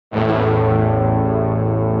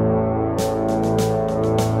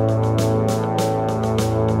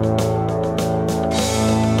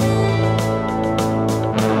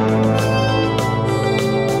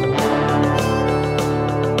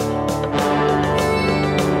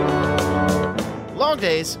Long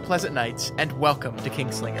days, pleasant nights, and welcome to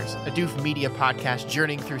Kingslingers, a Doof media podcast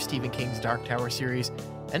journeying through Stephen King's Dark Tower series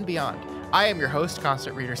and beyond. I am your host,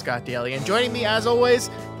 constant reader Scott Daly, and joining me, as always,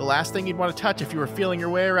 the last thing you'd want to touch if you were feeling your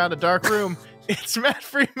way around a dark room, it's Matt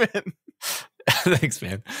Freeman. Thanks,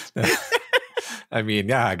 man. I mean,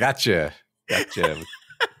 yeah, I gotcha. You know,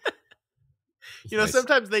 nice.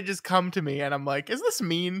 Sometimes they just come to me, and I'm like, is this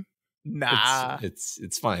mean? Nah.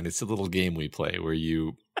 It's fine. It's a little game we play where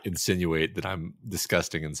you insinuate that I'm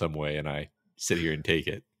disgusting in some way, and I sit here and take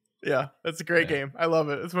it. Yeah, that's a great game. I love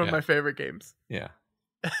it. It's one of my favorite games. Yeah.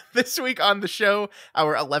 This week on the show,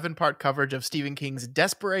 our 11-part coverage of Stephen King's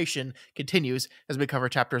Desperation continues as we cover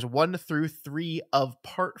chapters 1 through 3 of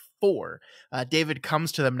part 4. David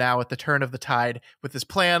comes to them now at the turn of the tide with his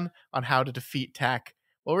plan on how to defeat Tak.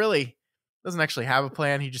 Well, really, doesn't actually have a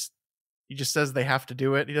plan. He just says they have to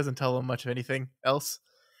do it. He doesn't tell them much of anything else.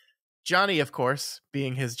 Johnny, of course,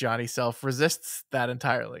 being his Johnny self, resists that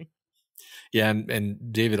entirely. Yeah,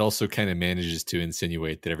 and David also kind of manages to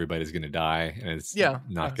insinuate that everybody's going to die, and it's not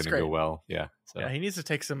going to go well. Yeah, so. Yeah, he needs to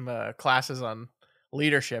take some classes on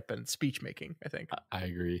leadership and speech making, I think. I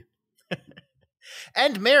agree.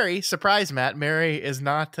 And Mary, surprise, Matt, Mary is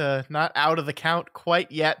not out of the count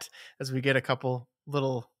quite yet, as we get a couple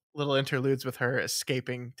little interludes with her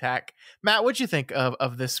escaping Tak. Matt, what'd you think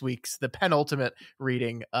of this week's, the penultimate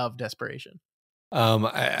reading of Desperation?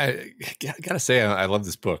 I gotta say, I love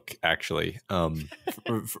this book, actually.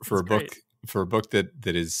 For a book that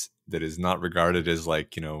is not regarded as,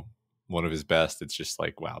 like, you know, one of his best. It's just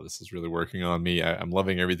like, wow, this is really working on me. I'm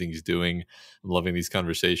loving everything he's doing. I'm loving these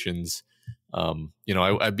conversations. You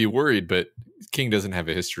know, I'd be worried, but King doesn't have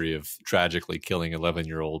a history of tragically killing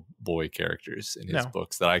 11-year-old boy characters in his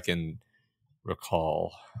books that I can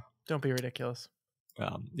recall. Don't be ridiculous.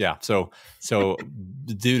 So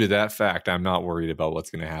due to that fact, I'm not worried about what's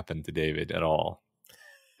going to happen to David at all.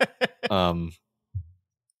 And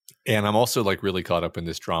I'm also, like, really caught up in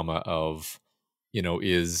this drama of, you know,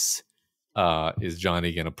 is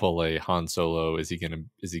Johnny going to pull a Han Solo? Is he going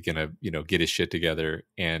to, you know, get his shit together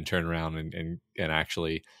and turn around and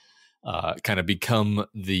actually kind of become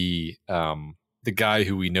the guy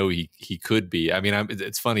who we know he could be? I mean,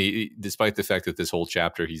 it's funny, despite the fact that this whole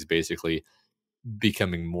chapter he's basically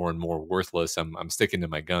becoming more and more worthless. I'm sticking to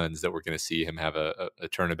my guns that we're going to see him have a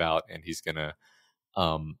turnabout, and he's gonna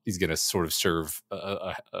sort of serve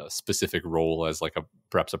a specific role as, like,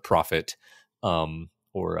 perhaps a prophet,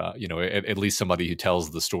 or you know, at least somebody who tells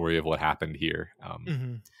the story of what happened here.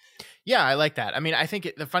 Yeah, I like that. I mean, I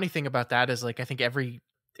think the funny thing about that is, like, I think every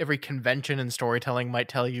convention in storytelling might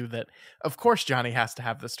tell you that, of course, Johnny has to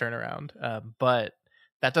have this turnaround, but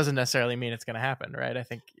that doesn't necessarily mean it's going to happen, right? I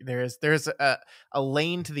think there's a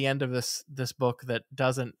lane to the end of this book that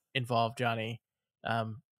doesn't involve Johnny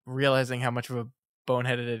realizing how much of a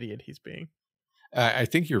boneheaded idiot he's being. I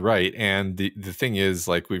think you're right, and the thing is,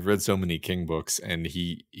 like, we've read so many King books, and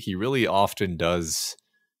he really often does,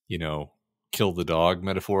 you know, kill the dog,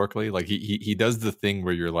 metaphorically. Like, he does the thing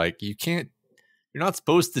where you're like, you're not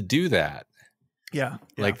supposed to do that. Yeah.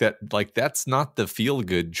 Like that, like, that's not the feel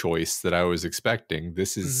good choice that I was expecting.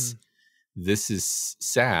 This is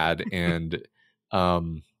sad. And,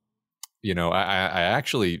 you know, I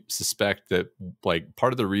actually suspect that, like,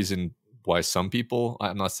 part of the reason why some people,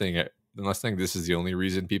 I'm not saying this is the only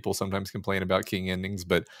reason people sometimes complain about King endings,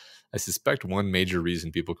 but I suspect one major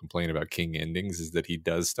reason people complain about King endings is that he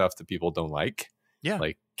does stuff that people don't like. Yeah.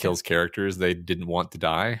 Like, kills characters they didn't want to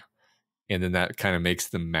die. And then that kind of makes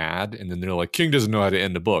them mad. And then they're like, King doesn't know how to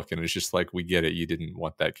end a book. And it's just like, we get it. You didn't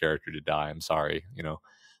want that character to die. I'm sorry, you know.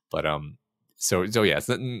 But so yeah, it's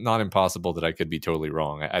not impossible that I could be totally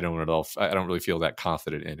wrong. I don't really feel that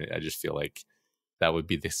confident in it. I just feel like that would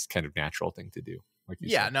be this kind of natural thing to do. Like you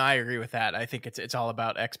said. No, I agree with that. I think it's all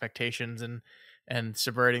about expectations and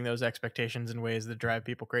subverting those expectations in ways that drive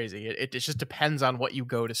people crazy. It just depends on what you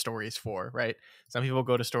go to stories for, right? Some people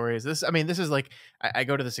go to stories. This is like, I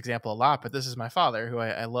go to this example a lot, but this is my father, who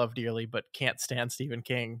I love dearly, but can't stand Stephen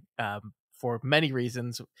King for many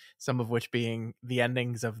reasons, some of which being the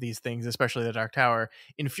endings of these things, especially The Dark Tower,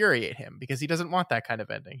 infuriate him because he doesn't want that kind of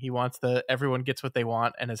ending. He wants the everyone gets what they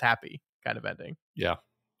want and is happy kind of ending. Yeah.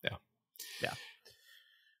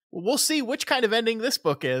 We'll see which kind of ending this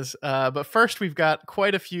book is. But first, we've got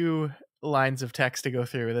quite a few lines of text to go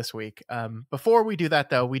through this week. Before we do that,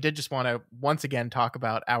 though, we did just want to once again talk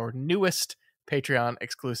about our newest Patreon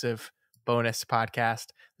exclusive bonus podcast.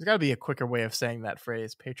 There's got to be a quicker way of saying that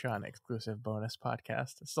phrase, Patreon exclusive bonus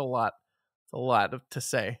podcast. It's a lot to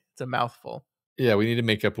say. It's a mouthful. Yeah, we need to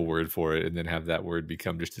make up a word for it and then have that word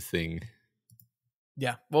become just a thing.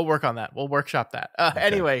 Yeah, we'll work on that. We'll workshop that. Okay.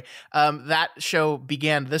 Anyway, that show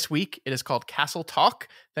began this week. It is called Castle Talk.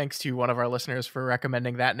 Thanks to one of our listeners for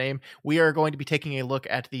recommending that name. We are going to be taking a look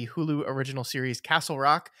at the Hulu original series Castle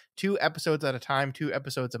Rock, 2 episodes at a time, 2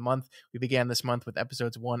 episodes a month. We began this month with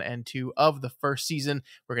episodes 1 and 2 of the first season.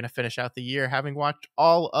 We're going to finish out the year having watched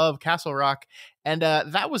all of Castle Rock. And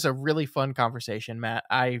that was a really fun conversation, Matt.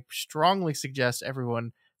 I strongly suggest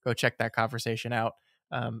everyone go check that conversation out.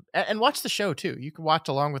 And watch the show too. You can watch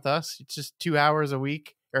along with us. It's just 2 hours a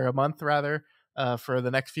week or a month rather, for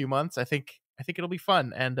the next few months. I think it'll be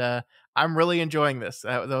fun, and I'm really enjoying this.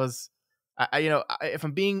 If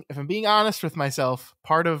I'm being honest with myself,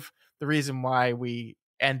 part of the reason why we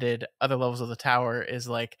ended Other Levels of the Tower is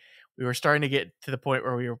like we were starting to get to the point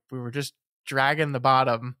where we were just dragging the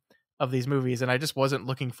bottom of these movies, and I just wasn't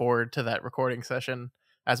looking forward to that recording session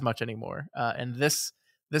as much anymore. And this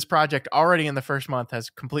project already in the first month has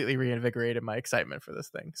completely reinvigorated my excitement for this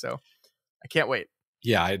thing. So I can't wait.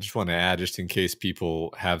 Yeah, I just want to add, just in case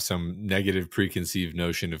people have some negative preconceived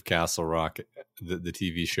notion of Castle Rock, the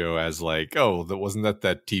TV show, as like, oh, wasn't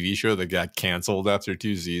that TV show that got canceled after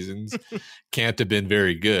 2 seasons? Can't have been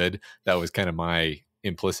very good. That was kind of my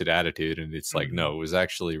implicit attitude. And it's like, no, it was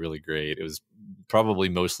actually really great. It was probably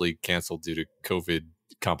mostly canceled due to COVID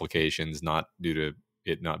complications, not due to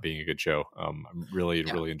it not being a good show. I'm really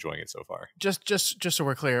enjoying it so far. Just so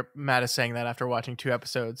we're clear, Matt is saying that after watching 2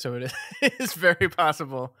 episodes, so it is very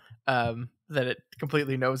possible that it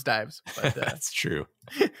completely nosedives. But, that's true.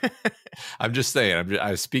 I'm just saying.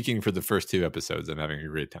 I'm speaking for the first 2 episodes. I'm having a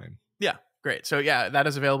great time. Yeah, great. So yeah, that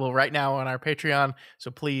is available right now on our Patreon. So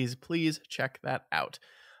please check that out.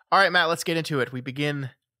 All right, Matt, let's get into it. We begin.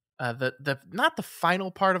 The not the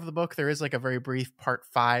final part of the book. There is like a very brief part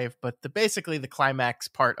 5, but basically the climax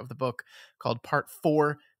part of the book called part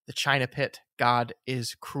 4, The China Pit, God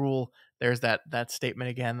is Cruel. There's that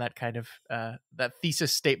statement again, that kind of that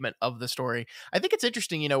thesis statement of the story. I think it's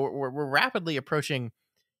interesting. We're rapidly approaching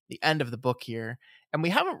the end of the book here, and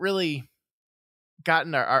we haven't really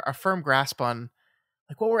gotten our firm grasp on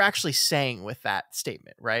like what we're actually saying with that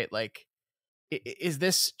statement, right? Like, is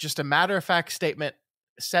this just a matter of fact statement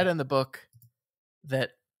said in the book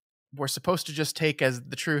that we're supposed to just take as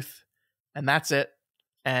the truth, and that's it,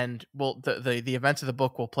 and the events of the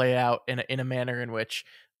book will play out in a manner in which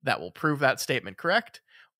that will prove that statement correct?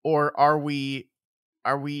 Or are we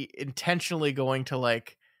intentionally going to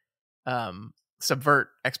like subvert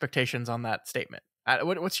expectations on that statement?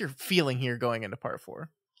 What's your feeling here going into part 4?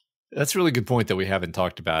 That's a really good point that we haven't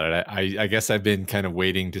talked about it. I guess I've been kind of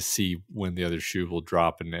waiting to see when the other shoe will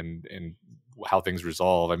drop and how things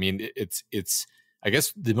resolve. I mean, it's I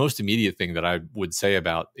guess the most immediate thing that I would say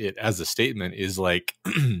about it as a statement is like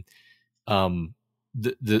the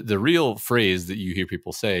real phrase that you hear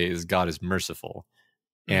people say is God is merciful.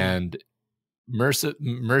 And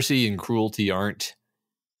mercy and cruelty aren't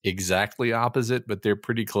exactly opposite, but they're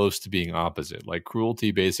pretty close to being opposite. Like,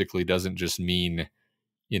 cruelty basically doesn't just mean,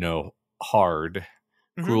 hard.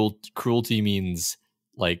 Cruelty means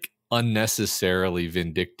like unnecessarily,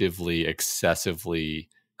 vindictively, excessively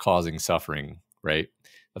causing suffering, right?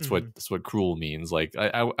 That's what cruel means. Like,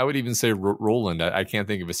 I would even say Roland. I can't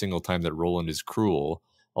think of a single time that Roland is cruel,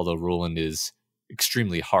 although Roland is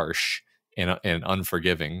extremely harsh and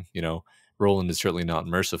unforgiving. Roland is certainly not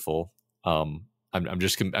merciful. I'm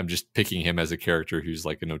just picking him as a character who's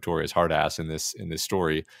like a notorious hard ass in this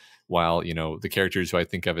story, while the characters who I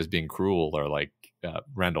think of as being cruel are like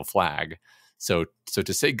Randall Flagg. So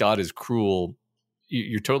to say God is cruel,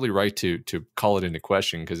 you're totally right to call it into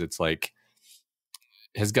question, because it's like,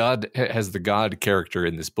 has the God character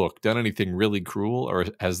in this book done anything really cruel, or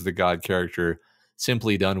has the God character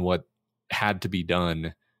simply done what had to be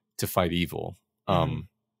done to fight evil? And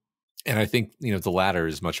I think the latter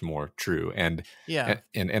is much more true. And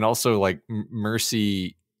and also like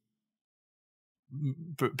mercy,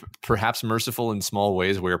 perhaps merciful in small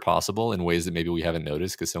ways where possible, in ways that maybe we haven't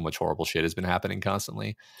noticed because so much horrible shit has been happening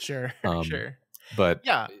constantly. Sure. But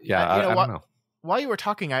I don't know. While you were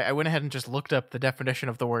talking, I went ahead and just looked up the definition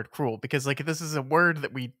of the word cruel, because like this is a word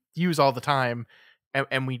that we use all the time,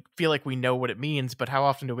 and we feel like we know what it means, but how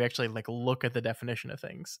often do we actually like look at the definition of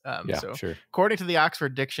things? Sure. According to the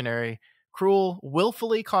Oxford Dictionary, cruel,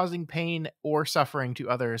 willfully causing pain or suffering to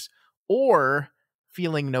others, or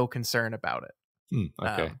feeling no concern about it.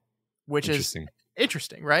 Okay. Which is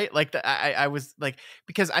interesting, right? Like I was like,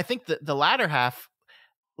 because I think that the latter half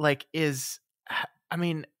like is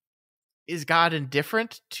God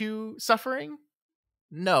indifferent to suffering?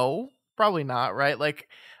 No, probably not, right? Like,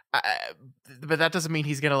 but that doesn't mean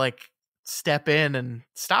he's gonna like step in and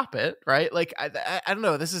stop it, right? Like, I don't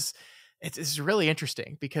know. This is it's really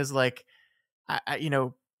interesting because like I you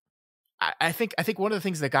know I think one of the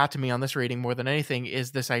things that got to me on this reading more than anything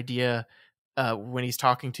is this idea when he's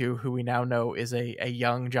talking to who we now know is a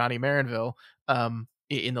young Johnny Marinville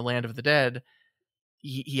in the land of the dead.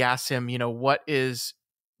 He asks him, you know, what is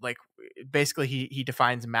like basically he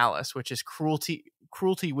defines malice, which is cruelty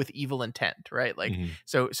with evil intent, right? Like Mhm.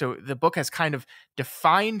 so the book has kind of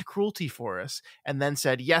defined cruelty for us and then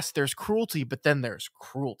said, yes, there's cruelty, but then there's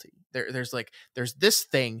cruelty. There's this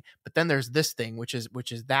thing, but then there's this thing, which is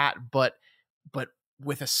that, but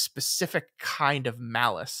with a specific kind of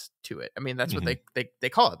malice to it. I mean, that's what Mhm. they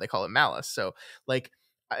call it. They call it malice. So like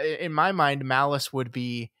in my mind, malice would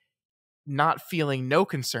be not feeling no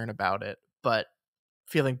concern about it, but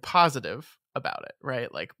feeling positive about it,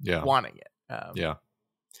 right? Like Yeah. wanting it. Yeah.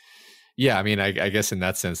 Yeah, I mean, I guess in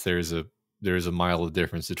that sense, there's a mile of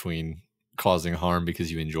difference between causing harm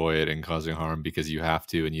because you enjoy it and causing harm because you have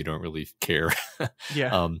to and you don't really care.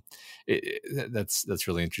 Yeah. um, that's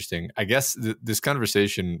really interesting. I guess this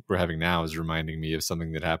conversation we're having now is reminding me of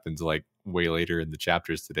something that happens like way later in the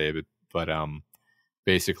chapters today. But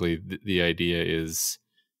basically, the idea is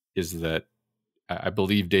that I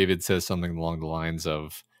believe David says something along the lines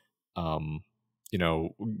of, um, you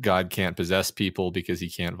know, God can't possess people because he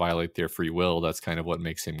can't violate their free will. That's kind of what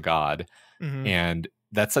makes him God. Hmm. And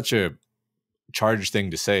that's such a charged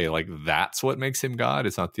thing to say. Like, that's what makes him God.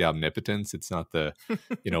 It's not the omnipotence. It's not the,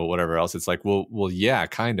 you know, whatever else. It's like, well, yeah,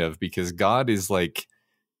 kind of, because God is like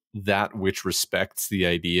that which respects the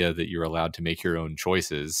idea that you're allowed to make your own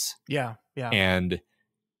choices. Yeah. Yeah. And,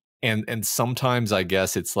 and sometimes I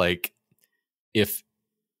guess it's like, if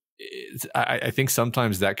I think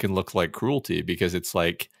sometimes that can look like cruelty because it's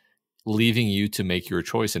like leaving you to make your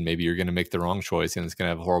choice, and maybe you're going to make the wrong choice and it's going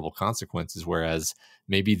to have horrible consequences. Whereas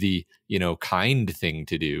maybe the, you know, kind thing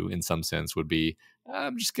to do in some sense would be,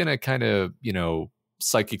 I'm just going to kind of, you know,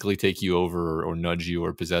 psychically take you over or nudge you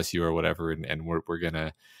or possess you or whatever. And we're going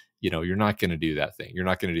to, you know, you're not going to do that thing. You're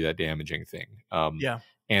not going to do that damaging thing. Yeah.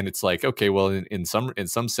 And it's like, okay, well, in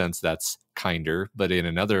some sense that's kinder, but in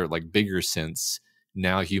another like bigger sense,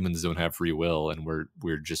 now humans don't have free will and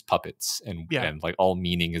we're just puppets, Yeah. and like all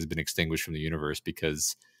meaning has been extinguished from the universe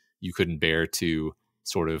because you couldn't bear to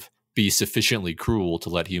sort of be sufficiently cruel to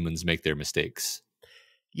let humans make their mistakes.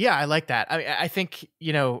 Yeah. I like that. I think,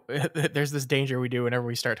 you know, there's this danger we do whenever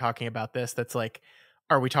we start talking about this. That's like,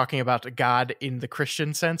 are we talking about God in the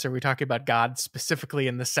Christian sense? Or are we talking about God specifically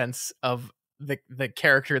in the sense of the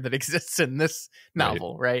character that exists in this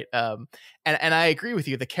novel, right? And I agree with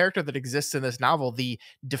you. The character that exists in this novel, the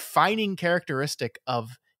defining characteristic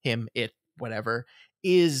of him, it, whatever,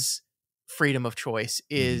 is freedom of choice.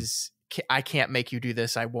 Mm-hmm. Is I can't make you do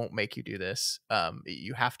this. I won't make you do this.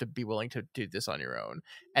 You have to be willing to do this on your own,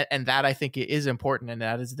 and that I think is important. And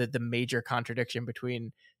that is the major contradiction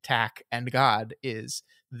between Tak and God is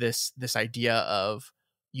this idea of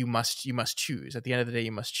you must choose. At the end of the day,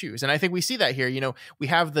 you must choose. And I think we see that here. You know, we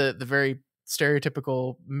have the very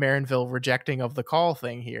stereotypical Marinville rejecting of the call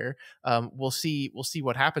thing here. We'll see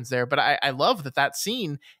what happens there. But I love that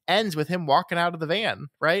scene ends with him walking out of the van,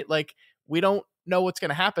 right? Like, we don't know what's going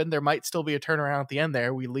to happen. There might still be a turnaround at the end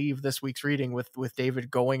there. We leave this week's reading with David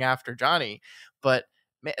going after Johnny, but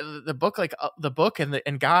the book, like the book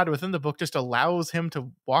and God within the book, just allows him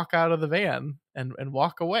to walk out of the van and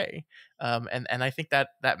walk away. And I think that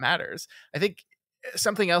matters. I think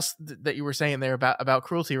something else that you were saying there about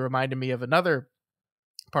cruelty reminded me of another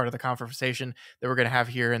part of the conversation that we're going to have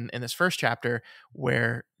here in this first chapter,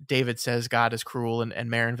 where David says God is cruel,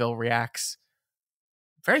 and Marinville reacts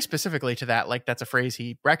very specifically to that. Like, that's a phrase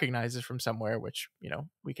he recognizes from somewhere, which, you know,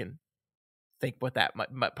 we can think what that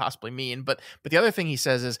might possibly mean. But the other thing he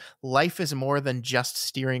says is life is more than just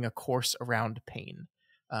steering a course around pain,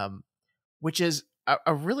 which is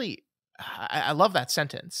a really, I love that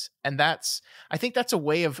sentence. And I think that's a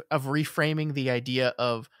way of reframing the idea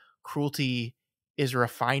of cruelty is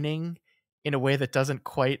refining in a way that doesn't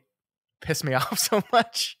quite piss me off so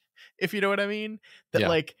much, if you know what I mean. That Yeah.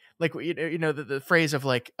 like you know the phrase of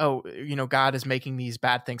like, oh, you know, God is making these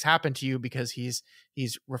bad things happen to you because he's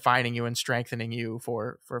refining you and strengthening you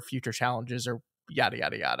for future challenges, or yada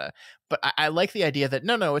yada yada. But I like the idea that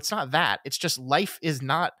no, it's not that. It's just life is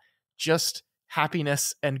not just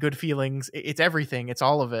happiness and good feelings. It's everything. It's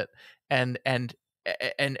all of it. And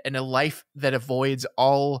a life that avoids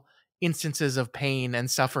all instances of pain and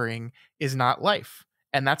suffering is not life.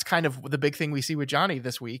 And that's kind of the big thing we see with Johnny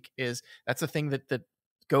this week. Is that's the thing that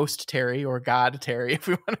Ghost Terry, or God Terry, if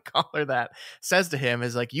we want to call her that, says to him,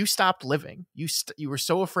 is like, you stopped living. You were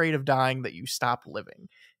so afraid of dying that you stopped living.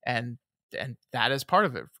 And that is part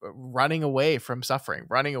of it. Running away from suffering,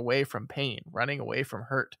 running away from pain, running away from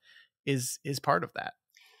hurt is part of that.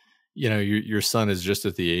 Your son is just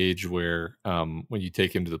at the age where when you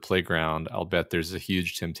take him to the playground, I'll bet there's a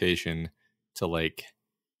huge temptation to like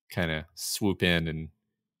kind of swoop in and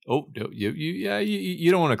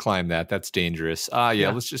you don't want to climb that. That's dangerous.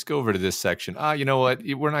 Let's just go over to this section. You know what?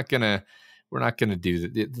 We're not gonna do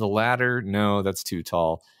the ladder. No, that's too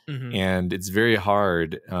tall. Mm-hmm. And it's very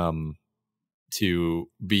hard to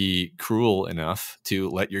be cruel enough to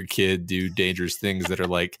let your kid do dangerous things that are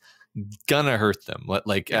like gonna hurt them.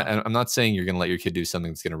 I'm not saying you're gonna let your kid do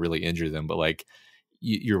something that's gonna really injure them, but like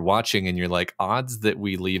you're watching and you're like, odds that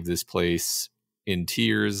we leave this place in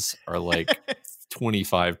tears are like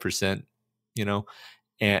 25%,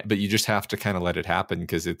 but you just have to kind of let it happen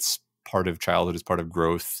because it's part of childhood, it's part of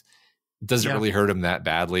growth. It doesn't really hurt them that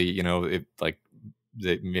badly,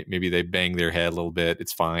 maybe they bang their head a little bit.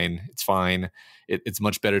 It's fine. It's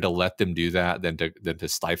much better to let them do that than to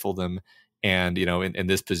stifle them. And in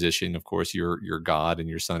this position, of course, you're God and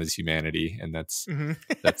your son is humanity, and that's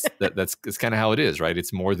that's kind of how it is, right?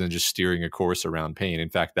 It's more than just steering a course around pain. In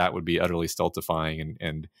fact, that would be utterly stultifying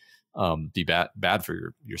and be bad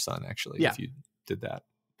for your son actually if you did that.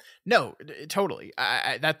 No, totally.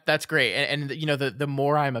 That's great. And the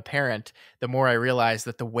more I'm a parent, the more I realize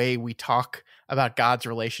that the way we talk about God's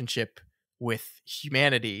relationship with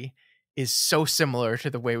humanity is so similar to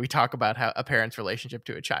the way we talk about how a parent's relationship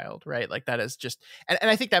to a child, right? Like that is just, and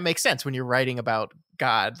I think that makes sense when you're writing about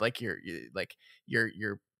God, like you're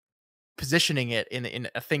positioning it in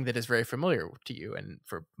a thing that is very familiar to you. And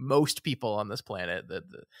for most people on this planet,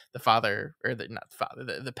 the father, or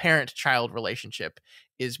the parent-child relationship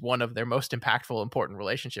is one of their most impactful, important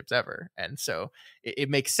relationships ever. And so it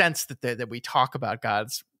makes sense that we talk about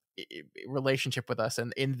God's relationship with us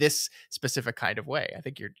and in this specific kind of way. I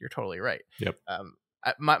think you're totally right. Yep.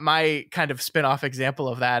 My kind of spin-off example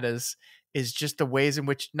of that is just the ways in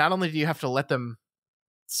which not only do you have to let them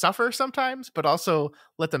suffer sometimes, but also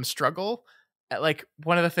let them struggle. Like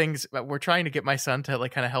one of the things we're trying to get my son to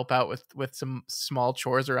like kind of help out with some small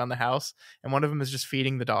chores around the house, and one of them is just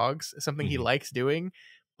feeding the dogs, something he likes doing,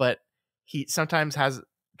 but he sometimes has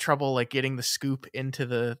trouble like getting the scoop into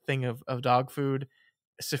the thing of dog food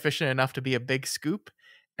sufficient enough to be a big scoop.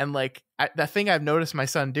 And like the thing I've noticed my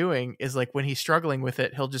son doing is like when he's struggling with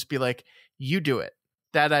it, he'll just be like, "You do it,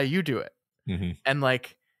 Dada, you do it." Mm-hmm. And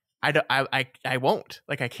like I won't,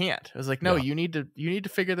 like I can't. I was like, no, you need to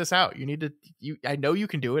figure this out. I know you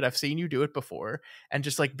can do it. I've seen you do it before. And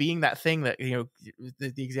just like being that thing that,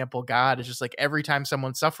 the example God is just like every time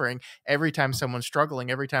someone's suffering, every time someone's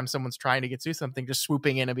struggling, every time someone's trying to get through something, just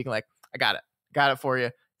swooping in and being like, I got it for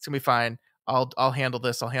you. It's gonna be fine. I'll handle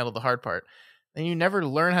this. I'll handle the hard part. And you never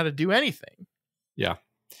learn how to do anything. Yeah.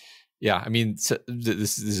 Yeah, I mean, so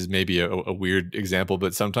this is maybe a weird example,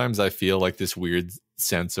 but sometimes I feel like this weird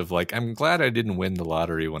sense of like, I'm glad I didn't win the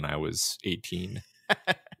lottery when I was 18,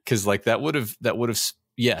 because like that would have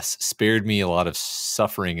yes spared me a lot of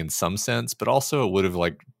suffering in some sense, but also it would have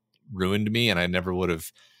like ruined me, and I never would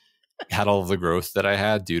have had all of the growth that I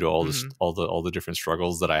had due to all this all the different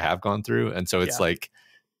struggles that I have gone through, and so it's like.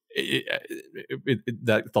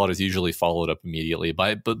 That thought is usually followed up immediately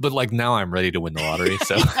but like now I'm ready to win the lottery.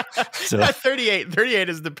 So, so 38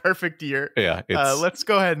 is the perfect year. Yeah, let's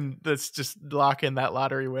go ahead and let's just lock in that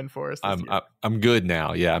lottery win for us. I'm good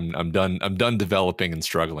now. Yeah, I'm done developing and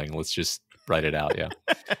struggling. Let's just write it out. Yeah.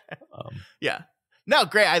 Yeah. No,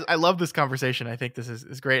 great. I love this conversation. I think this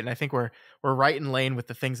is great, and I think we're right in lane with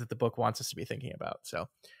the things that the book wants us to be thinking about. So,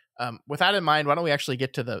 with that in mind, why don't we actually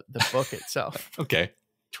get to the book itself? Okay.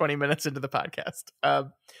 20 minutes into the podcast.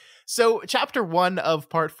 So chapter 1 of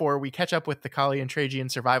part 4, we catch up with the Kali and Trajan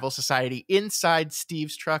Survival Society inside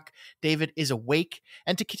Steve's truck. David is awake,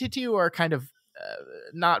 and to continue our kind of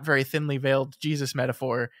not very thinly veiled Jesus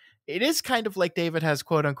metaphor, it is kind of like David has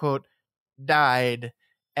quote unquote died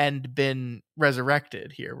and been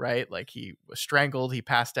resurrected here, right? Like he was strangled, he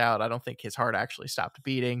passed out. I don't think his heart actually stopped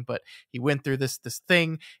beating, but he went through this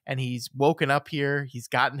thing and he's woken up here. He's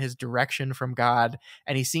gotten his direction from God,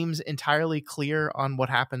 and he seems entirely clear on what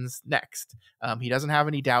happens next. He doesn't have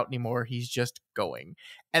any doubt anymore. He's just going.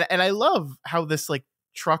 And I love how this like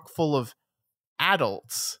truck full of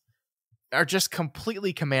adults are just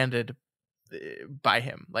completely commanded by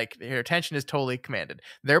him. Like their attention is totally commanded.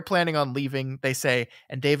 They're planning on leaving, they say,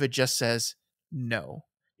 and David just says no.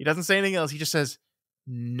 He doesn't say anything else. He just says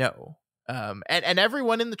no. And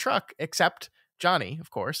everyone in the truck except Johnny,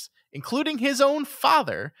 of course, including his own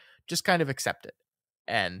father, just kind of accept it.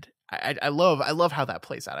 And I love how that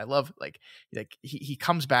plays out. I love like he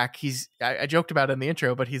comes back. I joked about it in the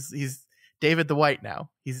intro, but he's David the White now.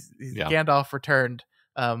 He's Gandalf returned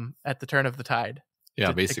at the turn of the tide.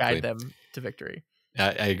 Yeah, to guide them to victory.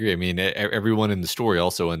 I agree. I mean, everyone in the story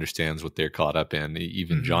also understands what they're caught up in.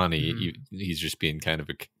 Even Johnny, he's just being kind of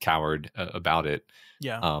a coward about it.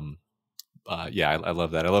 Yeah. I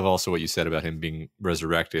love that. I love also what you said about him being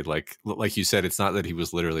resurrected. Like you said, it's not that he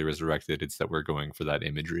was literally resurrected. It's that we're going for that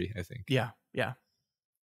imagery, I think. Yeah. Yeah.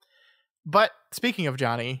 But speaking of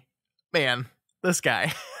Johnny, man, this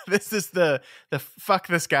guy, this is the fuck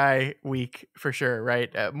this guy week for sure,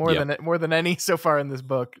 right? More than any so far in this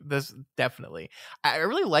book. This definitely. I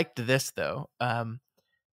really liked this though.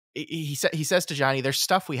 He says to Johnny, "There's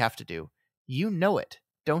stuff we have to do. You know it,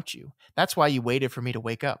 don't you? That's why you waited for me to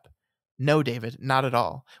wake up." "No, David, not at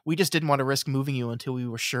all. We just didn't want to risk moving you until we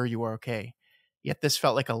were sure you were okay." Yet this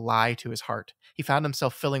felt like a lie to his heart. He found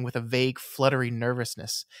himself filling with a vague, fluttery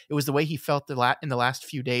nervousness. It was the way he felt in the last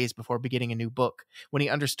few days before beginning a new book, when he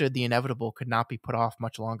understood the inevitable could not be put off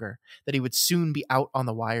much longer, that he would soon be out on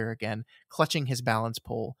the wire again, clutching his balance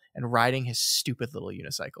pole and riding his stupid little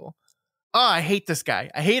unicycle. Oh, I hate this guy.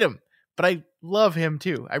 I hate him, but I love him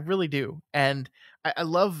too. I really do. And I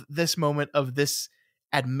love this moment of this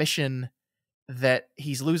admission that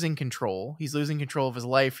he's losing control. He's losing control of his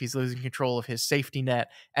life. He's losing control of his safety net.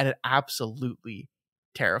 And it absolutely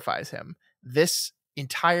terrifies him. This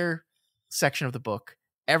entire section of the book,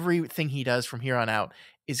 everything he does from here on out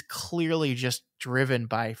is clearly just driven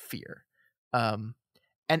by fear. And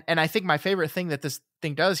I think my favorite thing that this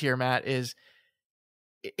thing does here, Matt, is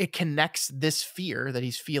it connects this fear that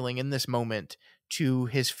he's feeling in this moment to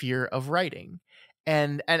his fear of writing.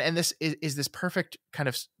 And this is this perfect kind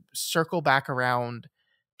of circle back around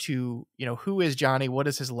to, who is Johnny? What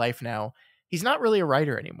is his life now? He's not really a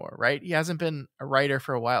writer anymore, right? He hasn't been a writer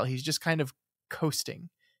for a while. He's just kind of coasting.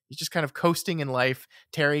 He's just kind of coasting in life.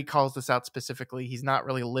 Terry calls this out specifically. He's not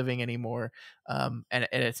really living anymore. And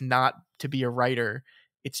it's not to be a writer.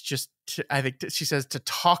 It's just, I think she says, to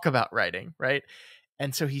talk about writing, right?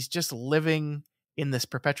 And so he's just living in this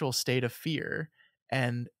perpetual state of fear.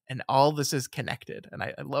 And all this is connected. And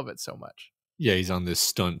I love it so much. Yeah, he's on this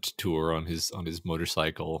stunt tour on his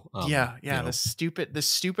motorcycle. This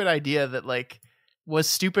stupid idea that was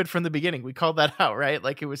stupid from the beginning. We called that out, right?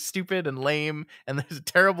 Like, it was stupid and lame, and there's a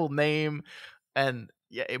terrible name,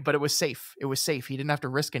 but it was safe. It was safe. He didn't have to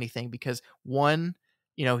risk anything because, one,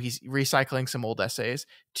 he's recycling some old essays.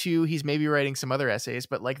 Two, he's maybe writing some other essays,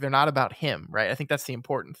 but they're not about him, right? I think that's the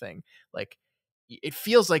important thing. It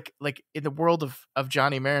feels like in the world of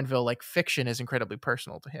Johnny Marinville, fiction is incredibly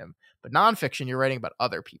personal to him, but nonfiction, you're writing about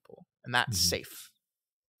other people, and that's safe.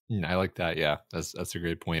 I like that. Yeah, that's a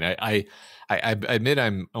great point. I admit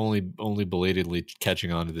I'm only belatedly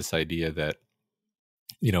catching on to this idea that,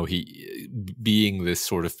 he being this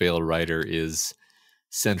sort of failed writer is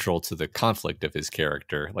central to the conflict of his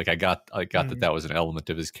character. I got that was an element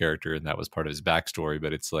of his character and that was part of his backstory,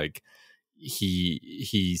 but it's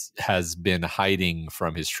he has been hiding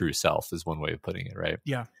from his true self is one way of putting it, right?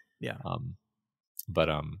 Yeah.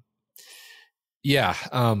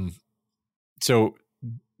 So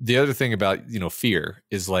the other thing about fear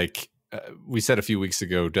is we said a few weeks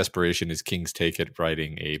ago, desperation is King's take at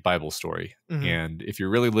writing a Bible story. And if you're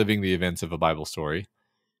really living the events of a Bible story,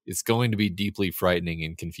 it's going to be deeply frightening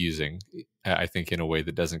and confusing, I think, in a way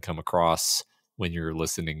that doesn't come across when you're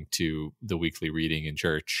listening to the weekly reading in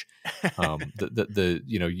church.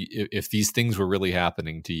 If these things were really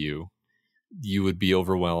happening to you, you would be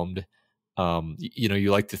overwhelmed.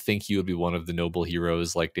 You like to think you would be one of the noble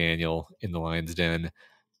heroes like Daniel in the lion's den.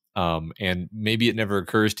 And maybe it never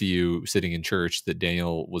occurs to you sitting in church that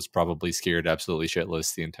Daniel was probably scared absolutely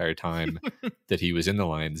shitless the entire time that he was in the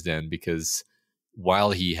lion's den, because while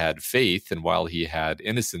he had faith and while he had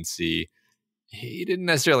innocency, he didn't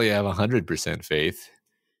necessarily have 100% faith.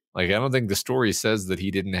 I don't think the story says that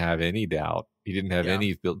he didn't have any doubt. He didn't have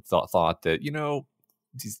any thought that,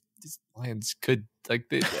 these lions could, they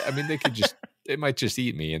could just, they might just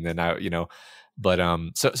eat me. And then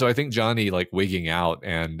so I think Johnny wigging out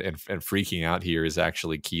and freaking out here is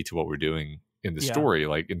actually key to what we're doing in the story,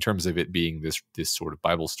 in terms of it being this sort of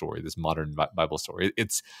Bible story, this modern Bible story.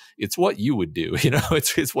 It's what you would do,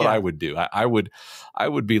 it's what I would do. I would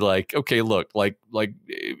be okay, look,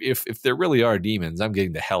 if there really are demons, I'm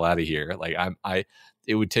getting the hell out of here.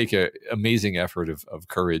 It would take a amazing effort of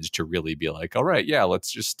courage to really be all right, yeah,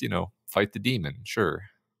 let's just, fight the demon. Sure.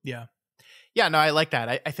 Yeah. Yeah. No, I like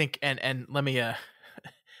that. I think, and let me,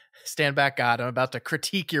 stand back, God, I'm about to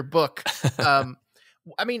critique your book.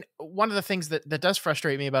 One of the things that does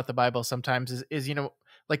frustrate me about the Bible sometimes is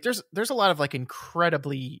there's a lot of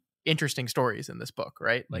incredibly interesting stories in this book,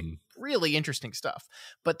 right? Like Mhm. really interesting stuff.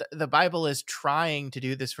 But the Bible is trying to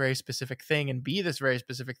do this very specific thing and be this very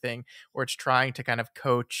specific thing where it's trying to kind of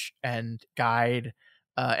coach and guide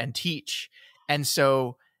and teach. And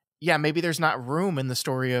so, yeah, maybe there's not room in the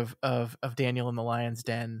story of Daniel in the lion's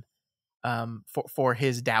den for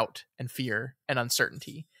his doubt and fear and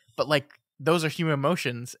uncertainty. But like those are human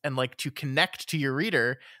emotions, and like to connect to your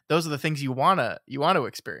reader, those are the things you wanna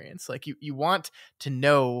experience. Like you want to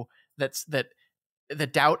know that the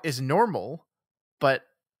doubt is normal, but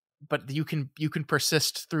you can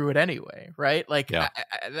persist through it anyway, right? Like Yeah.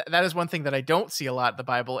 that is one thing that I don't see a lot in the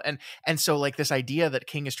Bible, and so like this idea that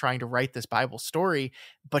King is trying to write this Bible story,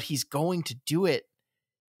 but he's going to do it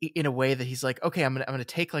in a way that he's like, okay, I'm gonna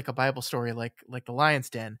take like a Bible story like the Lion's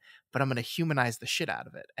Den, but I'm gonna humanize the shit out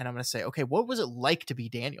of it, and I'm gonna say, okay, what was it like to be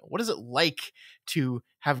Daniel? What is it like to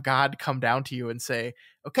have God come down to you and say,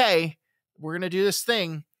 okay, we're gonna do this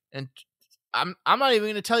thing, and I'm not even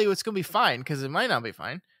gonna tell you it's gonna be fine because it might not be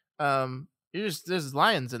fine. There's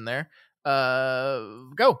lions in there.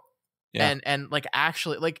 Go. Yeah. And like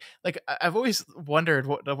actually like I've always wondered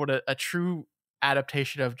what a true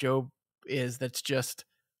adaptation of Job is. That's just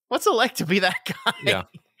what's it like to be that guy. Yeah.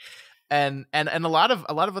 And a lot of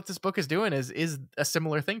what this book is doing is a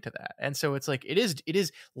similar thing to that. And so it's like it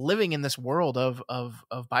is living in this world of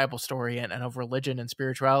Bible story and of religion and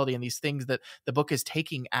spirituality and these things that the book is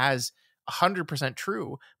taking as 100%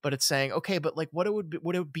 true, but it's saying, okay, but like what it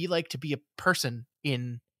would be like to be a person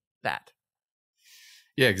in that.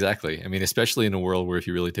 Yeah, exactly. I mean, especially in a world where if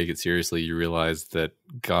you really take it seriously, you realize that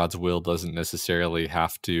God's will doesn't necessarily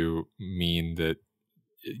have to mean that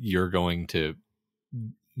you're going to,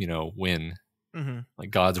 win. Mm-hmm.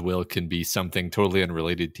 Like God's will can be something totally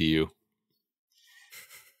unrelated to you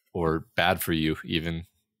or bad for you even.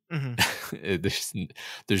 Mm-hmm.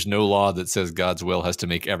 There's no law that says God's will has to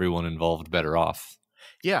make everyone involved better off.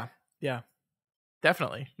 Yeah.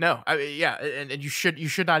 Definitely. No. Yeah, and you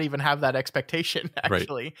should not even have that expectation.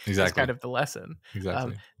 Actually, right. Exactly. Is kind of the lesson.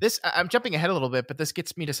 Exactly. I'm jumping ahead a little bit, but this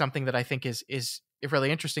gets me to something that I think is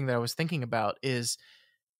really interesting that I was thinking about is,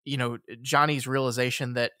 Johnny's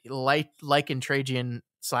realization that like in Trajan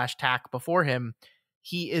 / Tack before him,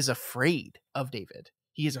 he is afraid of David.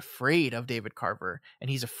 He is afraid of David Carver, and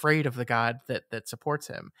he's afraid of the God that supports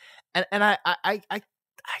him. And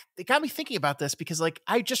it got me thinking about this because like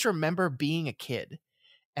I just remember being a kid,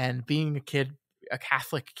 a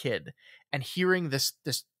Catholic kid, and hearing this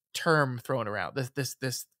term thrown around.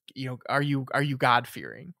 This are you God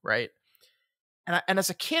fearing, right? And as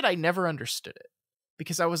a kid, I never understood it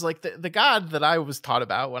because I was like the God that I was taught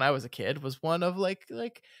about when I was a kid was one of like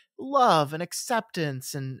love and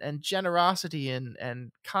acceptance and generosity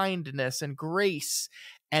and kindness and grace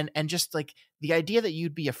and just like the idea that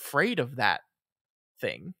you'd be afraid of that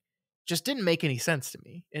thing just didn't make any sense to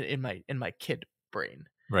me in my kid brain.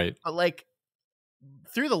 Right. But like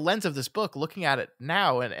through the lens of this book, looking at it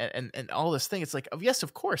now and all this thing, it's like, oh, yes,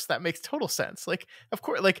 of course, that makes total sense. Like, of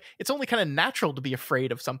course, like it's only kind of natural to be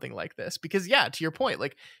afraid of something like this because, yeah, to your point,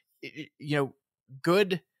 like,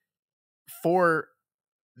 good for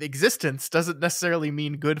the existence doesn't necessarily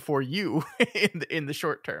mean good for you in the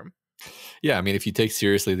short term. Yeah, I mean, if you take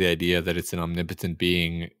seriously the idea that it's an omnipotent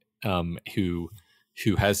being who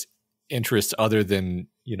has interests other than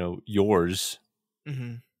yours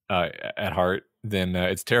at heart, then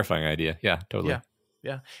it's a terrifying idea. Yeah, totally.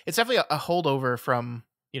 Yeah. It's definitely a holdover from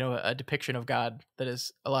a depiction of God that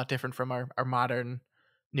is a lot different from our modern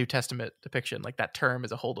New Testament depiction. Like that term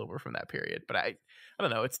is a holdover from that period, but I don't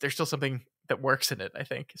know. There's still something that works in it, I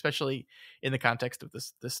think, especially in the context of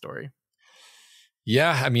this story.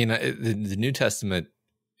 Yeah, I mean, the New Testament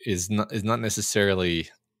is not necessarily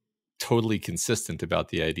totally consistent about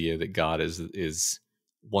the idea that God is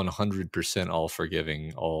 100% all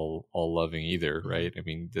forgiving, all loving either, right? I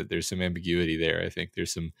mean, there's some ambiguity there. I think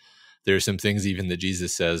there's some things even that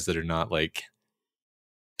Jesus says that are not like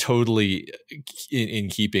totally in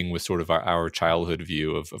keeping with sort of our childhood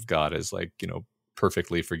view of God as like,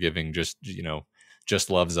 perfectly forgiving, just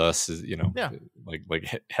loves us, Yeah.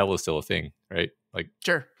 like hell is still a thing, right? Like,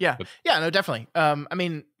 sure. Yeah. Yeah, no, definitely. I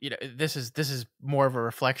mean, this is more of a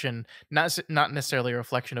reflection, not necessarily a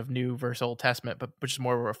reflection of New versus Old Testament, but just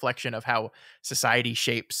more of a reflection of how society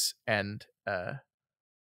shapes and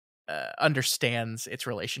understands its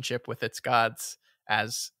relationship with its gods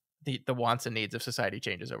as the wants and needs of society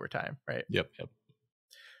changes over time, right? Yep.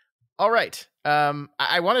 All right.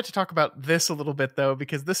 I wanted to talk about this a little bit, though,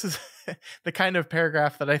 because this is the kind of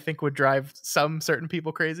paragraph that I think would drive some certain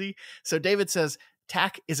people crazy. So David says,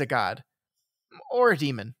 Tack is a god or a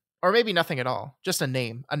demon. Or maybe nothing at all. Just a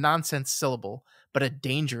name, a nonsense syllable, but a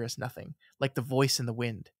dangerous nothing, like the voice in the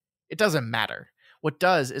wind. It doesn't matter. What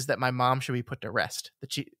does is that my mom should be put to rest.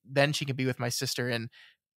 Then she can be with my sister in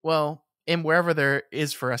wherever there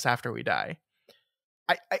is for us after we die.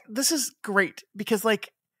 This is great because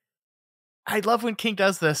like I love when King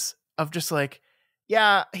does this of just like,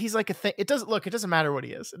 yeah, he's like a thing. It doesn't matter what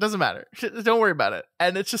he is. It doesn't matter. Don't worry about it.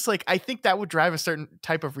 And it's just like, I think that would drive a certain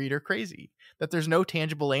type of reader crazy, that there's no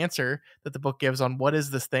tangible answer that the book gives on what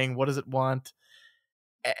is this thing? What does it want?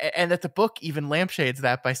 And that the book even lampshades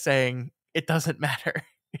that by saying it doesn't matter.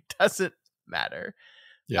 It doesn't matter.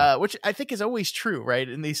 Yeah. Which I think is always true, right?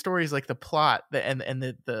 In these stories, like the plot and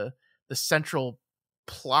the central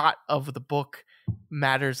plot of the book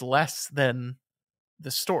matters less than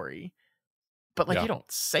the story. But like, Yeah. you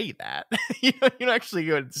don't say that. You don't actually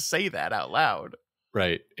go and say that out loud.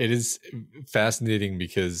 Right. It is fascinating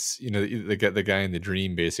because, the guy in the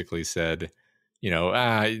dream basically said,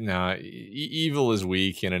 no, evil is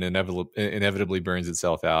weak and it inevitably burns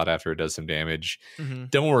itself out after it does some damage. Mm-hmm.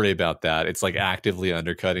 Don't worry about that. It's like actively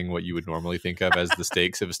undercutting what you would normally think of as the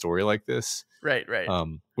stakes of a story like this. Right.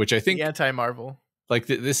 Which I think the anti-Marvel. Like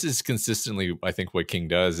this is consistently, I think, what King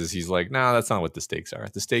does is he's like, no, that's not what the stakes are.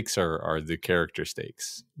 The stakes are the character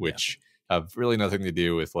stakes, which have really nothing to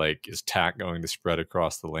do with like, is Tack going to spread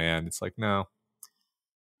across the land? It's like, no,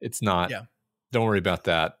 it's not. Yeah. Don't worry about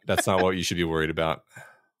that. That's not what you should be worried about.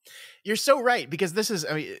 You're so right, because this is,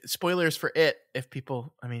 spoilers for It. If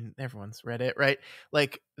people, everyone's read it, right?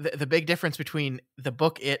 Like the big difference between the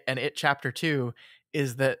book It and It Chapter 2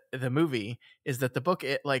 is that the movie is that the book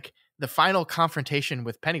It, like the final confrontation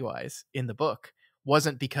with Pennywise in the book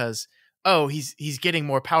wasn't because, oh, he's getting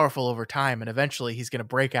more powerful over time and eventually he's going to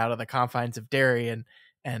break out of the confines of Derry,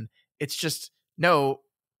 and it's just, no,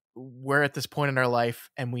 we're at this point in our life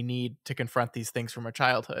and we need to confront these things from our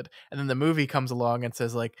childhood. And then the movie comes along and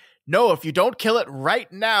says like, no, if you don't kill it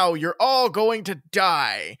right now, you're all going to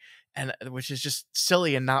die. And which is just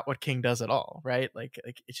silly and not what King does at all. Right. Like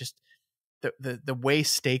it's just the way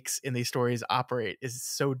stakes in these stories operate is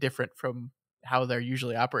so different from how they're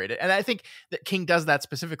usually operated. And I think that King does that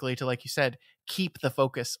specifically to, like you said, keep the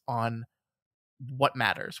focus on what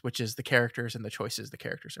matters, which is the characters and the choices the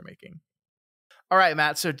characters are making. All right,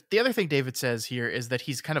 Matt. So the other thing David says here is that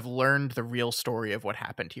he's kind of learned the real story of what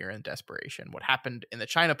happened here in Desperation, what happened in the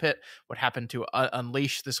China Pit, what happened to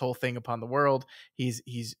unleash this whole thing upon the world. He's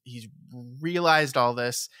realized all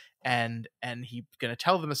this, and he's going to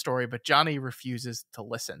tell them a story, but Johnny refuses to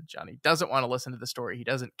listen. Johnny doesn't want to listen to the story. He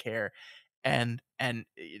doesn't care. And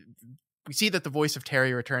we see that the voice of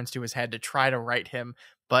Terry returns to his head to try to right him,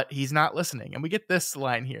 but he's not listening. And we get this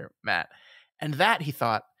line here, Matt. And that, he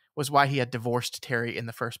thought, was why he had divorced Terry in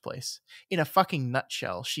the first place. In a fucking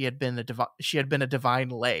nutshell, she had been a divine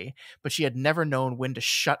lay, but she had never known when to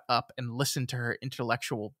shut up and listen to her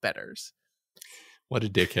intellectual betters. What a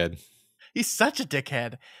dickhead. He's such a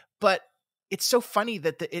dickhead. But it's so funny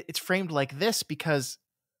that it's framed like this because,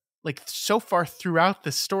 like, so far throughout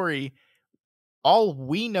the story, all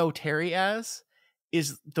we know Terry as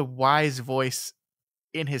is the wise voice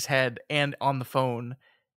in his head and on the phone,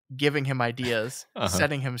 giving him ideas,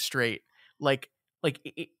 setting him straight.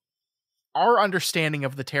 Our understanding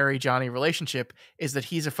of the Terry Johnny relationship is that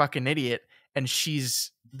he's a fucking idiot and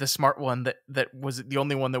she's the smart one that was the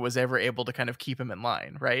only one that was ever able to kind of keep him in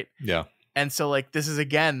line, right? Yeah. And so like this is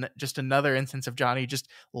again just another instance of Johnny just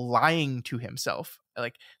lying to himself.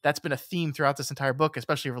 Like that's been a theme throughout this entire book,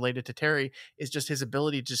 especially related to Terry, is just his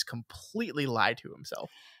ability to just completely lie to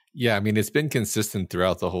himself. Yeah, I mean, it's been consistent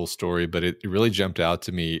throughout the whole story, but it really jumped out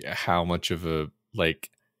to me how much of a, like,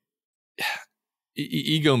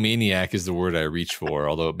 egomaniac is the word I reach for,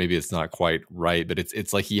 although maybe it's not quite right, but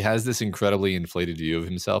it's like he has this incredibly inflated view of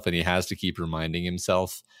himself, and he has to keep reminding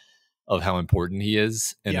himself of how important he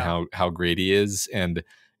is and how great he is. And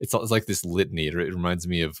it's like this litany. It reminds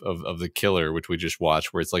me of The Killer, which we just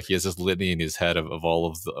watched, where it's like he has this litany in his head of all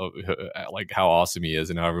of the like how awesome he is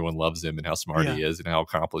and how everyone loves him and how smart he is and how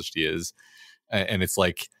accomplished he is. And it's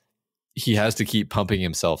like he has to keep pumping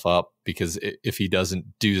himself up, because if he doesn't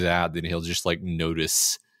do that, then he'll just like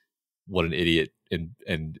notice what an idiot and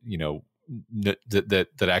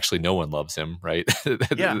that actually no one loves him, right?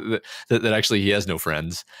 that actually he has no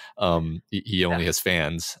friends. He only has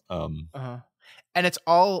fans. And it's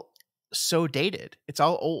all so dated. It's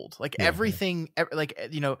all old. Like everything,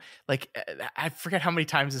 I forget how many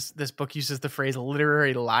times this book uses the phrase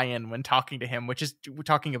literary lion when talking to him, which is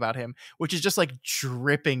talking about him, which is just like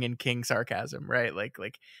dripping in King sarcasm, right?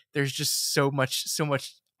 Like there's just so much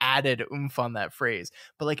added oomph on that phrase.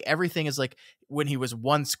 But like everything is like when he was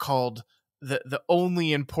once called the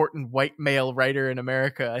only important white male writer in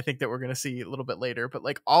America, I think, that we're going to see a little bit later. But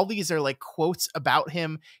like all these are like quotes about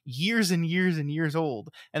him years and years and years old.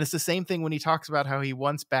 And it's the same thing when he talks about how he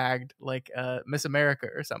once bagged like Miss America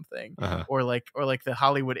or something, or like the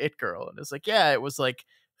Hollywood It Girl. And it's like, yeah, it was like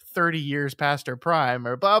 30 years past her prime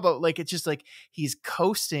or blah, blah. Like, it's just like he's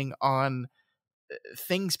coasting on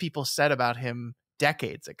things people said about him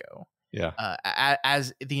decades ago. Yeah.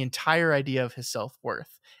 As the entire idea of his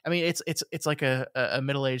self-worth. I mean, it's like a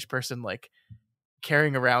middle-aged person like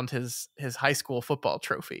carrying around his high school football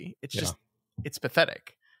trophy. It's just, it's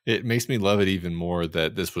pathetic. It makes me love it even more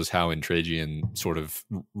that this was how Intragian sort of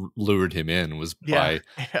lured him in, was by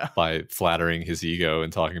flattering his ego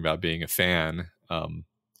and talking about being a fan.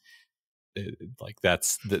 Like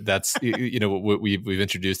that's you know, we've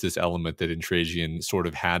introduced this element that Intragian sort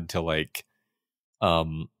of had to like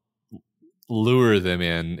lure them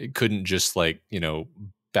in. It couldn't just like, you know,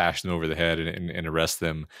 bash them over the head and arrest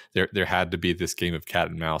them. There had to be this game of cat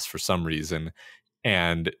and mouse for some reason.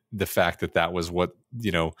 And the fact that was what,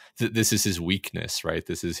 you know, this is his weakness, right?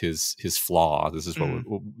 This is his flaw. This is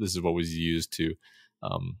what was used to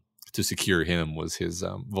secure him, was his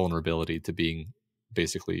vulnerability to being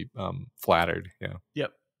basically flattered. Yeah.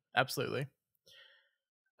 Yep. Absolutely.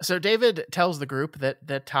 So David tells the group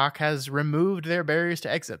that Tak has removed their barriers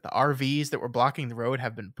to exit. The RVs that were blocking the road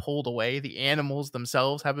have been pulled away. The animals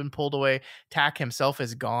themselves have been pulled away. Tak himself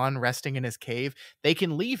is gone, resting in his cave. They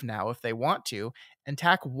can leave now if they want to, and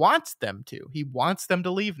Tak wants them to. He wants them to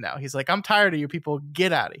leave now. He's like, I'm tired of you people.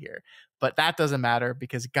 Get out of here. But that doesn't matter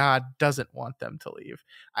because God doesn't want them to leave.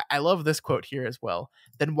 I love this quote here as well.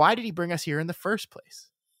 Then why did he bring us here in the first place?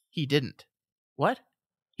 He didn't. What?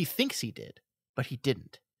 He thinks he did, but he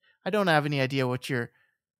didn't. I don't have any idea what your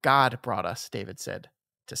God brought us, David said,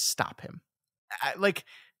 to stop him. Like,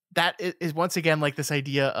 that is once again like this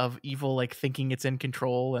idea of evil, like thinking it's in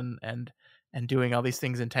control and doing all these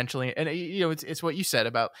things intentionally. And you know, it's what you said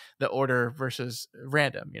about the order versus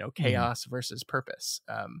random, you know, chaos versus purpose.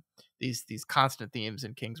 These constant themes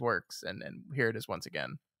in King's works, and here it is once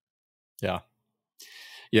again. Yeah,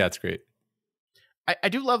 it's great. I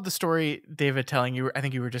do love the story, David, telling you. I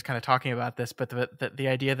think you were just kind of talking about this, but the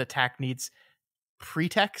idea that Tak needs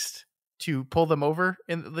pretext to pull them over,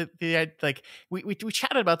 in the like we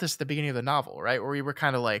chatted about this at the beginning of the novel, right? Where we were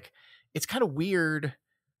kind of like, it's kind of weird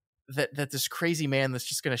that this crazy man that's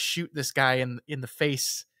just going to shoot this guy in the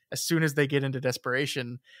face as soon as they get into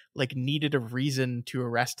desperation, like, needed a reason to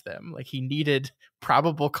arrest them. Like, he needed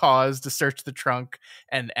probable cause to search the trunk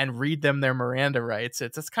and read them their Miranda rights.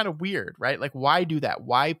 That's kind of weird, right? Like, why do that?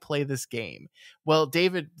 Why play this game? Well,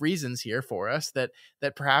 David reasons here for us that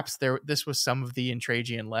perhaps this was some of the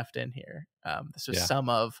Intragian left in here. This was some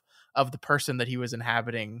of the person that he was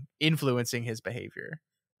inhabiting, influencing his behavior.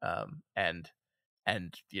 And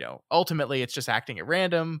you know, ultimately it's just acting at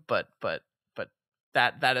random, but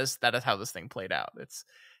that is how this thing played out. It's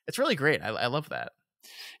really great. I love that.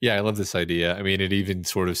 Yeah, I love this idea. I mean, it even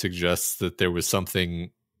sort of suggests that there was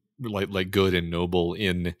something like good and noble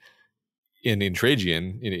in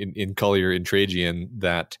Intragian, in Collier Intragian,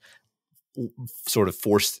 that sort of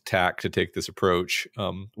forced Tak to take this approach,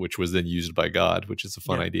 which was then used by God, which is a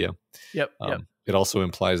fun idea. Yep. It also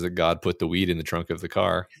implies that God put the weed in the trunk of the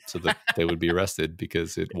car so that they would be arrested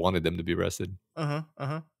because it wanted them to be arrested.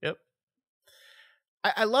 Yep.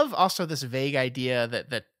 I love also this vague idea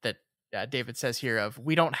that David says here of,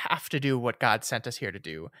 we don't have to do what God sent us here to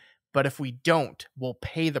do, but if we don't, we'll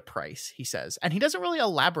pay the price, he says. And he doesn't really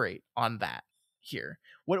elaborate on that here.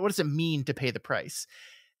 What does it mean to pay the price?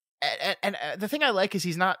 And the thing I like is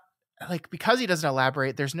he's not, like, because he doesn't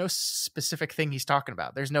elaborate, there's no specific thing he's talking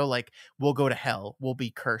about. There's no like, we'll go to hell, we'll be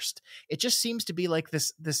cursed. It just seems to be like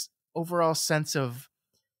this overall sense of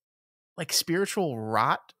like spiritual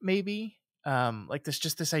rot, maybe. Like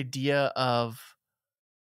this idea of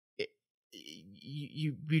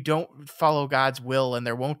you don't follow God's will, and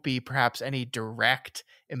there won't be perhaps any direct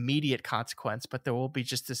immediate consequence, but there will be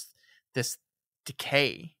just this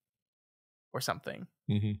decay or something.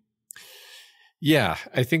 Mm-hmm. Yeah,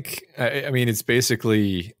 I think, I mean, it's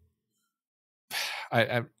basically,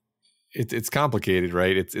 it's complicated,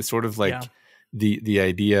 right? It's sort of like the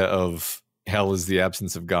idea of hell is the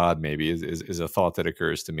absence of God, maybe is a thought that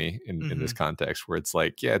occurs to me in this context, where it's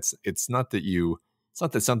like, it's not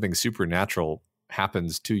that something supernatural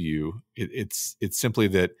happens to you. It's simply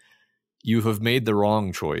that you have made the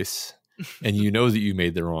wrong choice, and you know that you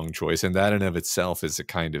made the wrong choice, and that in of itself is a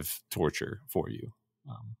kind of torture for you.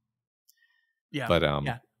 But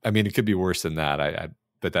I mean, it could be worse than that.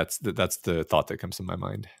 but that's the thought that comes to my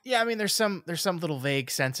mind. Yeah, I mean, there's some little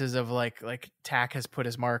vague senses of like Tack has put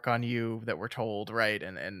his mark on you that we're told, right?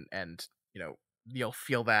 And you know, you'll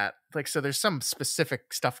feel that, like, so there's some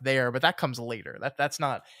specific stuff there, but that comes later. That's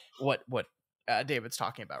not what David's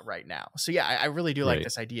talking about right now. So yeah, I really do like Right.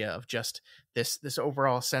 this idea of just this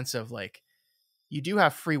overall sense of like, you do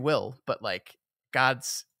have free will, but like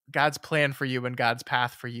God's plan for you and God's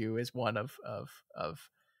path for you is one of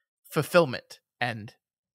fulfillment, and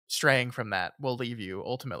straying from that will leave you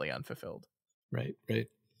ultimately unfulfilled. Right.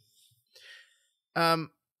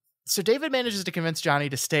 So David manages to convince Johnny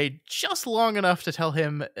to stay just long enough to tell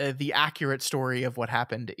him the accurate story of what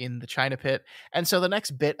happened in the China Pit. And so the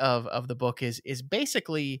next bit of the book is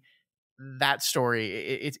basically that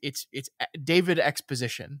story. It's David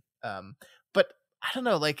exposition. But I don't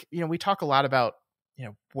know, like, you know, we talk a lot about, you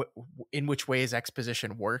know, in which ways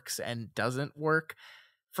exposition works and doesn't work.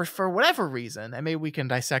 For whatever reason, and maybe we can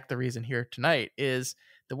dissect the reason here tonight, is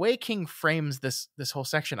the way King frames this whole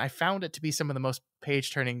section. I found it to be some of the most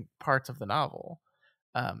page turning parts of the novel,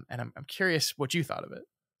 and I'm curious what you thought of it.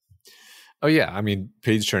 Oh yeah, I mean,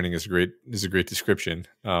 page turning is a great description.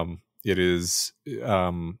 It is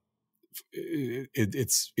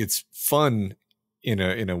it's fun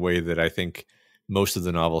in a way that I think most of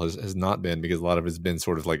the novel has not been, because a lot of it's been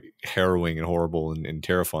sort of like harrowing and horrible and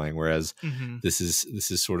terrifying, whereas this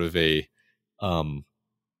is sort of a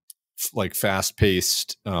like fast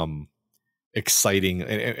paced, exciting,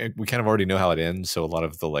 and we kind of already know how it ends, so a lot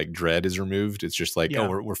of the like dread is removed. It's just like,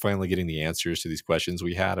 oh, we're finally getting the answers to these questions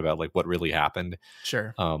we had about like what really happened.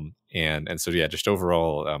 Sure. And so yeah, just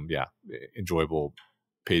overall, enjoyable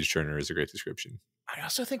page turner is a great description. I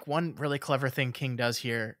also think one really clever thing King does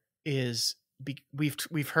here is,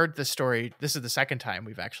 we've heard this story. This is the second time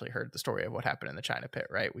we've actually heard the story of what happened in the China Pit,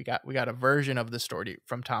 right? We got a version of the story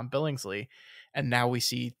from Tom Billingsley, and now we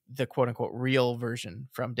see the quote unquote real version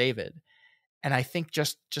from David. And I think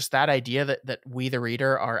just that idea that we, the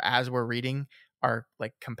reader, are, as we're reading, are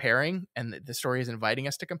like comparing, and the story is inviting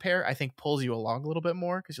us to compare, I think pulls you along a little bit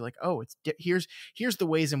more, because you're like, oh, it's here's the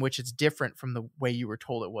ways in which it's different from the way you were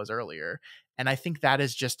told it was earlier. And I think that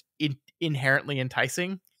is just inherently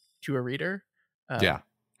enticing to a reader. Yeah,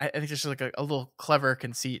 I think there's like a little clever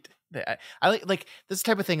conceit that I like this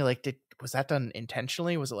type of thing. Like, was that done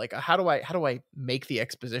intentionally? Was it like, how do I make the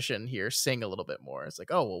exposition here sing a little bit more? It's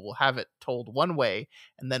like, oh, well, we'll have it told one way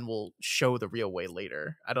and then we'll show the real way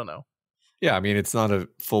later. I don't know. Yeah, I mean, it's not a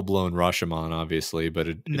full-blown Rashomon, obviously, but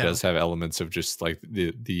it does have elements of just like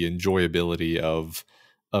the enjoyability of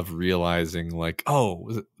realizing like,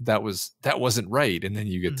 oh, that wasn't right, and then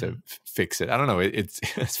you get to fix it. I don't know.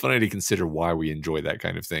 It's funny to consider why we enjoy that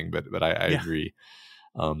kind of thing, but I agree.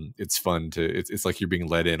 It's fun to it's like you're being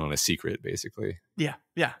let in on a secret, basically. Yeah,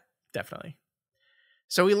 definitely.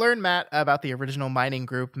 So we learn, Matt, about the original mining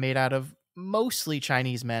group made out of mostly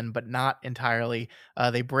Chinese men, but not entirely.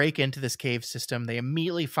 They break into this cave system. They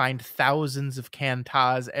immediately find thousands of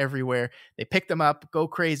Kantas everywhere. They pick them up, go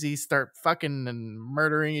crazy, start fucking and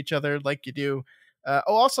murdering each other like you do.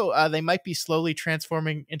 Also, they might be slowly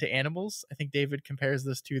transforming into animals. I think David compares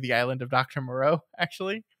this to the island of Dr. Moreau,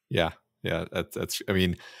 actually. Yeah, that's. I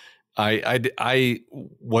mean, so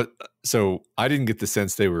I didn't get the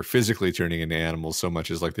sense they were physically turning into animals so much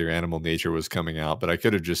as like their animal nature was coming out, but I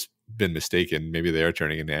could have just been mistaken. Maybe they are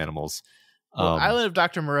turning into animals. Well, Island of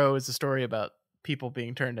Dr. Moreau is a story about people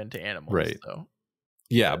being turned into animals, right? So.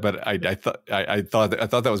 Yeah, but I thought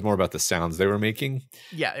that was more about the sounds they were making.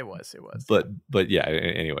 Yeah, it was. But yeah.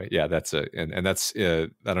 Anyway, yeah, that's that's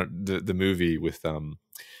the movie with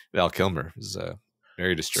Val Kilmer is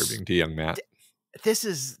very disturbing to young Matt. This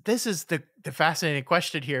is the fascinating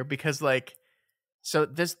question here, because like, so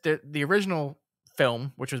the original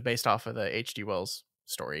film, which was based off of the H.G. Wells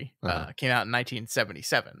story, came out in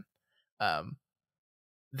 1977.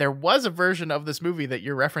 There was a version of this movie that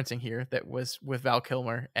you're referencing here that was with Val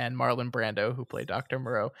Kilmer and Marlon Brando, who played Dr.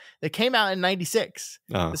 Moreau, that came out in 96,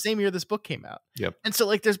 the same year this book came out. Yep. And so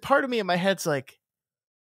like, there's part of me in my head's like,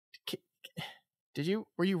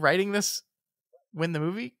 were you writing this when the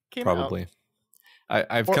movie came out? Probably.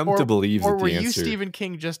 I've come to believe that were you Stephen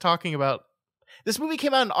King just talking about this movie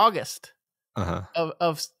came out in August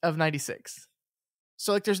of 96.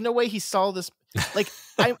 So like, there's no way he saw this. Like,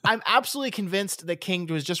 I'm absolutely convinced that King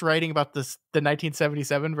was just writing about the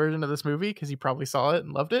 1977 version of this movie because he probably saw it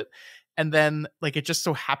and loved it. And then like, it just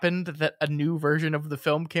so happened that a new version of the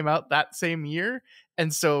film came out that same year.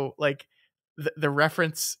 And so like the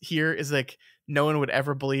reference here is like no one would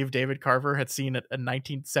ever believe David Carver had seen a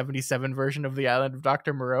 1977 version of The Island of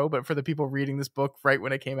Dr. Moreau, but for the people reading this book right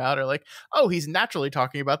when it came out are like, oh, he's naturally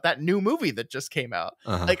talking about that new movie that just came out.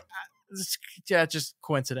 Uh-huh. Like, yeah, just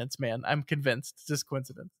coincidence, man. I'm convinced it's just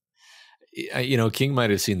coincidence. King might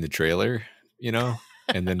have seen the trailer,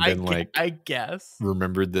 and then been I guess.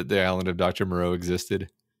 remembered that the Island of Dr. Moreau existed.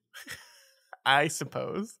 I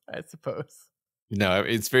suppose. No,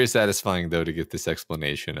 it's very satisfying though to get this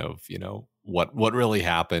explanation of what really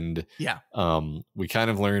happened. Yeah. We kind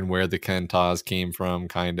of learn where the Kentas came from,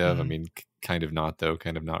 kind of. Mhm. I mean, kind of not though,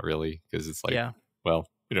 kind of not really, because it's like, Yeah. well,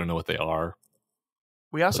 we don't know what they are.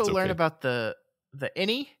 We also That's learn okay. about the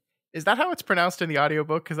innie. Is that how it's pronounced in the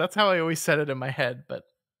audiobook? Because that's how I always said it in my head. But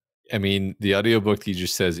I mean, the audiobook he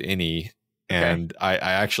just says any, and I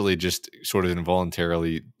actually just sort of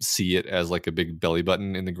involuntarily see it as like a big belly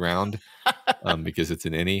button in the ground, because it's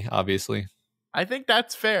an any, obviously. I think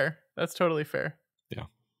that's fair. That's totally fair. Yeah.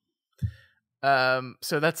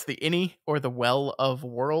 So that's the innie, or the Well of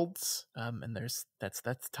Worlds. And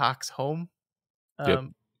that's Tak's home. Yep.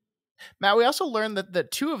 Matt, we also learned that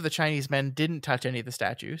two of the Chinese men didn't touch any of the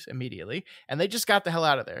statues immediately, and they just got the hell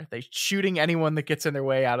out of there. They shooting anyone that gets in their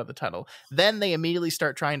way out of the tunnel. Then they immediately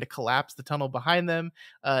start trying to collapse the tunnel behind them.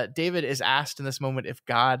 David is asked in this moment if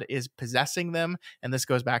God is possessing them, and this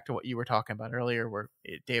goes back to what you were talking about earlier, where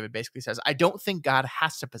David basically says, I don't think God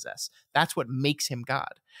has to possess. That's what makes him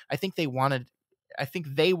God. I think they wanted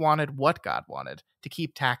what God wanted, to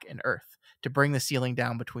keep Tak in Earth, to bring the ceiling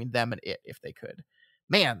down between them and it if they could.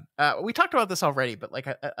 Man, we talked about this already, but like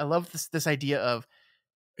I love this idea of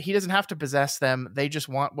he doesn't have to possess them. They just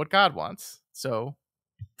want what God wants. So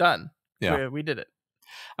done. Yeah. We did it.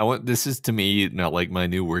 This is to me not like my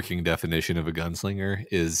new working definition of a gunslinger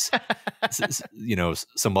is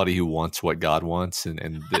somebody who wants what God wants,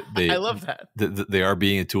 and they I love that. They are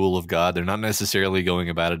being a tool of God. They're not necessarily going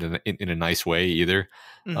about it in a nice way either.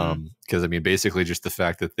 Mhm. Because I mean, basically just the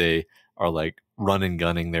fact that they are like run and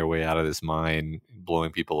gunning their way out of this mine,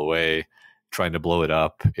 blowing people away, trying to blow it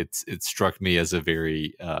up. It struck me as a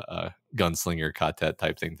very gunslinger quartet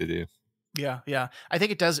type thing to do. Yeah. I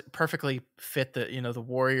think it does perfectly fit the the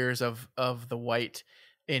warriors of the white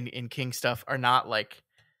in King stuff are not like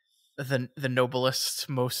the noblest,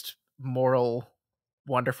 most moral,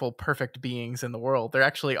 wonderful, perfect beings in the world. They're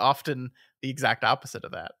actually often the exact opposite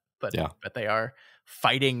of that. But they are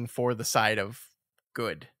fighting for the side of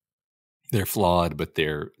good. They're flawed, but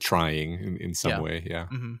they're trying in some way. Yeah.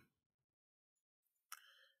 Mm-hmm.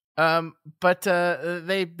 But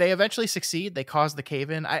they eventually succeed. They cause the cave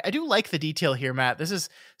in. I do like the detail here, Matt. This is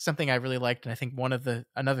something I really liked, and I think one of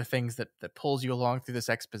another things that pulls you along through this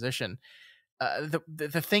exposition.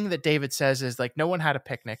 The thing that David says is like, no one had a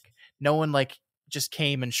picnic. No one like just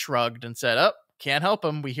came and shrugged and said, "Oh, can't help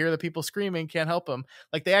them. We hear the people screaming. Can't help them."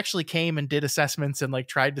 Like they actually came and did assessments and like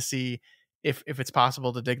tried to see if it's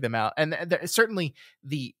possible to dig them out. And certainly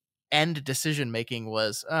the end decision making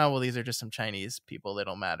was, oh, well, these are just some Chinese people. They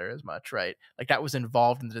don't matter as much, right? Like that was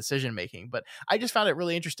involved in the decision making. But I just found it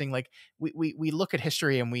really interesting. Like we look at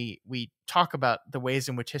history and we talk about the ways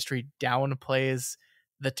in which history downplays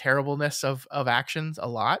the terribleness of actions a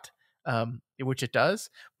lot, which it does.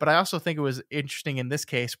 But I also think it was interesting in this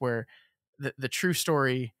case where the true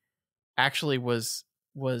story actually was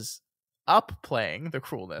upplaying the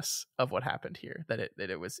cruelness of what happened here. That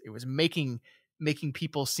it was making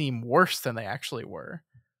people seem worse than they actually were.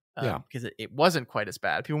 Because it wasn't quite as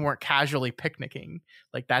bad. People weren't casually picnicking.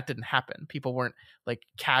 Like that didn't happen. People weren't like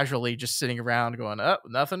casually just sitting around going, oh,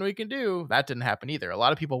 nothing we can do. That didn't happen either. A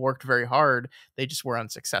lot of people worked very hard. They just were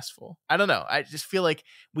unsuccessful. I don't know. I just feel like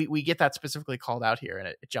we get that specifically called out here, and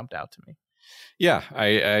it jumped out to me. Yeah, I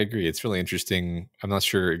agree. It's really interesting. I'm not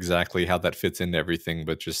sure exactly how that fits into everything,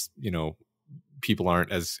 but just, people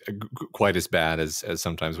aren't as quite as bad as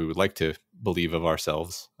sometimes we would like to believe of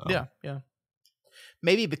ourselves. Yeah.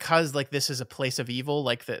 Maybe because like this is a place of evil,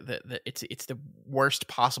 like it's the worst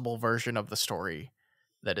possible version of the story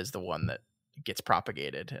that is the one that gets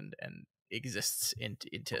propagated and exists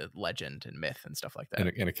into legend and myth and stuff like that.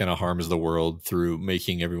 And it kind of harms the world through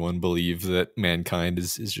making everyone believe that mankind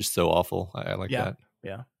is just so awful. I like that.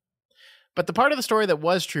 Yeah. But the part of the story that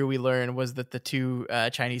was true, we learned, was that the two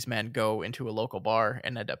Chinese men go into a local bar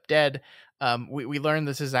and end up dead. We learned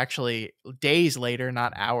this is actually days later,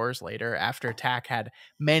 not hours later, after Tak had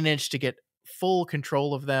managed to get full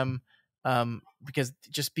control of them, because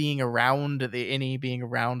just being around the innie, being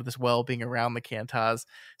around this well, being around the Kantas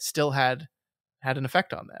still had an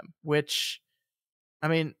effect on them. Which, I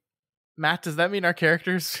mean, Matt, does that mean our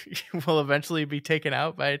characters will eventually be taken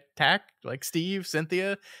out by Tak? Like Steve,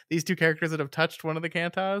 Cynthia, these two characters that have touched one of the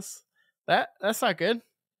Kantas? That's not good.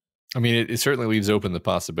 I mean, it certainly leaves open the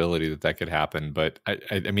possibility that could happen. But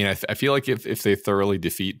I mean, I feel like if they thoroughly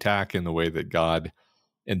defeat Tak in the way that God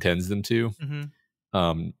intends them to,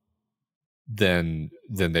 um, then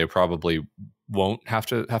they probably won't have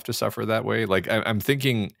to suffer that way. Like I'm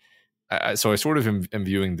thinking, so I sort of am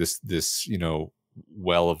viewing this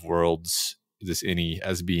well of worlds, this innie,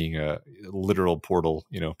 as being a literal portal,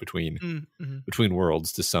 between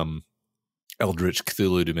worlds to some eldritch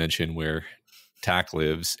Cthulhu dimension where Tak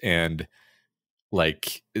lives. And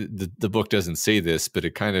like the book doesn't say this, but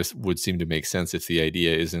it kind of would seem to make sense if the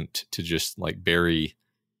idea isn't to just like bury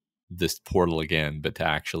this portal again, but to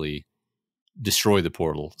actually destroy the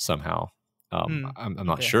portal somehow. I'm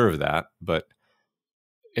not sure of that, but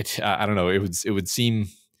I don't know. It would seem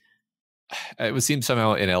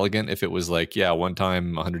somehow inelegant if it was like, yeah, one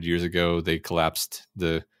time 100 years ago they collapsed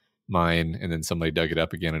the mine and then somebody dug it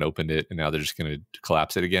up again and opened it, and now they're just going to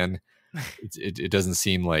collapse it again. It doesn't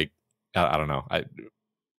seem like, I don't know.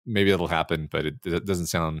 Maybe it'll happen, but it doesn't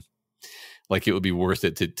sound like it would be worth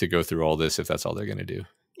it to go through all this if that's all they're going to do.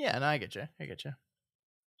 Yeah, no, I get you.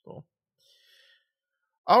 Cool.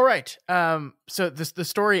 All right. So the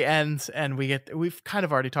story ends, and we've kind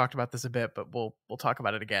of already talked about this a bit, but we'll talk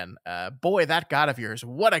about it again. Boy, that god of yours,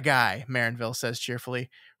 what a guy, Marinville says cheerfully.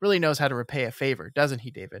 Really knows how to repay a favor, doesn't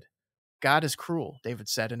he, David? God is cruel, David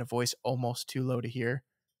said in a voice almost too low to hear.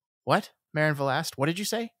 What? Marinville asked. What did you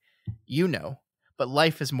say? You know, but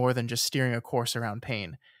life is more than just steering a course around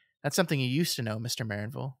pain. That's something you used to know, Mr.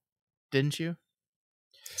 Marinville. Didn't you?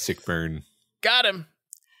 Sick burn. Got him.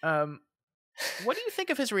 What do you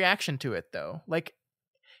think of his reaction to it, though? Like,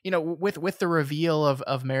 with the reveal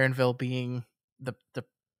of Marinville being the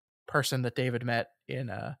person that David met in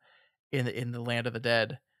the land of the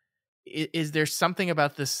dead, is there something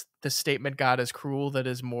about this statement, God is cruel, that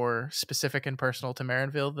is more specific and personal to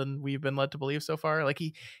Marinville than we've been led to believe so far? Like,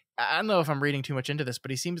 I don't know if I'm reading too much into this,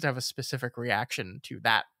 but he seems to have a specific reaction to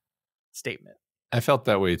that statement. I felt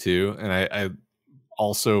that way too, and I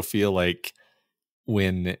also feel like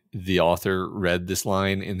when the author read this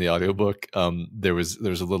line in the audiobook, there was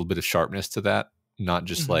a little bit of sharpness to that, not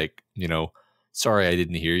just like, sorry I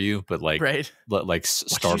didn't hear you, but like like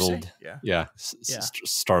startled.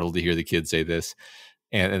 Startled to hear the kid say this,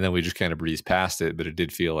 and then we just kind of breezed past it, but it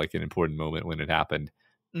did feel like an important moment when it happened.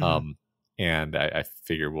 And I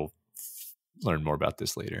figure we'll learn more about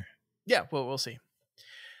this later. Yeah, well, we'll see.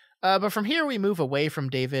 But from here, we move away from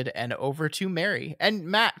David and over to Mary. And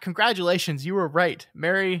Matt, congratulations. You were right.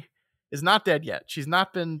 Mary is not dead yet. She's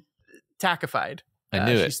not been takified. I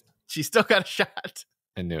knew it. She's still got a shot.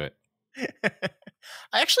 I knew it.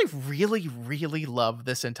 I actually really, really love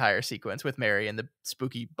this entire sequence with Mary in the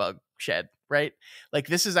spooky bug shed, right? Like,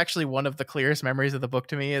 this is actually one of the clearest memories of the book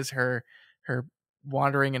to me, is her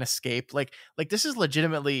wandering and escape. Like this is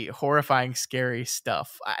legitimately horrifying, scary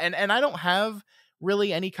stuff. And I don't have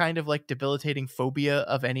really any kind of like debilitating phobia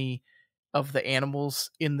of any of the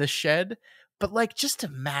animals in the shed, but like, just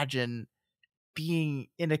imagine being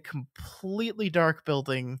in a completely dark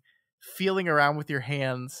building, feeling around with your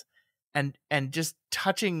hands and just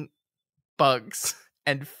touching bugs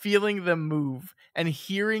and feeling them move and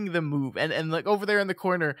hearing them move, and like over there in the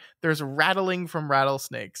corner there's rattling from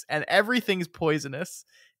rattlesnakes and everything's poisonous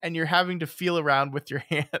and you're having to feel around with your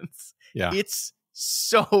hands. Yeah, it's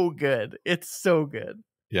so good. It's so good.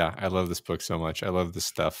 Yeah, I love this book so much. I love this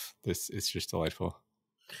stuff. It's just delightful.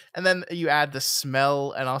 And then you add the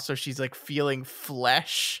smell, and also she's like feeling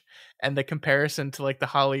flesh, and the comparison to like the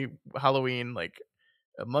Halloween like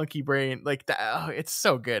a monkey brain, like that. Oh, it's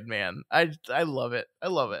so good, man. I love it. I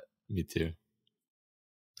love it. Me too.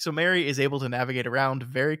 So Mary is able to navigate around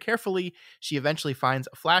very carefully. She eventually finds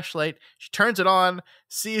a flashlight. She turns it on,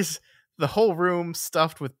 sees the whole room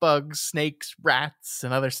stuffed with bugs, snakes, rats,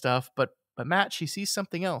 and other stuff. But Matt, she sees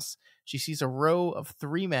something else. She sees a row of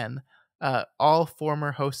 3 men, all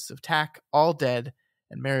former hosts of Tak, all dead,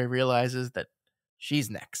 and Mary realizes that she's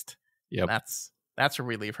next. Yep. And that's where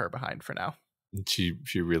we leave her behind for now. She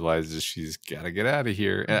realizes she's got to get out of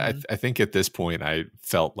here. Mm-hmm. I think at this point I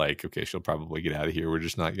felt like, okay, she'll probably get out of here. We're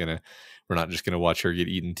not just gonna watch her get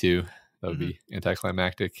eaten too. That would be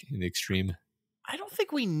anticlimactic in the extreme. I don't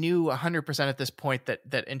think we knew 100% at this point that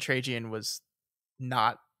Intragian was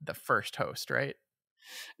not the first host, right?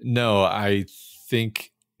 No, I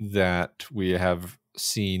think that we have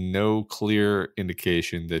seen no clear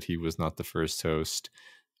indication that he was not the first host.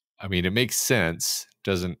 I mean, it makes sense.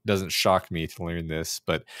 Doesn't shock me to learn this,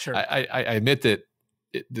 but sure. I admit that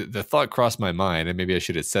the thought crossed my mind, and maybe I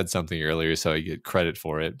should have said something earlier so I get credit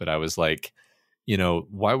for it. But I was like,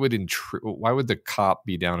 why would the cop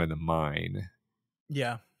be down in the mine?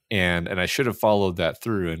 Yeah. and I should have followed that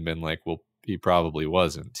through and been like, well, he probably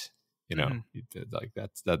wasn't, you know. Like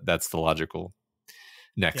that's the logical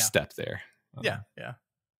next step there. Yeah.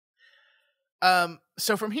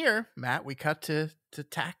 So from here, Matt, we cut to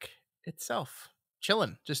Tack itself,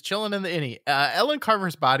 just chilling in the innie. Ellen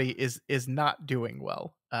Carver's body is not doing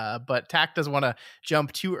well. But Tack doesn't want to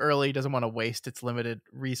jump too early, doesn't want to waste its limited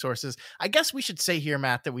resources. I guess we should say here,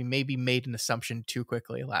 Matt, that we maybe made an assumption too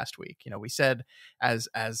quickly last week. You know, we said as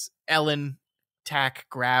Ellen Tack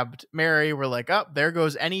grabbed Mary, we're like, oh, there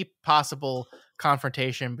goes any possible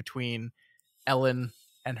confrontation between Ellen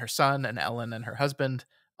and her son and Ellen and her husband.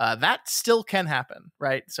 That still can happen,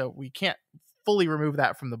 right? So we can't fully remove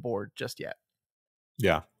that from the board just yet.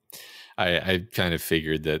 Yeah. I kind of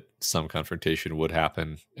figured that some confrontation would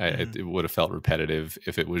happen. It would have felt repetitive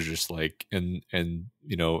if it was just like, and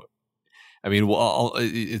you know, I mean, well,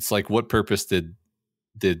 it's like, what purpose did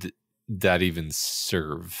that even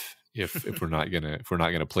serve if we're not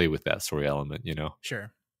gonna play with that story element, you know?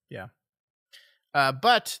 Sure, yeah.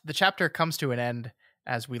 But the chapter comes to an end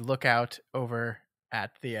as we look out over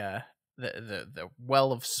at the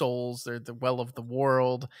well of souls, or the well of the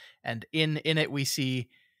world, and in it we see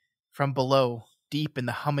from below, deep in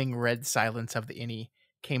the humming red silence of the innie,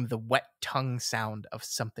 came the wet tongue sound of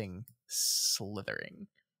something slithering.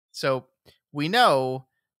 So we know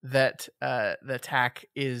that the Tack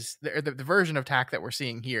is the version of Tack that we're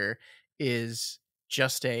seeing here is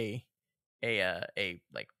just a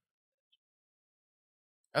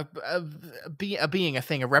being, a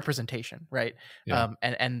thing, a representation, right? Yeah.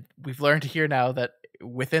 And we've learned here now that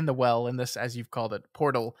within the well, in this, as you've called it,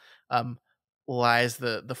 portal, lies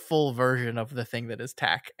the full version of the thing that is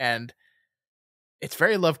Tack, and it's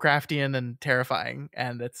very Lovecraftian and terrifying,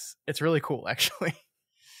 and it's really cool, actually.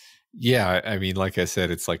 Yeah, I mean, like I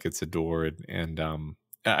said, it's like it's a door, and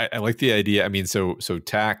I like the idea. I mean, so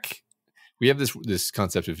Tack, we have this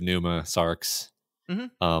concept of pneuma sarx,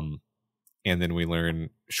 and then we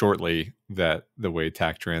learn shortly that the way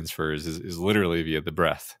Tack transfers is literally via the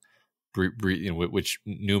breath, which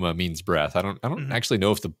pneuma means breath. I don't actually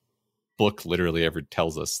know if the book literally ever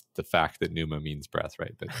tells us the fact that pneuma means breath,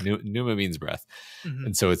 right? But pneuma means breath.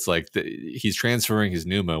 And so it's like he's transferring his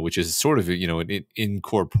pneuma, which is sort of, you know, an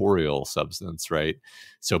incorporeal substance, right?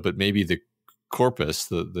 So, but maybe the corpus,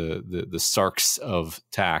 the sarx of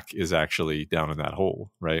Tack is actually down in that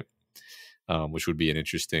hole, right? Which would be an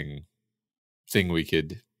interesting thing we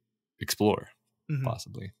could explore,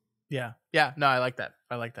 possibly. Yeah. No, I like that.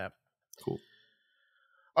 Cool.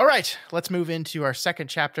 All right, let's move into our second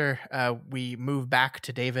chapter. We move back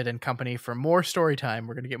to David and company for more story time.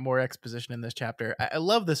 We're going to get more exposition in this chapter. I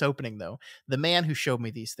love this opening, though. The man who showed me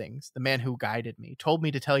these things, the man who guided me, told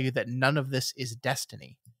me to tell you that none of this is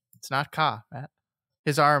destiny. It's not Ka, Matt.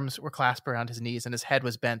 His arms were clasped around his knees and his head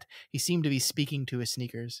was bent. He seemed to be speaking to his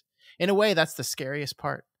sneakers. In a way, that's the scariest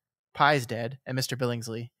part. Pye's dead, and Mr.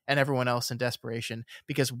 Billingsley, and everyone else in Desperation,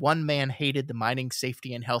 because one man hated the Mining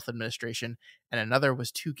Safety and Health Administration, and another was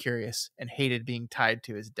too curious and hated being tied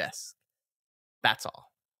to his desk. That's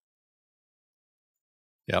all.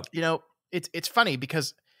 Yep. You know, it's funny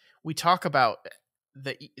because we talk about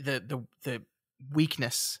the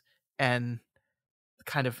weakness and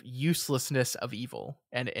kind of uselessness of evil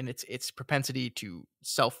and its propensity to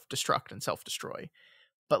self-destruct and self-destroy.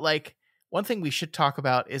 But like, one thing we should talk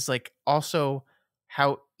about is like also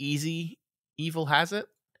how easy evil has it,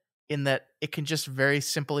 in that it can just very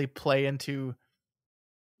simply play into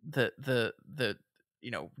the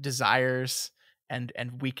you know, desires and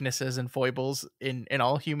weaknesses and foibles in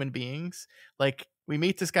all human beings. Like, we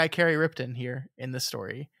meet this guy Kerry Ripton here in this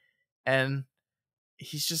story, and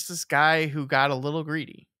he's just this guy who got a little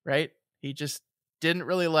greedy, right? He just didn't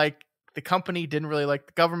really like the company, didn't really like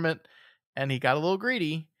the government, and he got a little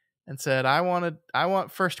greedy and said, I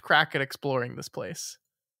want first crack at exploring this place.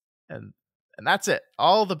 And that's it.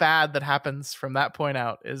 All the bad that happens from that point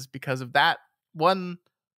out is because of that one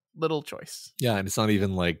little choice. Yeah, and it's not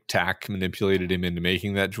even like Tack manipulated him into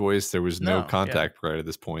making that choice. There was no contact prior to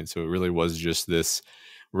this point. So it really was just this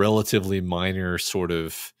relatively minor sort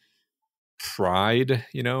of pride,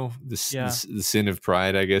 you know, the sin of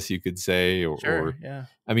pride, I guess you could say, or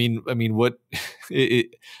I mean, what I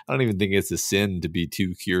don't even think it's a sin to be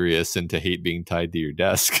too curious and to hate being tied to your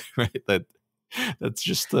desk, right? That's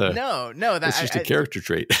just that's just a character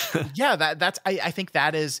trait. Yeah, I think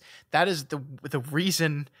that is the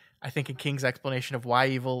reason, I think, in King's explanation of why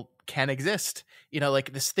evil can exist. You know,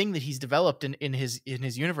 like this thing that he's developed in his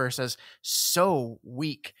universe as so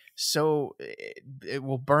weak, so it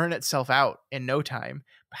will burn itself out in no time.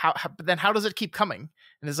 But then how does it keep coming?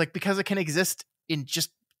 And it's like, because it can exist in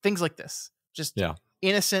just things like this. Just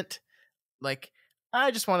innocent, like,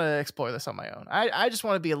 I just want to explore this on my own. I just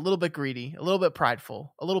want to be a little bit greedy, a little bit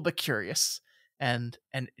prideful, a little bit curious, and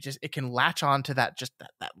just it can latch on to that, just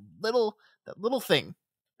that little thing,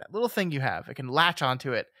 that little thing you have. It can latch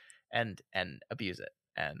onto it and abuse it.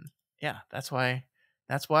 And yeah, that's why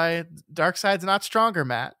dark side's not stronger,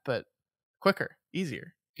 Matt, but quicker,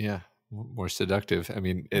 easier. Yeah, more seductive. I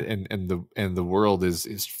mean, and the world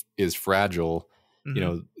is fragile. You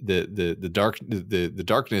know, the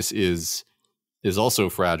darkness is also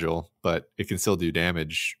fragile, but it can still do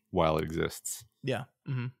damage while it exists. Yeah.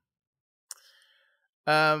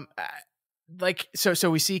 Like, so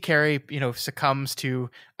we see Carrie, succumbs to,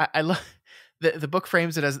 I love the book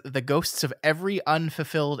frames it as the ghosts of every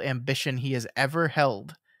unfulfilled ambition he has ever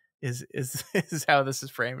held is how this is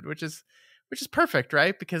framed, which is perfect,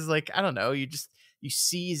 right? Because, like, I don't know, you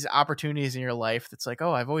seize opportunities in your life that's like,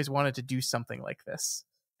 oh, I've always wanted to do something like this,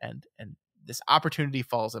 and this opportunity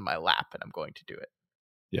falls in my lap and I'm going to do it.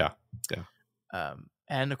 Yeah.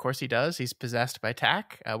 And of course he does. He's possessed by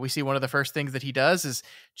Tack. We see one of the first things that he does is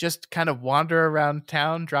just kind of wander around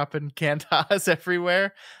town, dropping kantas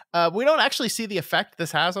everywhere. We don't actually see the effect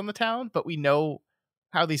this has on the town, but we know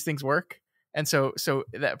how these things work. And so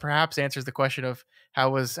that perhaps answers the question of how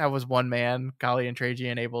was one man, Kali and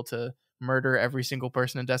Trajan, able to murder every single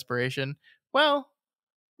person in Desperation? Well,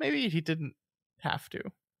 maybe he didn't have to.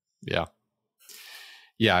 Yeah.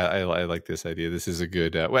 Yeah, I like this idea. This is a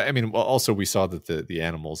good. Also we saw that the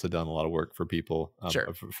animals had done a lot of work for people.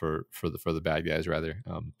 Sure. For the bad guys rather.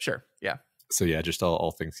 Sure. Yeah. So yeah, just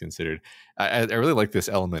all things considered, I really like this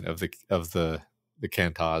element of the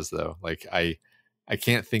kantas though. Like I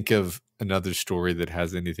can't think of another story that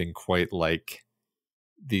has anything quite like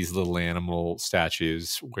these little animal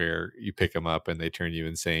statues where you pick them up and they turn you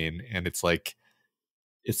insane, and it's like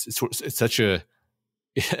it's such a.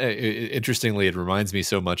 Interestingly, it reminds me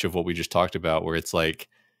so much of what we just talked about, where it's like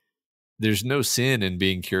there's no sin in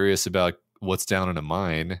being curious about what's down in a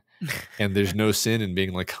mine, and there's no sin in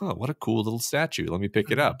being like, huh, what a cool little statue, let me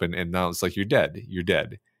pick it up, and now it's like you're dead.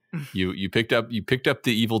 You picked up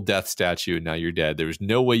the evil death statue, and now you're dead. There was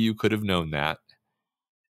no way you could have known that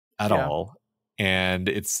at all, and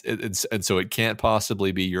and so it can't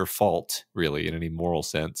possibly be your fault really in any moral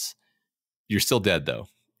sense. You're still dead though.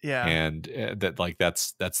 Yeah. And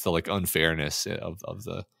that's the like unfairness of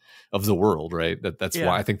the world, right? That's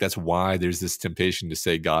why I think that's why there's this temptation to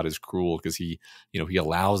say God is cruel, because he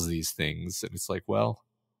allows these things, and it's like, well,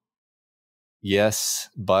 yes,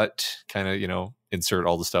 but kind of, insert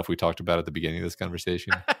all the stuff we talked about at the beginning of this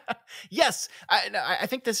conversation. Yes, I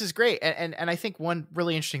think this is great, and I think one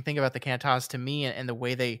really interesting thing about the kantas to me, and the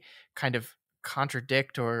way they kind of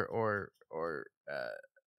contradict or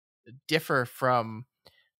differ from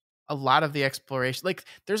a lot of the exploration. Like,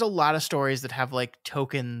 there's a lot of stories that have like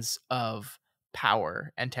tokens of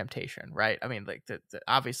power and temptation, right? I mean, like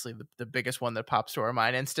obviously the biggest one that pops to our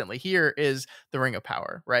mind instantly here is the Ring of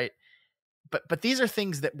Power, right? But these are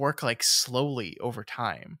things that work like slowly over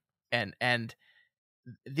time, and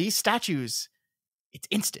these statues, it's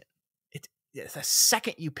instant. It's the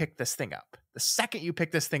second you pick this thing up,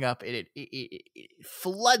 it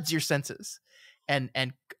floods your senses and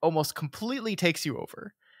almost completely takes you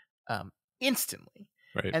over. Instantly.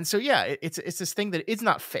 Right. And so yeah, it's this thing that is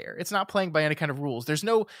not fair. It's not playing by any kind of rules. There's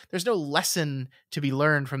no lesson to be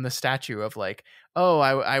learned from the statue of like, oh,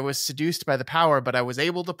 I was seduced by the power, but I was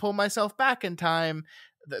able to pull myself back in time.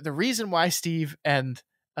 The reason why Steve and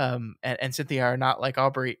Cynthia are not like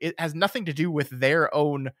Aubrey, it has nothing to do with their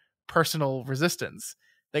own personal resistance.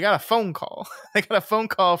 They got a phone call.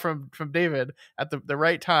 From David at the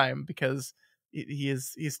right time, because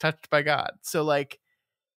he's touched by God. So like,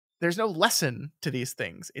 there's no lesson to these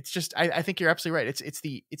things. It's just, I think you're absolutely right.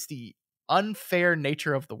 It's the unfair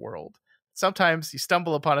nature of the world. Sometimes you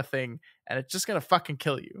stumble upon a thing and it's just gonna fucking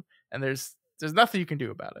kill you, and there's nothing you can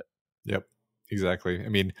do about it. Yep, exactly. I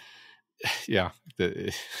mean, yeah,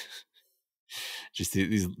 just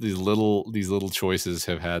these little choices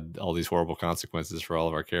have had all these horrible consequences for all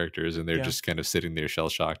of our characters, and they're just kind of sitting there shell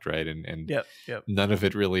shocked, right? And yep. None of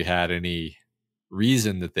it really had any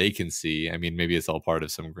reason that they can see. I mean, maybe it's all part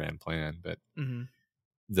of some grand plan, but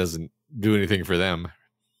doesn't do anything for them.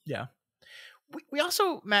 Yeah. We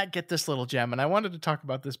also, Matt, get this little gem, and I wanted to talk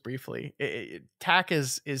about this briefly. Tack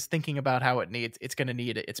is thinking about how it's going to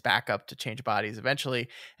need its backup to change bodies eventually,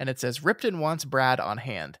 and it says Ripton wants Brad on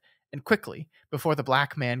hand, and quickly, before the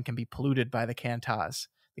black man can be polluted by the kantas.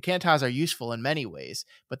 The kantas are useful in many ways,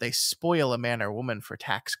 but they spoil a man or woman for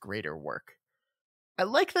Tack's greater work. I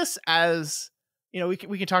like this as, we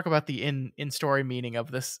can talk about the in story meaning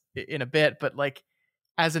of this in a bit, but like,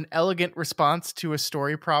 as an elegant response to a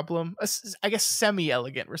story problem, I guess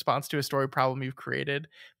semi-elegant response to a story problem you've created,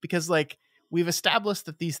 because like we've established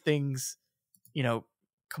that these things, you know,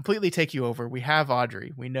 completely take you over. We have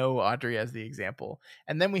Audrey. We know Audrey as the example.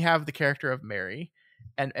 And then we have the character of Mary,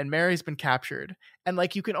 and Mary's been captured. And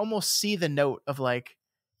like you can almost see the note of like,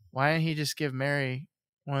 why didn't he just give Mary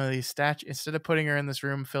one of these statues instead of putting her in this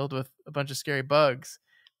room filled with a bunch of scary bugs?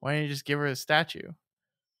 Why didn't he just give her a statue?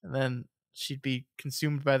 And then she'd be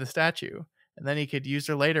consumed by the statue. And then he could use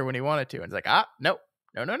her later when he wanted to. And it's like, no.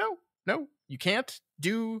 You can't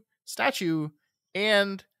do statue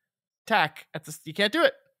and tack at this. You can't do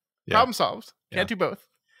it. Yeah. Problem solved. Can't do both.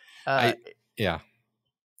 I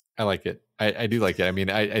like it. I do like it. I mean,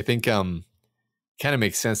 I think kind of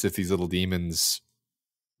makes sense if these little demons,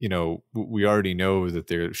 you know, we already know that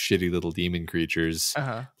they're shitty little demon creatures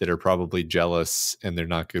that are probably jealous and they're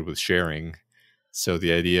not good with sharing. So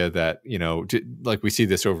the idea that, you know, like we see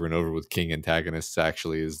this over and over with king antagonists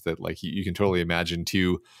actually, is that like you can totally imagine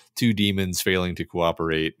two demons failing to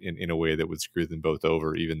cooperate in a way that would screw them both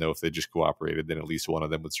over, even though if they just cooperated, then at least one of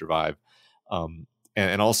them would survive.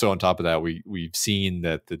 And also on top of that, we've seen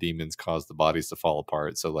that the demons cause the bodies to fall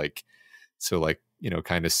apart. So like, you know,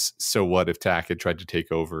 kind of, so what if Tack had tried to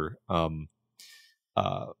take over the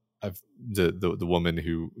woman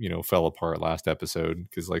who, you know, fell apart last episode,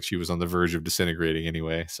 because like she was on the verge of disintegrating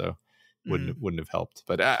anyway, so wouldn't have helped.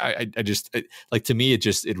 But I just like, to me it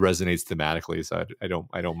resonates thematically, so I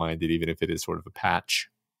don't mind it, even if it is sort of a patch.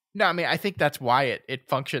 No, I mean, I think that's why it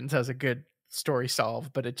functions as a good story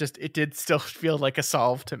solve, but it did still feel like a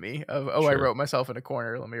solve to me of, sure, I wrote myself in a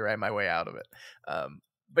corner, let me write my way out of it.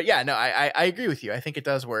 But yeah, no, I agree with you. I think it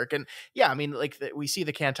does work. And yeah, I mean, like we see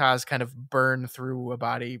the Kantaz kind of burn through a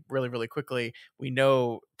body really, really quickly. We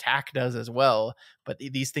know Tack does as well, but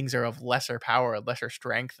these things are of lesser power, lesser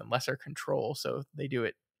strength, and lesser control. So they do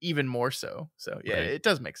it even more so. So yeah, right. It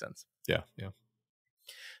does make sense. Yeah.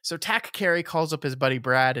 So Tack Carey calls up his buddy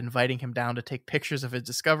Brad, inviting him down to take pictures of his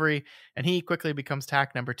discovery, and he quickly becomes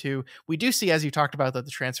Tack number 2. We do see, as you talked about, that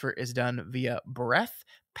the transfer is done via breath,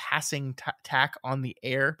 passing Tack on the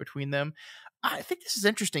air between them. I think this is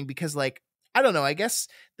interesting because, like, I don't know, I guess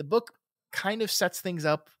the book kind of sets things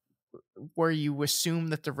up where you assume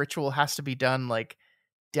that the ritual has to be done, like,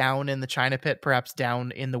 down in the China Pit, perhaps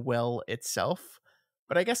down in the well itself.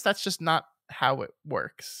 But I guess that's just not how it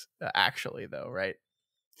works, actually, though, right?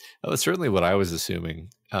 Well, that's certainly what I was assuming.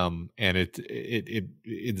 And it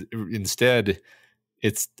instead,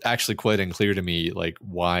 it's actually quite unclear to me, like,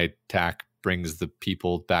 why Tack brings the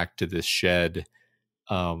people back to this shed.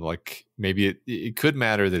 Like maybe it could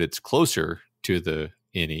matter that it's closer to the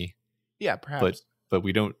innie. Yeah, perhaps. But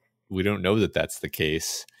we don't know that that's the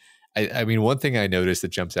case. I mean, one thing I noticed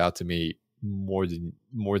that jumps out to me more than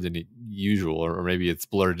usual, or maybe it's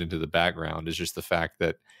blurred into the background, is just the fact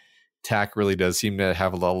that Tack really does seem to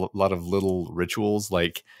have a lot of little rituals,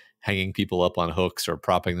 like hanging people up on hooks or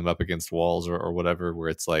propping them up against walls or whatever, where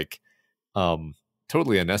it's like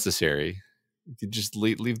totally unnecessary. You could just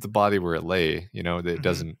leave the body where it lay, you know, that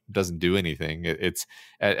doesn't do anything. It's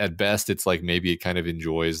at best, it's like maybe it kind of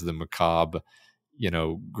enjoys the macabre, you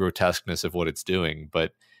know, grotesqueness of what it's doing,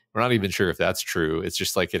 but we're not even sure if that's true. It's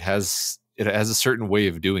just like it has a certain way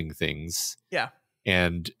of doing things. Yeah.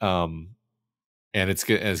 And it's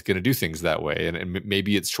going to do things that way. And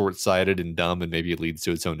maybe it's short-sighted and dumb, and maybe it leads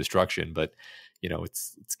to its own destruction, but you know,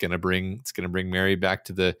 it's going to bring Mary back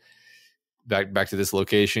to this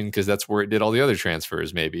location, because that's where it did all the other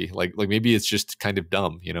transfers. Maybe like maybe it's just kind of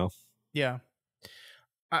dumb, you know? Yeah.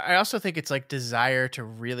 I also think it's like desire to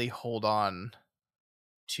really hold on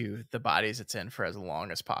to the bodies it's in for as long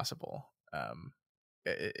as possible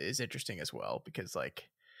is interesting as well, because like,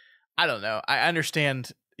 I don't know, I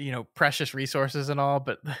understand, you know, precious resources and all,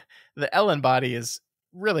 but the Ellen body is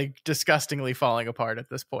really disgustingly falling apart at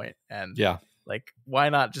this point. And yeah, like, why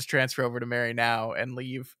not just transfer over to Mary now and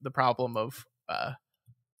leave the problem of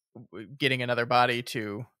getting another body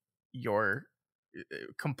to your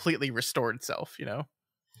completely restored self, you know?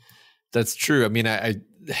 That's true. I mean, I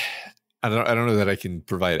don't know that I can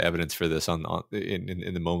provide evidence for this in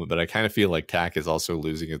the moment, but I kind of feel like Tack is also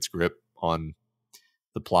losing its grip on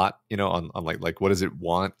the plot, you know, on like what does it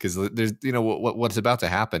want? Because there's, you know, what's about to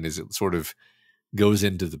happen is it sort of goes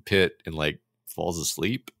into the pit and like falls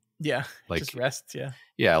asleep. Yeah, like just rests.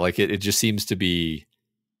 Yeah, like it just seems to be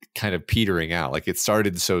kind of petering out. Like it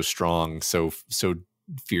started so strong, so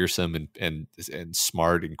fearsome and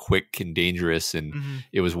smart and quick and dangerous, and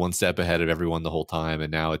it was one step ahead of everyone the whole time,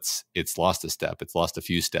 and now it's lost a step. It's lost a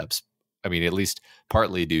few steps. I mean, at least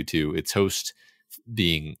partly due to its host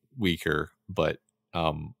being weaker, but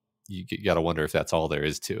you got to wonder if that's all there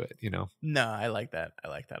is to it, you know? No, I like that. I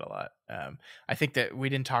like that a lot. I think that we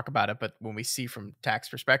didn't talk about it, but when we see from Tak's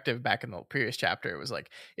perspective back in the previous chapter, it was like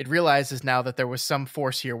it realizes now that there was some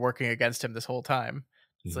force here working against him this whole time.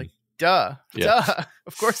 It's like, duh,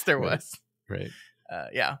 of course there was. Right.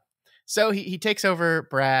 Yeah. So he takes over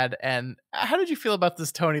Brad. And how did you feel about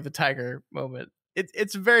this Tony the Tiger moment?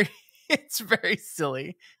 It's very it's very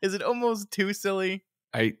silly. Is it almost too silly?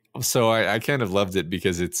 I kind of loved it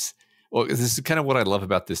because this is kind of what I love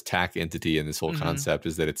about this Tak entity and this whole concept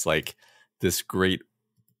is that it's like this great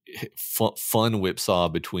fun whipsaw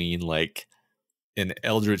between like an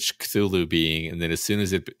eldritch Cthulhu being, and then as soon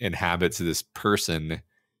as it inhabits this person,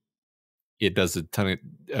 it does a Tony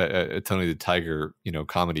the Tiger, you know,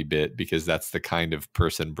 comedy bit, because that's the kind of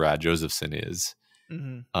person Brad Josephson is.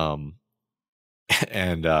 And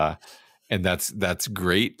that's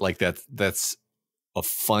great. Like that's a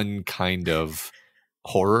fun kind of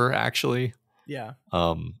horror, actually. Yeah.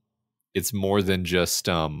 It's more than just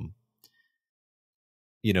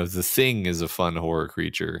you know, the Thing is a fun horror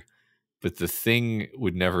creature, but the Thing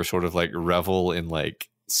would never sort of like revel in like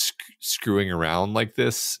screwing around like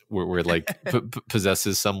this, where like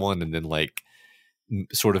possesses someone and then like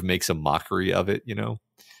sort of makes a mockery of it, you know,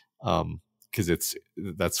 because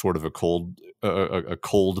that's sort of a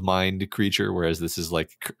cold mind creature, whereas this is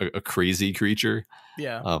like a crazy creature.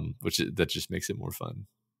 Yeah. That just makes it more fun.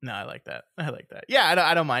 No, I like that. Yeah,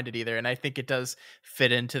 I don't mind it either, and I think it does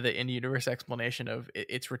fit into the in-universe explanation of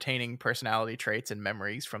it's retaining personality traits and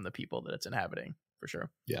memories from the people that it's inhabiting, for sure.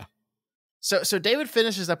 Yeah. So David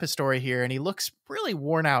finishes up his story here, and he looks really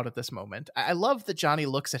worn out at this moment. I love that Johnny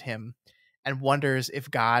looks at him and wonders if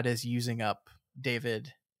God is using up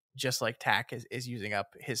David just like Tak is using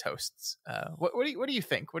up his hosts. What do you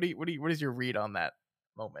think? What is your read on that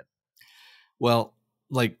moment? Well,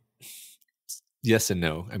 like, yes and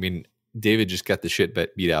no. I mean, David just got the shit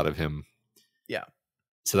beat out of him. Yeah.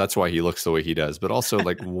 So that's why he looks the way he does. But also,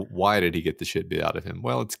 like, why did he get the shit beat out of him?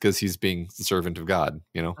 Well, it's because he's being the servant of God,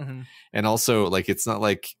 you know? And also, like, it's not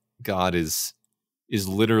like God is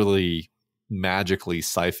literally magically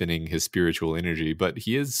siphoning his spiritual energy, but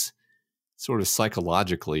he is sort of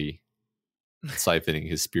psychologically siphoning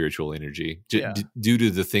his spiritual energy due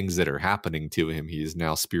to the things that are happening to him. He is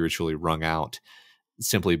now spiritually wrung out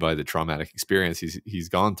simply by the traumatic experience he's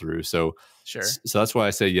gone through. So that's why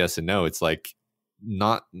I say yes and no. It's like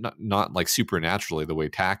not like supernaturally the way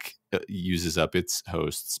Tak uses up its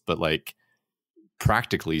hosts, but like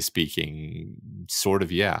practically speaking, sort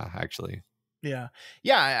of, actually. Yeah.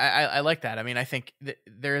 I like that. I mean, I think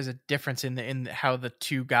there is a difference in how the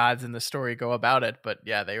two gods in the story go about it, but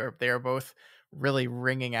yeah, they are both really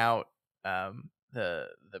wringing out the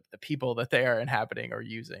people that they are inhabiting or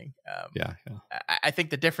using. I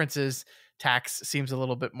think the difference is Tax seems a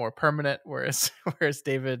little bit more permanent, whereas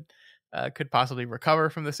David could possibly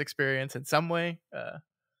recover from this experience in some way.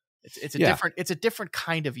 It's a different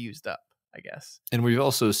kind of used up, I guess. And we've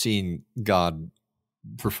also seen God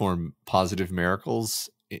perform positive miracles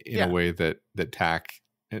in a way that Tak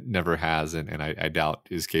never has, and I doubt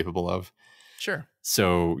is capable of. Sure.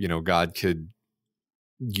 So, you know, God could,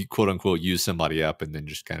 quote unquote, use somebody up and then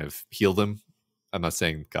just kind of heal them. I'm not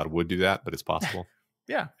saying God would do that, but it's possible.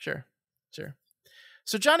 Yeah, sure.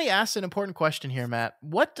 So Johnny asks an important question here, Matt.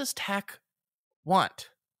 What does Tak want?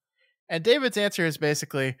 And David's answer is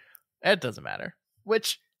basically, it doesn't matter.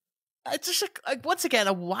 Which, it's just like once again,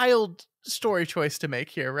 a wild story choice to make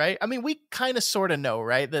here, right? I mean, we kind of sort of know,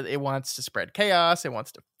 right, that it wants to spread chaos, it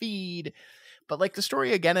wants to feed, but like the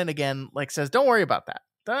story again and again, like says, don't worry about that.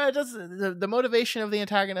 The motivation of the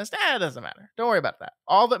antagonist, it doesn't matter. Don't worry about that.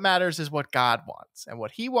 All that matters is what God wants, and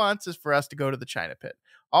what he wants is for us to go to the China Pit.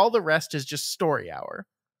 All the rest is just story hour.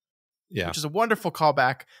 Yeah, which is a wonderful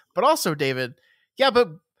callback. But also, David, but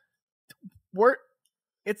we're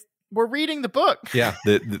reading the book. Yeah,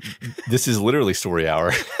 this is literally story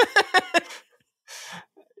hour.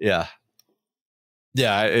 Yeah.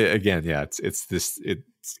 It's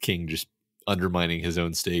King just undermining his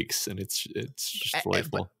own stakes, and it's just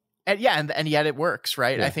delightful. And yet it works,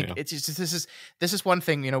 right? I think it's just this is one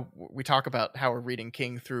thing, you know, we talk about how we're reading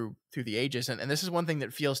King through the ages, and this is one thing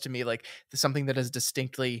that feels to me like something that is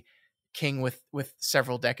distinctly King with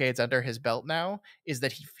several decades under his belt now, is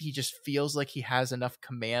that he just feels like he has enough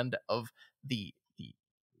command of the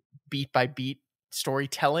beat by beat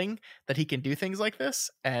storytelling that he can do things like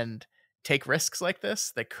this and take risks like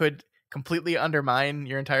this that could completely undermine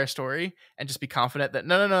your entire story, and just be confident that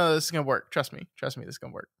no, this is gonna work. Trust me, this is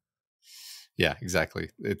gonna work. Yeah, exactly.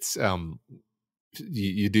 It's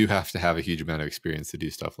you do have to have a huge amount of experience to do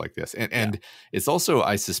stuff like this, and it's also,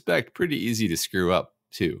 I suspect, pretty easy to screw up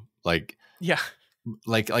too. Like, Yeah.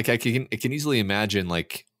 I can easily imagine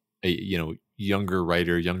like a younger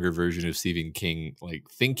writer, younger version of Stephen King, like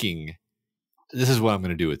thinking, this is what I'm going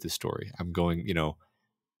to do with this story. I'm going,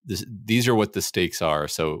 these are what the stakes are.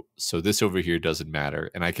 So this over here doesn't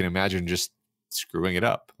matter. And I can imagine just screwing it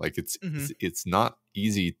up. Like it's not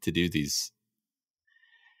easy to do these.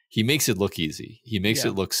 He makes it look easy. He makes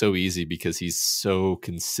it look so easy because he's so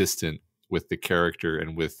consistent with the character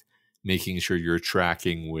and with making sure you're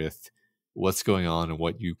tracking with what's going on and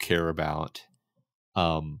what you care about.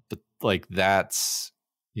 But like that's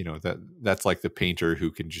that's like the painter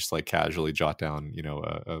who can just like casually jot down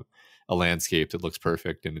a landscape that looks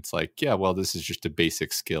perfect, and it's like, yeah, well, this is just a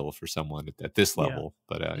basic skill for someone at this level,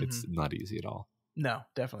 but it's not easy at all. No,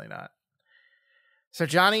 definitely not. So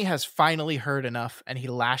Johnny has finally heard enough, and he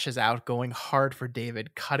lashes out, going hard for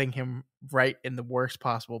David, cutting him right in the worst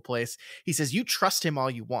possible place. He says, "You trust him all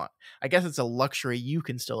you want. I guess it's a luxury you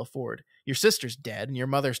can still afford. Your sister's dead, and your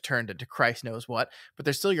mother's turned into Christ knows what, but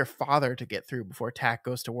there's still your father to get through before Tack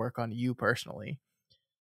goes to work on you personally."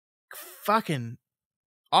 Fucking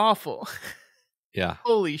awful. Yeah.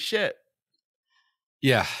 Holy shit.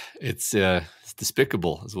 Yeah, it's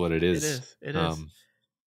despicable is what it is. It is.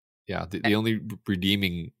 Yeah, the only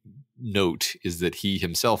redeeming note is that he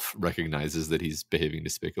himself recognizes that he's behaving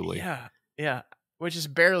despicably. Yeah, which is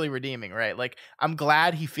barely redeeming, right? Like, I'm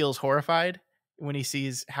glad he feels horrified when he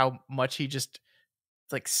sees how much he just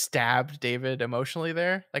like stabbed David emotionally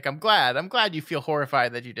there. Like, I'm glad you feel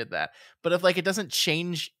horrified that you did that. But if like it doesn't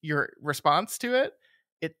change your response to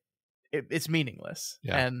it's meaningless.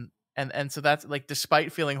 Yeah. And so that's like,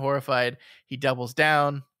 despite feeling horrified, he doubles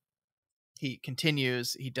down. He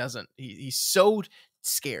continues. He doesn't. He's so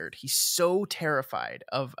scared. He's so terrified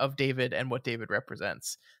of David and what David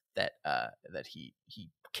represents that he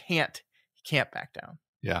can't back down.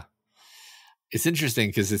 Yeah, it's interesting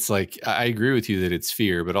because it's like, I agree with you that it's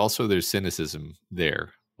fear, but also there's cynicism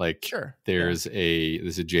there. Like, sure, there's a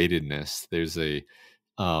jadedness. There's a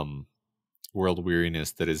world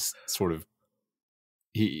weariness that is sort of.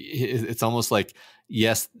 It's almost like,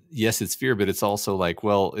 yes, it's fear, but it's also like,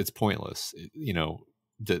 well, it's pointless.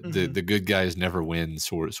 The good guys never win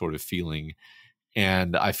sort of feeling.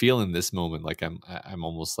 And I feel in this moment like I'm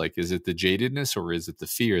almost like, is it the jadedness or is it the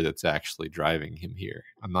fear that's actually driving him here?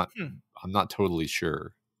 I'm not totally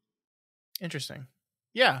sure. Interesting.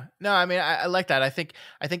 Yeah. No, I mean, I like that. I think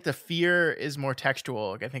the fear is more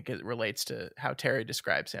textual. I think it relates to how Terry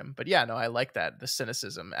describes him. But yeah, no, I like that. The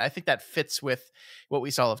cynicism. I think that fits with what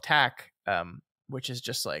we saw of Tack, which is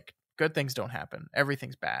just like, good things don't happen.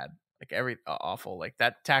 Everything's bad. Like awful. Like,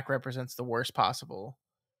 that Tack represents the worst possible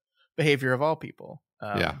behavior of all people.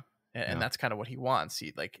 And that's kind of what he wants.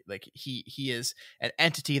 He is an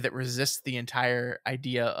entity that resists the entire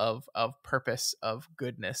idea of purpose, of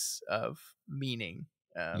goodness, of meaning.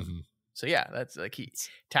 So yeah, that's like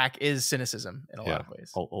Tack is cynicism in a lot of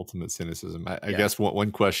ways. Ultimate cynicism. I guess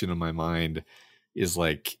one question in my mind is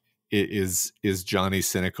like, is Johnny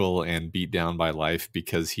cynical and beat down by life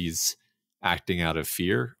because he's acting out of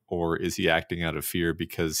fear, or is he acting out of fear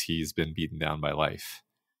because he's been beaten down by life?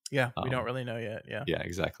 Yeah, we don't really know yet. Yeah,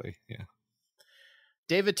 exactly. Yeah.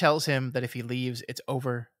 David tells him that if he leaves, it's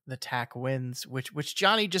over. The Tack wins, which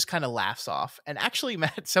Johnny just kind of laughs off. And actually,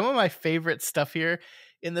 Matt, some of my favorite stuff here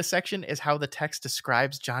in this section is how the text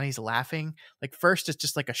describes Johnny's laughing. Like, first, it's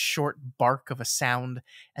just like a short bark of a sound,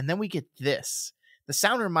 and then we get this. The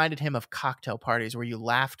sound reminded him of cocktail parties where you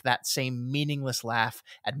laughed that same meaningless laugh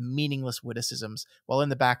at meaningless witticisms, while in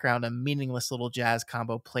the background a meaningless little jazz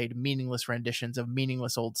combo played meaningless renditions of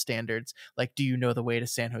meaningless old standards like Do You Know the Way to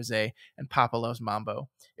San Jose and Papa Loves Mambo.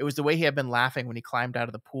 It was the way he had been laughing when he climbed out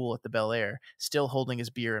of the pool at the Bel Air, still holding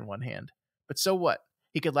his beer in one hand. But so what?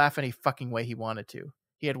 He could laugh any fucking way he wanted to.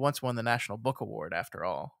 He had once won the National Book Award, after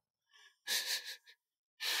all.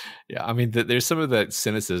 Yeah, I mean, there's some of that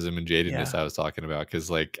cynicism and jadedness I was talking about,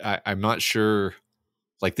 because like I'm not sure,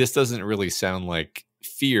 like, this doesn't really sound like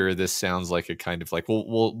fear. This sounds like a kind of like, well,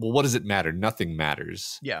 what does it matter? Nothing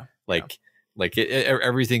matters. Yeah,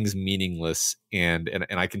 everything's meaningless, and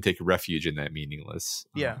I can take refuge in that meaningless.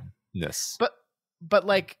 But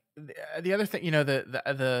like, the other thing,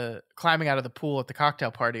 the climbing out of the pool at the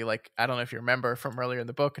cocktail party, like, I don't know if you remember from earlier in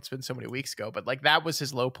the book, it's been so many weeks ago, but like, that was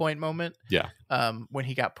his low point moment. Yeah. When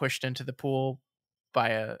he got pushed into the pool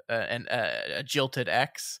by a jilted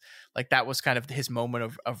ex, like, that was kind of his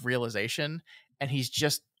moment of realization, and he's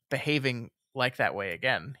just behaving like that way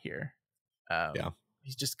again here.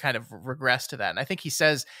 He's just kind of regressed to that. And I think he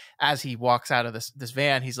says, as he walks out of this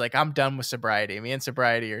van, he's like, I'm done with sobriety. Me and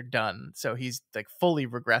sobriety are done. So he's like fully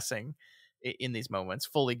regressing in these moments,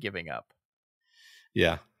 fully giving up.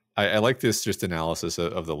 Yeah. I like this just analysis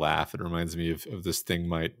of the laugh. It reminds me of this thing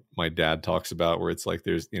my dad talks about, where it's like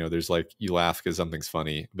there's like you laugh because something's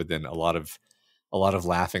funny, but then a lot of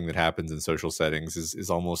laughing that happens in social settings is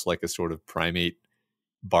almost like a sort of primate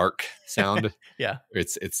bark sound. Yeah.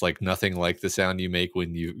 It's like nothing like the sound you make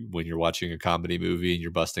when you're watching a comedy movie and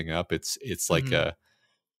you're busting up. It's like Mhm.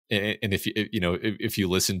 and if if you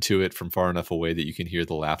listen to it from far enough away that you can hear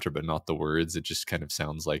the laughter but not the words, it just kind of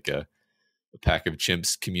sounds like a pack of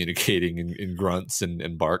chimps communicating in grunts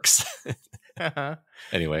and barks.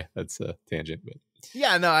 Anyway, that's a tangent, but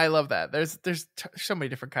Yeah, no, I love that. There's so many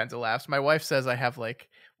different kinds of laughs. My wife says I have like,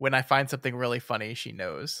 when I find something really funny, she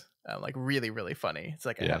knows. Like really, really funny. It's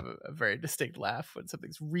like I yeah, have a very distinct laugh when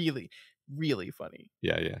something's really, really funny.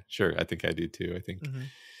 yeah, sure. I think I do too. I think, Mhm.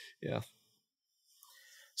 yeah,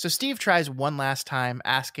 So Steve tries one last time,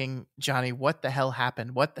 asking Johnny what the hell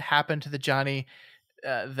happened. What happened to the Johnny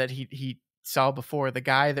that he saw before? The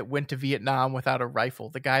guy that went to Vietnam without a rifle.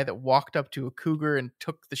 The guy that walked up to a cougar and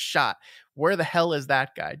took the shot. Where the hell is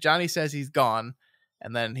that guy? Johnny says he's gone,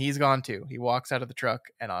 and then he's gone too. He walks out of the truck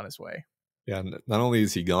and on his way. yeah. Not only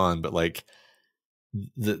is he gone, but like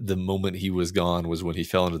the moment he was gone was when he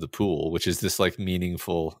fell into the pool, which is this like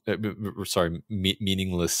meaningful,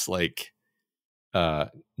 meaningless like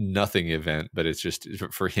nothing event, but it's just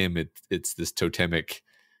for him it's this totemic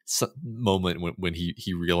moment when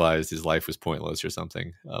he realized his life was pointless or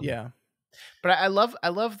something. Yeah. But I love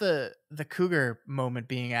the cougar moment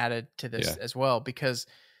being added to this Yeah. as well, because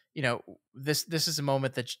this is a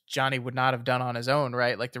moment that Johnny would not have done on his own,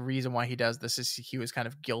 right? Like the reason why he does this is he was kind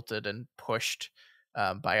of guilted and pushed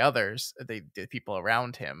by others, the people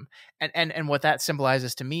around him, and what that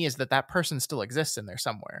symbolizes to me is that person still exists in there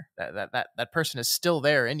somewhere. That person is still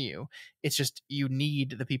there in you. It's just you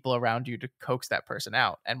need the people around you to coax that person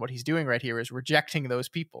out. And what he's doing right here is rejecting those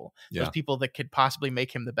people that could possibly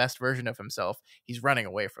make him the best version of himself. He's running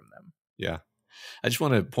away from them. Yeah. I just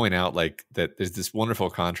want to point out like that there's this wonderful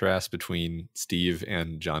contrast between Steve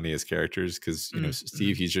and Johnny as characters, because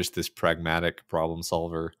Steve, he's just this pragmatic problem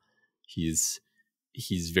solver. He's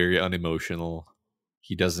very unemotional.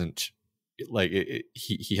 He doesn't like it,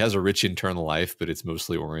 he has a rich internal life, but it's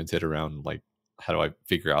mostly oriented around like, how do I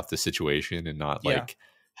figure out the situation, and not like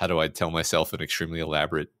how do I tell myself an extremely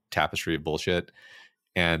elaborate tapestry of bullshit.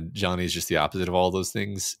 And Johnny's just the opposite of all those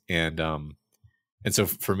things. And so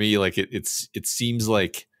for me, like it seems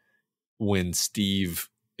like when Steve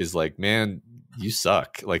is like, man, you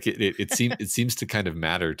suck. Like it seems to kind of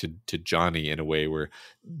matter to Johnny in a way where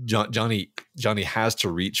Johnny has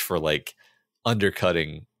to reach for like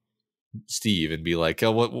undercutting Steve and be like,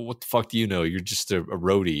 oh, what the fuck do you know? You're just a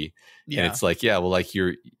roadie. Yeah. And it's like, yeah, well, like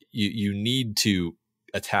you need to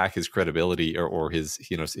attack his credibility or his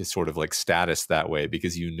his sort of like status that way,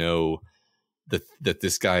 because that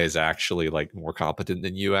this guy is actually like more competent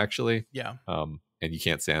than you actually. Yeah. And you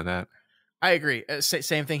can't stand that. I agree.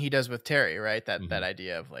 Same thing he does with Terry, right? That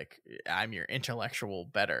idea of like, I'm your intellectual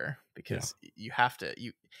better, because you have to,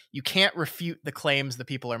 you can't refute the claims the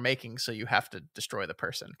people are making. So you have to destroy the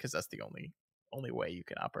person, because that's the only way you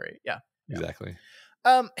can operate. Yeah. Exactly.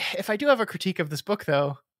 If I do have a critique of this book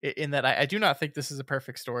though, in that I do not think this is a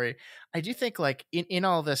perfect story. I do think like in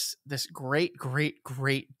all this great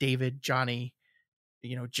David Johnny,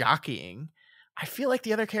 jockeying, I feel like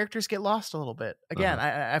the other characters get lost a little bit. Again,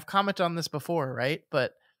 I've commented on this before, right?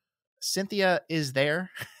 But Cynthia is there.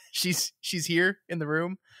 she's here in the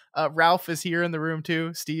room. Ralph is here in the room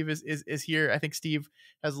too. Steve is here. I think Steve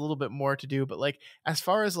has a little bit more to do, but like as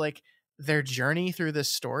far as like their journey through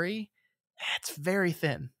this story, it's very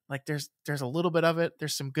thin. Like there's a little bit of it.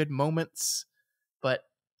 There's some good moments, but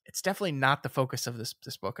it's definitely not the focus of this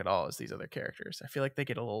book at all, as these other characters. I feel like they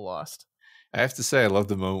get a little lost. I have to say, I love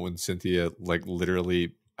the moment when Cynthia like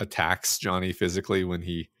literally attacks Johnny physically when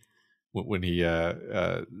he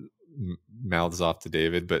mouths off to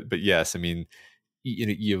David. But yes, I mean,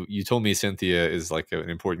 you told me Cynthia is like an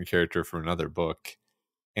important character for another book,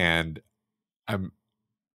 and I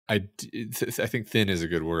think thin is a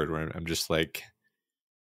good word. Where I'm just like,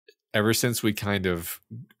 ever since we kind of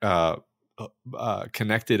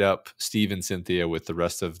connected up Steve and Cynthia with the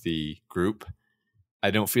rest of the group, I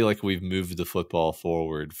don't feel like we've moved the football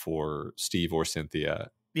forward for Steve or Cynthia.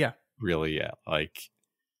 Yeah. Really yet. Like,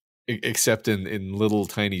 except in little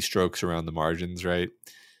tiny strokes around the margins, right?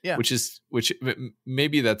 Yeah. Which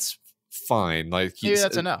maybe that's fine. Like maybe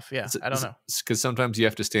that's enough. Yeah. I don't know. Because sometimes you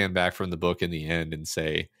have to stand back from the book in the end and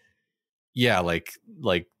say, yeah, like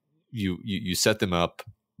you set them up.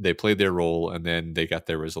 they played their role and then they got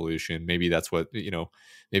their resolution. Maybe that's what,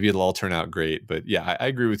 maybe it'll all turn out great. But yeah, I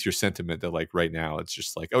agree with your sentiment that like right now it's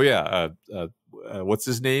just like, oh yeah, what's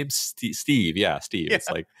his name? Steve. Yeah, Steve. Yeah. It's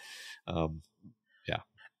like, yeah.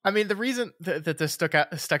 I mean, the reason that this stuck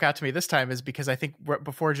out to me this time is because I think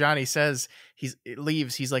before Johnny says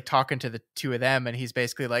leaves, he's like talking to the two of them, and he's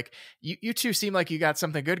basically like, "You two seem like you got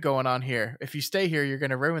something good going on here. If you stay here, you're going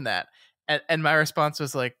to ruin that." And my response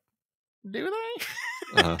was like, "Do they?"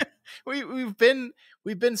 Uh-huh.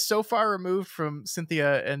 we've been so far removed from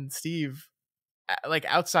Cynthia and Steve, like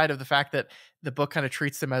outside of the fact that the book kind of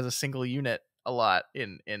treats them as a single unit a lot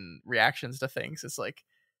in reactions to things. It's like,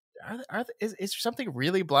 is something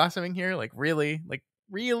really blossoming here? Like really?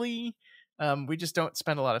 We just don't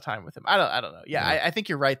spend a lot of time with him. I don't know. Yeah, I think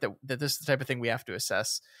you're right that this is the type of thing we have to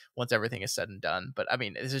assess once everything is said and done. But I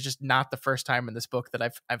mean, this is just not the first time in this book that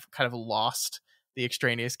I've kind of lost the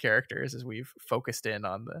extraneous characters as we've focused in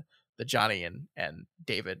on the Johnny and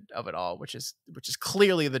David of it all, which is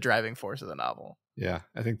clearly the driving force of the novel. Yeah,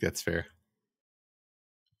 I think that's fair.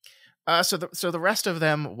 So the rest of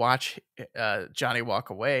them watch Johnny walk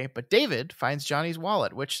away, but David finds Johnny's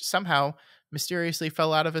wallet, which somehow mysteriously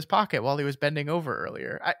fell out of his pocket while he was bending over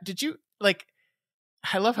earlier. I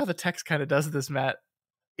love how the text kind of does this, Matt.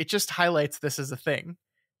 It just highlights this as a thing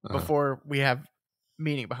before we have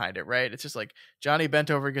meaning behind it, right? It's just like Johnny bent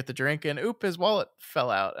over to get the drink and oop, his wallet fell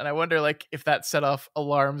out. And I wonder like if that set off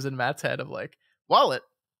alarms in Matt's head of like, wallet,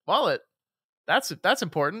 that's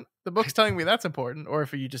important. The book's telling me that's important. Or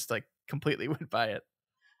if you just like completely went by it.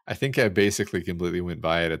 I think I basically completely went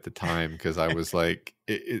by it at the time because I was like,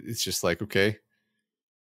 it's just like, okay,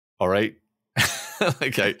 all right.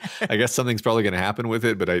 Like I guess something's probably going to happen with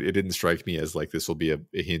it, but it didn't strike me as like this will be a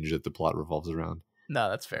hinge that the plot revolves around. No,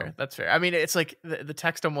 that's fair. That's fair. I mean, it's like the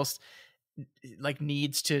text almost like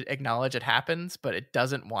needs to acknowledge it happens, but it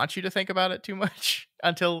doesn't want you to think about it too much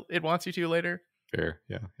until it wants you to later. Fair.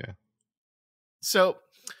 Yeah. So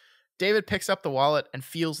David picks up the wallet and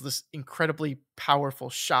feels this incredibly powerful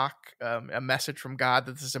shock, a message from God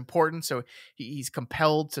that this is important. So he's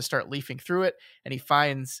compelled to start leafing through it, and he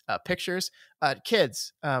finds pictures.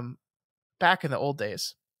 Kids, back in the old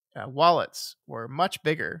days, wallets were much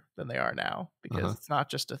bigger than they are now because it's not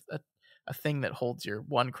just a thing that holds your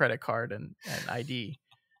one credit card and ID.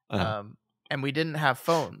 And we didn't have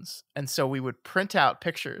phones, and so we would print out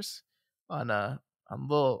pictures on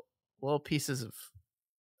little pieces of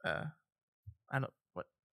I don't what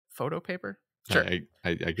photo paper. Sure.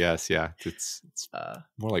 I guess, yeah. It's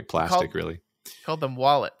more like plastic, really. Called them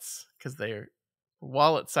wallets because they're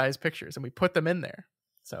wallet-sized pictures, and we put them in there.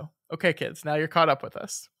 So, okay, kids, now you're caught up with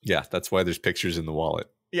us. Yeah, that's why there's pictures in the wallet.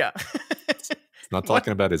 Yeah. It's not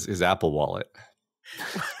talking about his Apple wallet.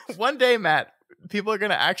 One day, Matt, people are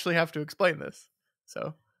going to actually have to explain this.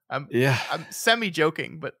 So I'm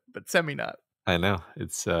semi-joking, but semi-not. I know.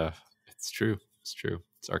 It's true. It's true.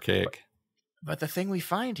 It's archaic. But the thing we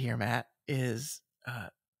find here, Matt, is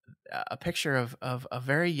a picture of a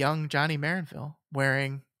very young Johnny Marinville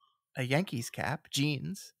wearing a Yankees cap,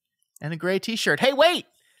 jeans, and a gray T-shirt. Hey, wait!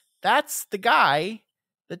 That's the guy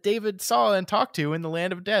that David saw and talked to in the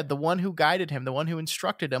Land of Dead, the one who guided him, the one who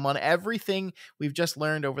instructed him on everything we've just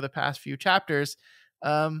learned over the past few chapters.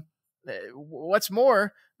 What's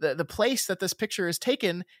more, the place that this picture is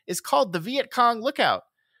taken is called the Viet Cong Lookout.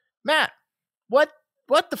 Matt, what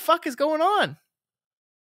the fuck is going on?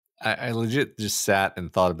 I legit just sat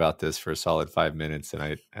and thought about this for a solid 5 minutes, and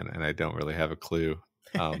I don't really have a clue.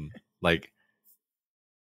 Like,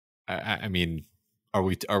 I mean, are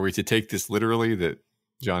we to take this literally that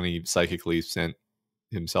Johnny psychically sent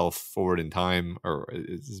himself forward in time, or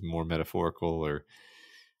is this more metaphorical? Or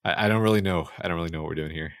I don't really know. I don't really know what we're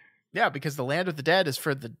doing here. Yeah, because the Land of the Dead is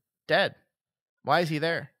for the dead. Why is he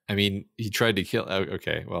there? I mean, he tried to kill.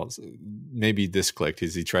 Okay, well, maybe this clicked.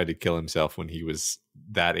 Is he tried to kill himself when he was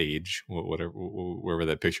that age, wherever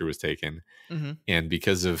that picture was taken, and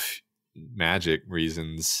because of magic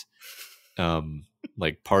reasons,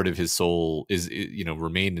 like part of his soul is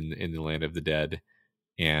remained in the Land of the Dead,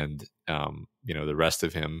 and the rest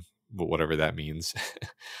of him, whatever that means,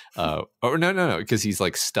 or no, because he's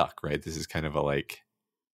like stuck, right? This is kind of a like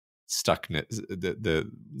stuckness.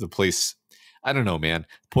 The place. I don't know, man.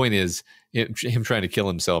 Point is, him trying to kill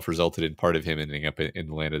himself resulted in part of him ending up in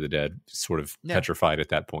the Land of the Dead, sort of petrified at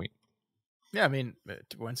that point. Yeah, I mean,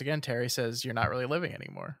 once again, Terry says you're not really living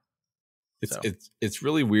anymore. It's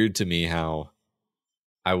really weird to me how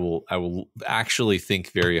I will actually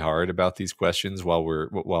think very hard about these questions while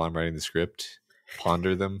I'm writing the script,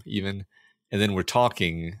 ponder them even, and then we're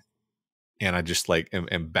talking, and I just like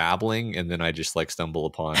am babbling, and then I just like stumble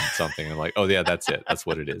upon something, and I'm like, oh yeah, that's it. That's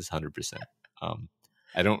what it is, 100%.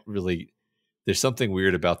 I don't really. There's something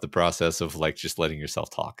weird about the process of like just letting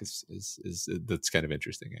yourself talk. Is that's kind of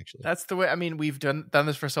interesting, actually. That's the way. I mean, we've done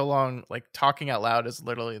this for so long. Like talking out loud is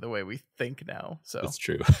literally the way we think now. So That's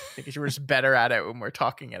true. I think we're just better at it when we're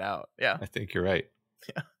talking it out. Yeah, I think you're right.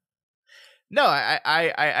 yeah. No,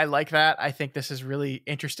 I like that. I think this is really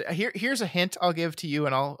interesting. Here's a hint I'll give to you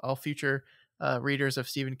and all future readers of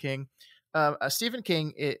Stephen King. Stephen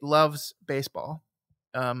King loves baseball,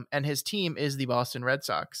 and his team is the Boston Red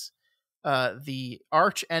Sox. The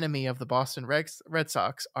arch enemy of the Boston Red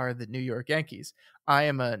Sox are the New York Yankees. I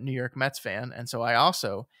am a New York Mets fan, and so I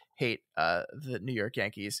also hate the New York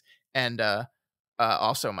Yankees, and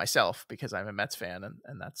also myself, because I'm a Mets fan,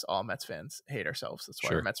 and that's all Mets fans hate ourselves. That's why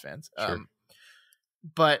we're Mets fans. Sure.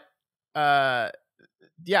 But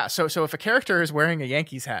yeah, so if a character is wearing a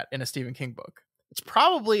Yankees hat in a Stephen King book, it's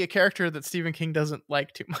probably a character that Stephen King doesn't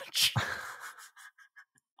like too much.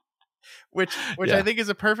 which Yeah. I think is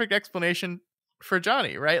a perfect explanation for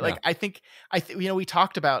Johnny, right? Like I think we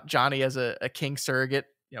talked about Johnny as a king surrogate,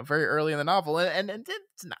 very early in the novel, and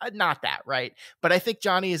it's not that, right? But I think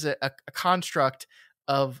Johnny is a construct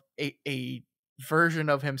of a version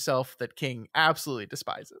of himself that King absolutely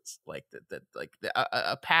despises, like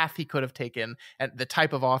a path he could have taken, and the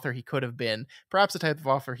type of author he could have been, perhaps the type of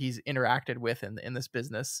author he's interacted with in this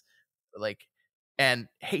business, like. And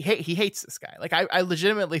he hates this guy. Like I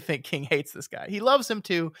legitimately think King hates this guy. He loves him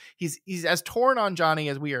too. He's as torn on Johnny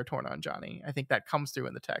as we are torn on Johnny. I think that comes through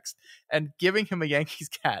in the text. And giving him a Yankees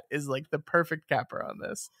cat is like the perfect capper on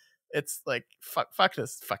this. It's like fuck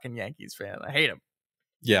this fucking Yankees fan. I hate him.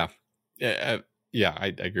 Yeah,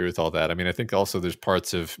 I agree with all that. I mean, I think also there's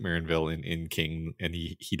parts of Marineville in King, and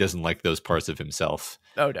he doesn't like those parts of himself.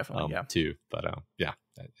 Oh, definitely, yeah, too. But yeah,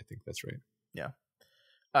 I think that's right. Yeah.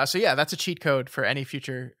 So yeah, that's a cheat code for any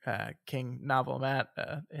future King novel, Matt.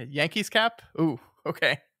 Yankees cap? Ooh,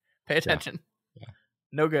 okay. Pay attention. Yeah.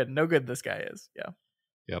 No good this guy is. Yeah.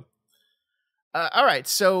 Yep. All right,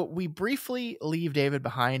 so we briefly leave David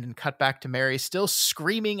behind and cut back to Mary, still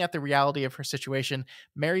screaming at the reality of her situation.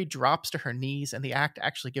 Mary drops to her knees, and the act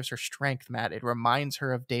actually gives her strength, Matt. It reminds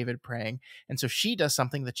her of David praying, and so she does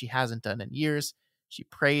something that she hasn't done in years. She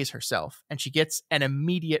prays herself, and she gets an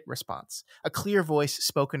immediate response. A clear voice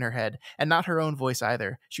spoke in her head, and not her own voice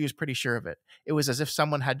either. She was pretty sure of it. It was as if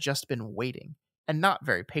someone had just been waiting, and not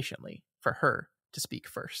very patiently, for her to speak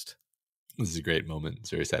first. This is a great moment.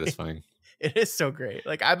 It's very satisfying. It is so great.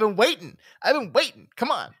 Like, I've been waiting.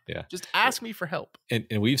 Come on. Yeah. Just ask me for help. And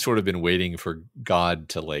we've sort of been waiting for God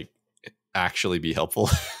to like actually be helpful.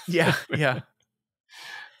 Yeah.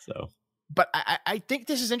 So. But I think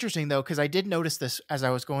this is interesting, though, because I did notice this as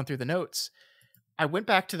I was going through the notes. I went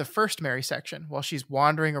back to the first Mary section while she's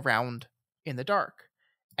wandering around in the dark.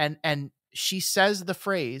 And she says the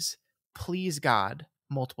phrase, please God,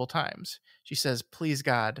 multiple times. She says, please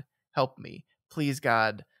God, help me. Please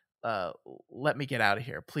God, let me get out of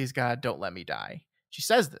here. Please God, don't let me die. She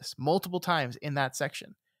says this multiple times in that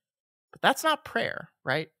section. But that's not prayer,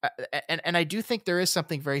 right? And I do think there is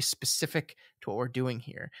something very specific to what we're doing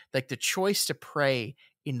here. Like the choice to pray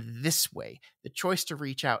in this way, the choice to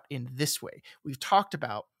reach out in this way. We've talked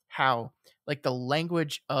about how like the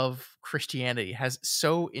language of Christianity has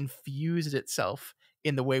so infused itself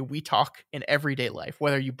in the way we talk in everyday life,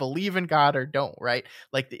 whether you believe in God or don't, right?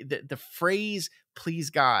 Like the phrase please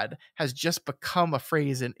God has just become a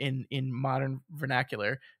phrase in modern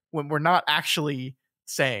vernacular when we're not actually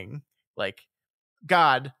saying like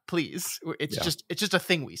God, please. It's just a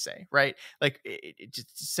thing we say, right? Like it's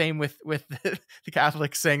just the same with the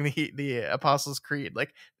Catholics saying the Apostles' Creed.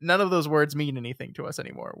 Like none of those words mean anything to us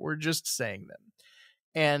anymore. We're just saying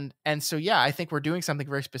them. And so yeah, I think we're doing something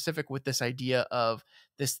very specific with this idea of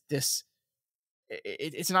this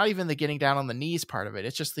it's not even the getting down on the knees part of it.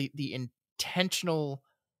 It's just the intentional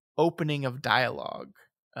opening of dialogue.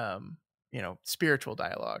 Spiritual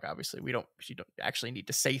dialogue. Obviously, you don't actually need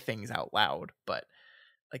to say things out loud, but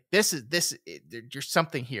like there's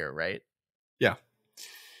something here, right? Yeah.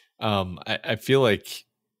 I feel like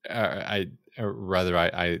I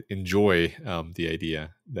enjoy the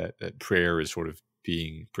idea that prayer is sort of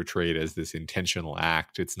being portrayed as this intentional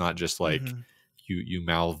act. It's not just like you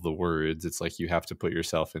mouth the words. It's like you have to put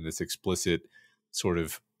yourself in this explicit sort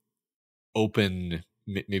of open,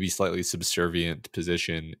 maybe slightly subservient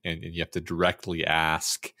position, and you have to directly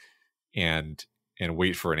ask and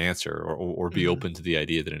wait for an answer, or be open to the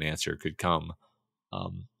idea that an answer could come.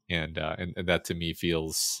 And that to me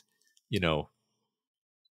feels,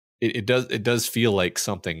 it does feel like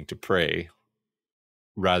something to pray,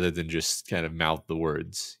 rather than just kind of mouth the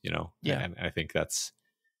words, Yeah. and I think that's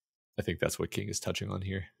what King is touching on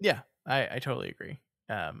here. Yeah, I totally agree.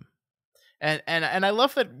 And I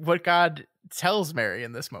love that what God tells Mary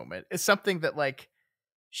in this moment is something that like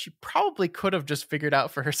she probably could have just figured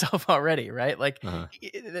out for herself already, right? Like Uh-huh.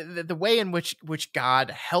 the way in which God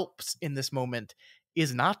helps in this moment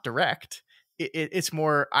is not direct. It's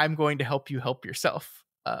more, I'm going to help you help yourself.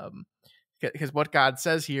 Because what God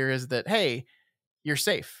says here is that, hey, you're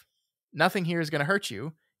safe. Nothing here is going to hurt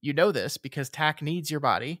you. You know this because Tack needs your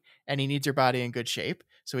body, and he needs your body in good shape.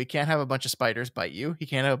 So he can't have a bunch of spiders bite you. He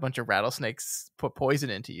can't have a bunch of rattlesnakes put poison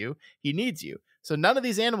into you. He needs you. So none of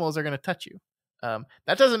these animals are going to touch you.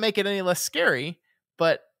 That doesn't make it any less scary,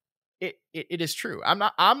 but it is true. I'm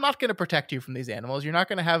not going to protect you from these animals. You're not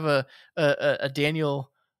going to have a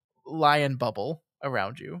Daniel lion bubble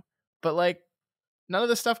around you, but like none of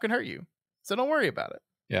this stuff can hurt you. So don't worry about it.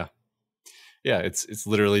 Yeah. Yeah. It's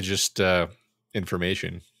literally just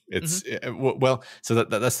information. It's well, so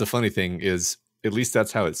that's the funny thing is, at least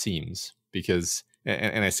that's how it seems, because,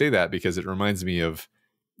 and I say that because it reminds me of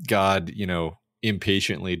God,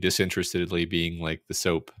 impatiently, disinterestedly being like the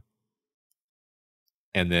soap.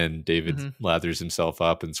 And then David lathers himself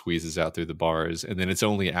up and squeezes out through the bars. And then it's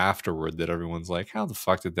only afterward that everyone's like, how the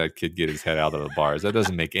fuck did that kid get his head out of the bars? That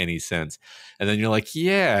doesn't make any sense. And then you're like,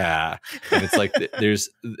 yeah. And it's like, there's,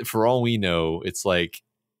 for all we know, it's like,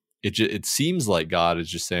 it seems like God is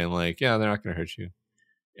just saying like, yeah, they're not going to hurt you.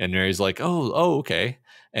 And Mary's like, oh, okay.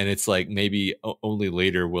 And it's like, maybe only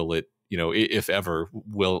later will it, if ever,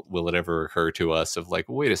 will it ever occur to us of like,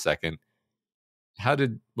 wait a second, how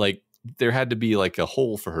did, like, there had to be like a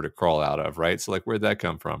hole for her to crawl out of, right? So like, where'd that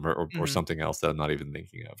come from? Or something else that I'm not even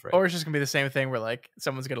thinking of, right? Or it's just gonna be the same thing where like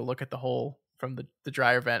someone's gonna look at the hole from the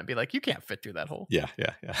dryer vent and be like, you can't fit through that hole. Yeah.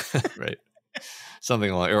 Right.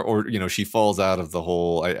 Something like, or she falls out of the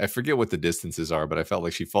hole. I forget what the distances are, but I felt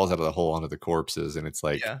like she falls out of the hole onto the corpses, and it's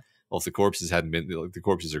like, well, if the corpses hadn't been, like, the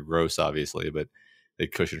corpses are gross, obviously, but they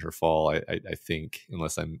cushioned her fall. I think,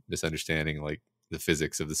 unless I'm misunderstanding like the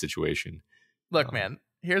physics of the situation. Look, man,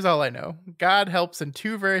 here's all I know. God helps in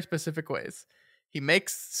two very specific ways. He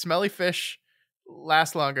makes smelly fish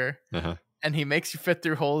last longer, and he makes you fit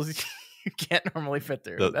through holes you can't normally fit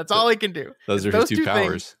through. That's all he can do. Those are his two powers.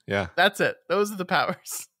 Things, yeah. That's it. Those are the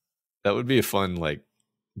powers. That would be a fun, like,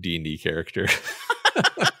 D&D character.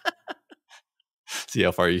 See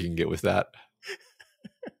how far you can get with that.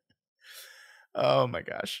 Oh my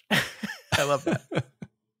gosh. I love that.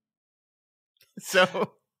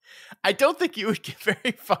 So I don't think you would get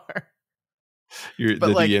very far. The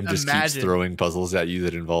DM just keeps throwing puzzles at you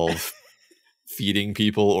that involve feeding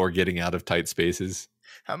people or getting out of tight spaces.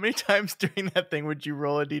 How many times during that thing would you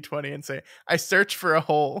roll a d20 and say, I search for a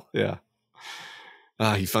hole? Yeah.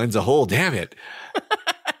 He finds a hole. Damn it.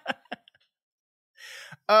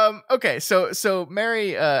 Okay, so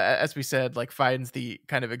Mary, as we said, like finds the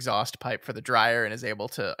kind of exhaust pipe for the dryer and is able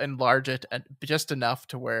to enlarge it just enough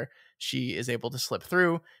to where she is able to slip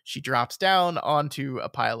through. She drops down onto a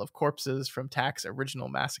pile of corpses from Tack's original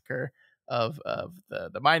massacre of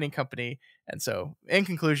the mining company. And so, in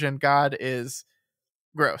conclusion, God is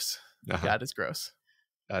gross. God is gross.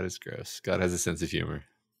 God is gross. God has a sense of humor.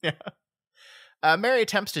 Yeah. Mary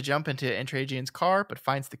attempts to jump into Trajan's car, but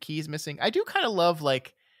finds the keys missing. I do kind of love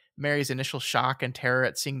like Mary's initial shock and terror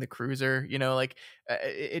at seeing the cruiser.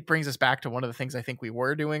 It brings us back to one of the things I think we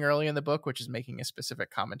were doing early in the book, which is making a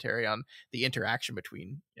specific commentary on the interaction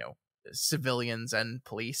between, civilians and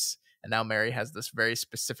police. And now Mary has this very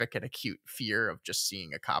specific and acute fear of just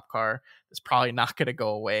seeing a cop car that's probably not going to go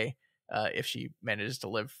away if she manages to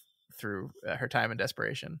live through her time in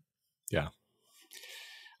Desperation. Yeah,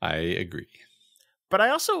 I agree. But I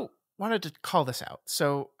also wanted to call this out.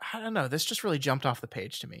 So, I don't know, this just really jumped off the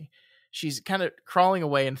page to me. She's kind of crawling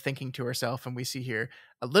away and thinking to herself, and we see here,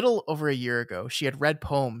 a little over a year ago, she had read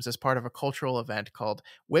poems as part of a cultural event called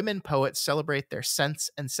Women Poets Celebrate Their Sense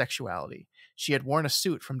and Sexuality. She had worn a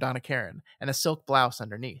suit from Donna Karan and a silk blouse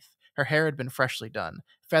underneath. Her hair had been freshly done,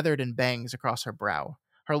 feathered in bangs across her brow.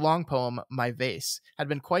 Her long poem, My Vase, had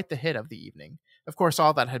been quite the hit of the evening. Of course,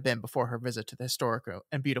 all that had been before her visit to the historic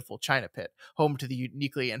and beautiful China Pit, home to the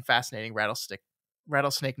uniquely and fascinating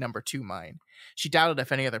Rattlesnake Number 2 mine. She doubted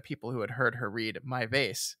if any other people who had heard her read My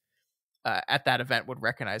Vase at that event would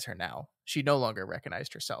recognize her now. She no longer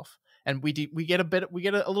recognized herself. And we get a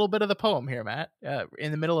little bit of the poem here, Matt.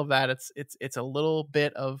 In the middle of that, it's a little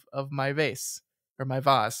bit of My Vase or My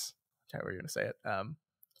Vase, however you're going to say it.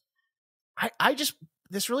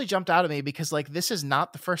 This really jumped out at me because like this is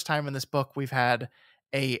not the first time in this book we've had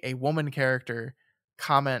a woman character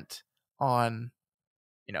comment on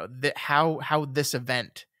how this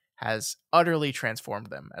event has utterly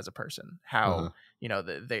transformed them as a person. How Uh-huh.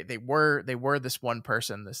 they were this one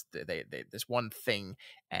person, this one thing,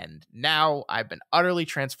 and now I've been utterly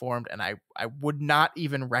transformed, and I would not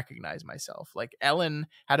even recognize myself. Like Ellen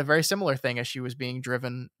had a very similar thing as she was being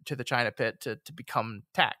driven to the China pit to become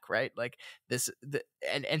Tack, right? Like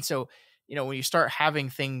and so when you start having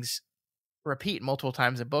things repeat multiple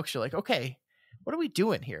times in books, you're like, okay, what are we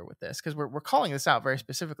doing here with this? Because we're calling this out very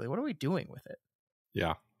specifically. What are we doing with it?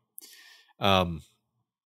 Yeah. Um,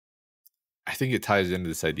 I think it ties into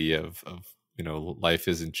this idea of life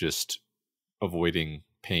isn't just avoiding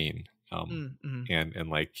pain. Mm-hmm. And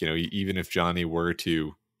like, even if Johnny were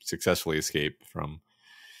to successfully escape from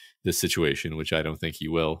this situation, which I don't think he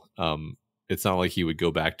will, it's not like he would go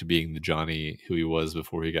back to being the Johnny who he was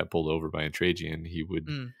before he got pulled over by Intragian. He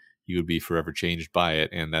would be forever changed by it.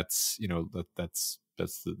 And that's, that's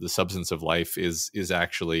the substance of life is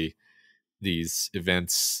actually these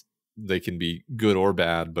events. They can be good or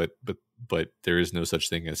bad, but there is no such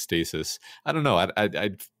thing as stasis. I don't know. I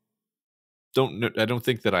don't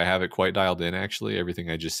think that I have it quite dialed in. Actually, everything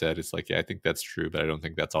I just said, it's like, yeah, I think that's true, but I don't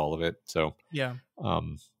think that's all of it. So, Yeah.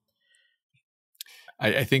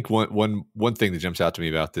 I think one thing that jumps out to me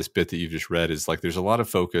about this bit that you've just read is like there's a lot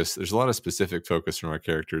of specific focus from our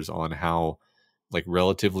characters on how like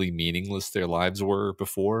relatively meaningless their lives were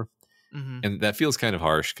before, Mm-hmm. and that feels kind of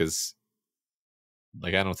harsh because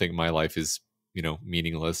like I don't think my life is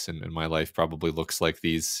meaningless, and my life probably looks like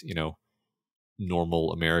these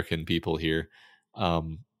normal American people here.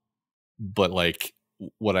 But like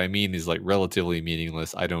what I mean is like relatively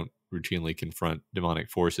meaningless. I don't routinely confront demonic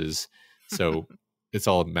forces. So it's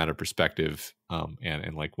all a matter of perspective.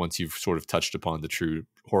 And like once you've sort of touched upon the true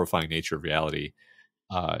horrifying nature of reality,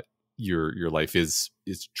 your life is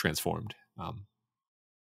transformed. I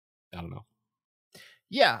don't know.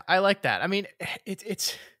 Yeah, I like that. I mean,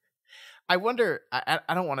 it's. I wonder. I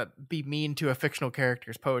don't want to be mean to a fictional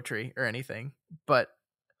character's poetry or anything, but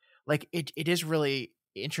like it is really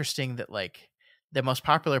interesting that like the most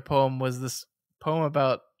popular poem was this poem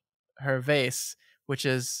about her vase, which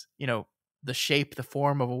is the shape, the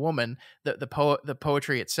form of a woman. The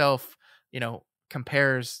poetry itself,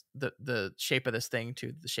 compares the shape of this thing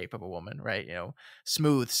to the shape of a woman, right?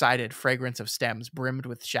 Smooth sided fragrance of stems, brimmed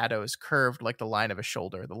with shadows, curved like the line of a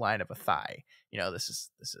shoulder, the line of a thigh. This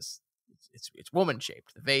is it's woman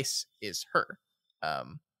shaped. The vase is her,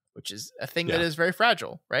 which is a thing that Yeah. is very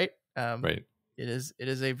fragile, right? Right. It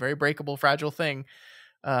is a very breakable, fragile thing.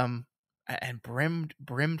 And brimmed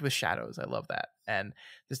with shadows. I love that. And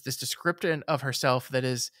this description of herself that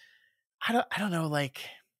is, I don't know, like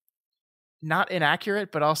not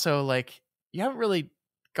inaccurate, but also like you haven't really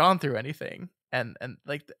gone through anything. And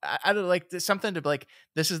like I don't like something to like,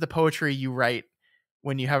 this is the poetry you write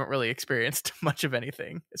when you haven't really experienced much of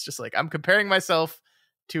anything. It's just like I'm comparing myself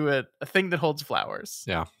to a thing that holds flowers.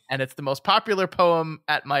 Yeah. And it's the most popular poem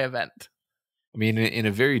at my event. I mean, in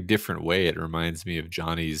a very different way, it reminds me of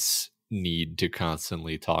Johnny's need to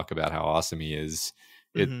constantly talk about how awesome he is.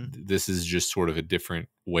 This is just sort of a different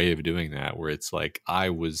way of doing that, where it's like I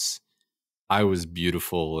was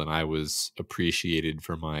beautiful and I was appreciated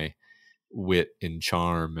for my wit and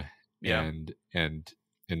charm, Yeah. and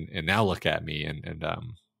now look at me,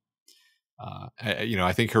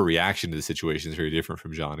 I think her reaction to the situation is very different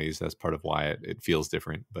from Johnny's. That's part of why it feels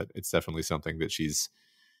different, but it's definitely something that she's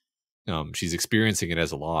experiencing it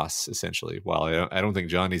as a loss, essentially. While I don't think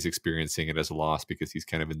Johnny's experiencing it as a loss because he's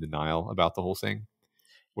kind of in denial about the whole thing,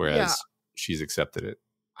 whereas she's accepted it.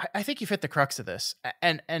 I think you've hit the crux of this,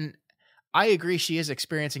 and I agree she is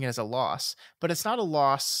experiencing it as a loss, but it's not a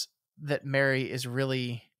loss that Mary is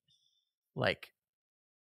really like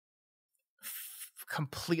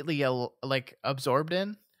completely like absorbed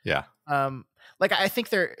in. Yeah. Like I think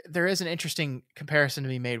there is an interesting comparison to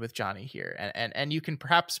be made with Johnny here, and you can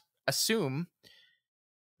perhaps assume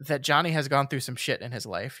that Johnny has gone through some shit in his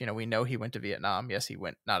life. We know he went to Vietnam. Yes, he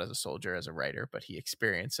went not as a soldier, as a writer, but he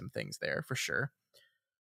experienced some things there for sure.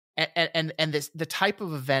 And this the type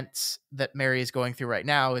of events that Mary is going through right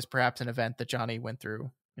now is perhaps an event that Johnny went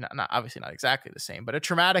through. Not obviously not exactly the same, but a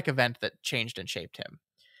traumatic event that changed and shaped him.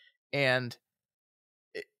 And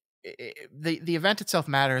the event itself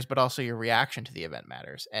matters, but also your reaction to the event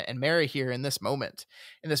matters. And Mary here in this moment,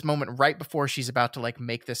 right before she's about to like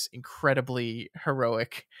make this incredibly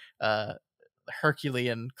heroic,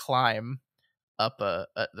 Herculean climb up the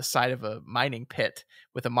side of a mining pit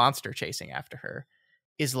with a monster chasing after her,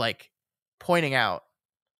 is like pointing out,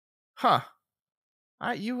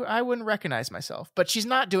 I wouldn't recognize myself. But she's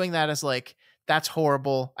not doing that as like, that's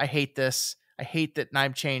horrible. I hate this. I hate that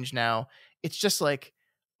I'm changed now. It's just like,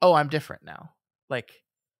 oh, I'm different now. Like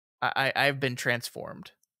I've been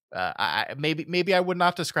transformed. Maybe I would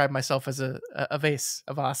not describe myself as a vase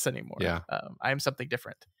anymore. Yeah. I am something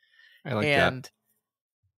different. I like that.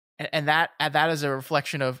 And that is a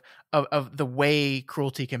reflection of the way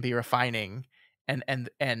cruelty can be refining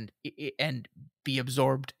and be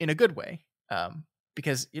absorbed in a good way.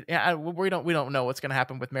 Because we don't know what's going to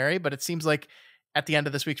happen with Mary, but it seems like at the end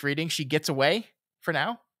of this week's reading, she gets away for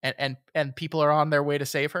now, and people are on their way to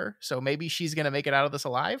save her. So maybe she's going to make it out of this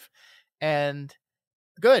alive, and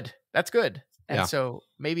good. That's good. And so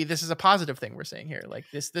maybe this is a positive thing we're saying here. Like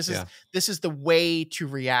this is the way to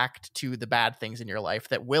react to the bad things in your life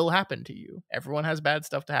that will happen to you. Everyone has bad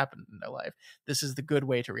stuff to happen in their life. This is the good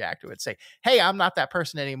way to react to it. Say, hey, I'm not that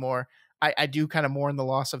person anymore. I do kind of mourn the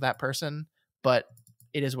loss of that person, but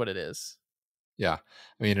it is what it is. Yeah.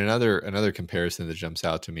 I mean, another comparison that jumps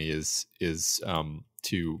out to me is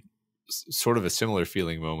to sort of a similar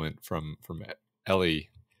feeling moment from Ellie,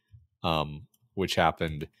 which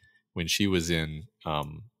happened when she was in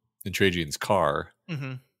Trajan's car.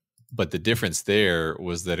 Mm-hmm. But the difference there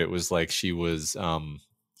was that it was like she was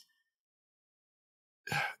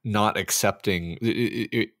not accepting.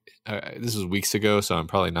 This was weeks ago, so I'm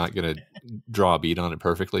probably not going to draw a beat on it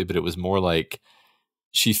perfectly, but it was more like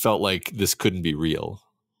she felt like this couldn't be real.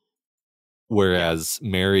 Whereas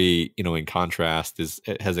Mary, in contrast,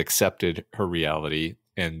 has accepted her reality,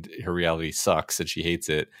 and her reality sucks and she hates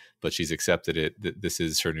it, but she's accepted it. This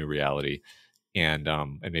is her new reality. And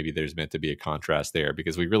maybe there's meant to be a contrast there,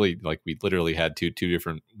 because we literally had two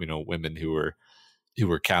different, women who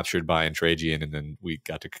were captured by Trajan, and then we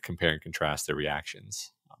got to compare and contrast their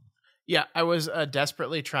reactions. Yeah, I was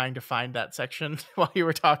desperately trying to find that section while you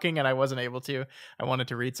were talking, and I wasn't able to. I wanted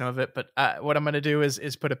to read some of it, but what I'm going to do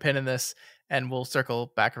is put a pin in this, and we'll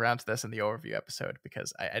circle back around to this in the overview episode,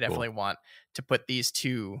 because I definitely want to put these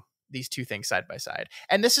two things side by side.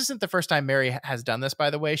 And this isn't the first time Mary has done this, by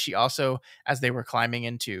the way. She also, as they were climbing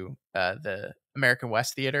into the American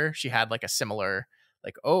West Theater, she had like a similar,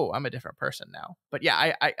 like, oh, I'm a different person now. But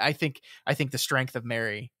yeah, I think the strength of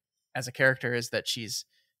Mary as a character is that she's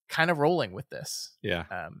kind of rolling with this. Yeah.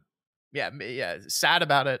 Sad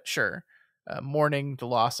about it, sure. Mourning the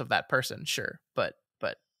loss of that person, sure. But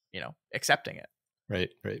accepting it. Right.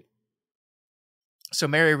 So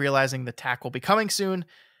Mary, realizing the attack will be coming soon,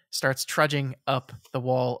 starts trudging up the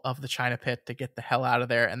wall of the China Pit to get the hell out of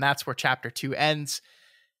there. And that's where chapter 2 ends.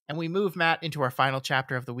 And we move, Matt, into our final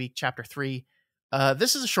chapter of the week, chapter 3.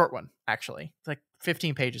 This is a short one, actually. It's like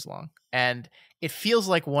 15 pages long. And it feels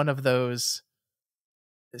like one of those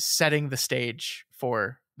setting the stage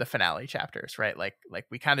for the finale chapters, right? Like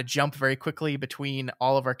we kind of jump very quickly between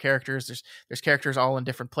all of our characters. There's characters all in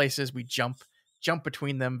different places. We jump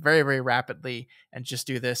between them very, very rapidly and just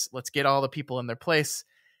do this. Let's get all the people in their place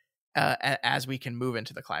as we can move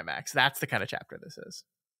into the climax. That's the kind of chapter this is.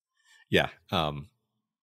 Yeah.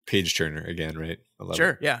 Page turner again, right?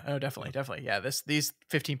 Sure. Yeah. Oh, definitely. Yeah. These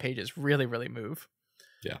 15 pages really, really move.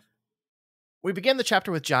 Yeah. We begin the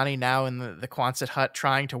chapter with Johnny now in the Quonset hut,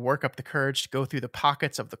 trying to work up the courage to go through the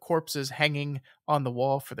pockets of the corpses hanging on the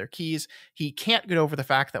wall for their keys. He can't get over the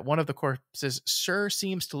fact that one of the corpses sure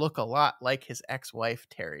seems to look a lot like his ex-wife,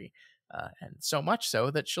 Terry. And so much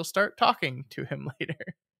so that she'll start talking to him later.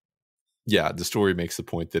 Yeah, the story makes the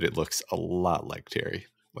point that it looks a lot like Terry.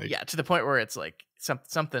 To the point where it's like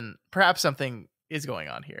something is going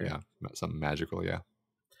on here. Yeah, something magical, yeah.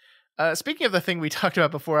 Speaking of the thing we talked about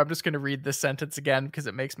before, I'm just going to read this sentence again because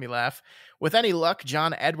it makes me laugh. With any luck,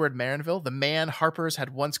 John Edward Marinville, the man Harper's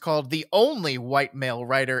had once called the only white male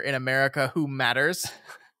writer in America who matters,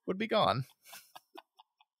 would be gone.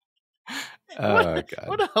 God.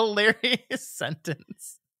 What a hilarious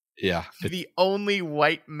sentence. Yeah. The only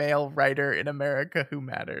white male writer in America who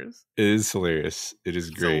matters. It is hilarious. It is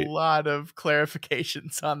great. A lot of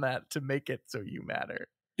clarifications on that to make it so you matter.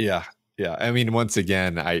 Yeah. Yeah. I mean, once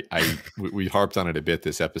again, we harped on it a bit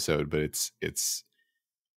this episode, but it's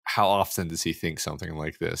how often does he think something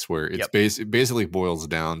like this, where it's basically boils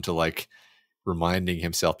down to like reminding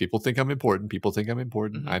himself, people think I'm important. People think I'm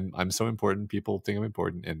important. Mm-hmm. I'm so important. People think I'm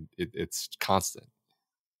important. And it's constant.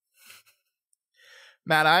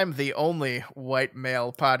 Matt, I'm the only white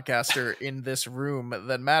male podcaster in this room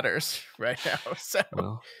that matters right now. So,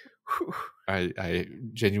 well, I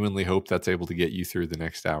genuinely hope that's able to get you through the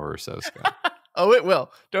next hour or so, Scott. Oh, it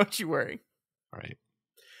will. Don't you worry. All right.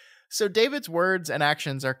 So David's words and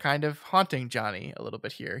actions are kind of haunting Johnny a little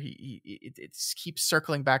bit here. It keeps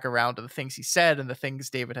circling back around to the things he said and the things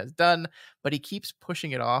David has done, but he keeps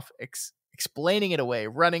pushing it off, explaining it away,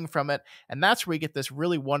 running from it. And that's where we get this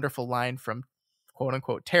really wonderful line from quote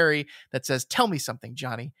unquote Terry that says, "Tell me something,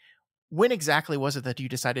 Johnny. When exactly was it that you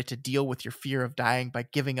decided to deal with your fear of dying by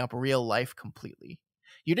giving up real life completely?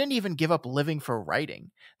 You didn't even give up living for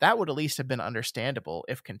writing. That would at least have been understandable,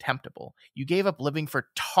 if contemptible. You gave up living for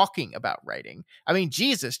talking about writing. I mean,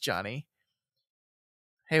 Jesus, Johnny."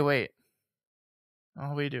 Hey, wait.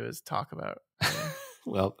 All we do is talk about writing.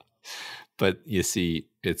 Well, but you see,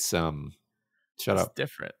 it's shut It's up.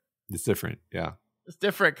 different. It's different. Yeah. It's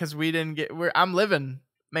different because we didn't get. I'm living,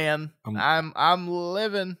 man. I'm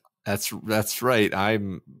living. That's right.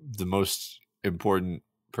 I'm the most important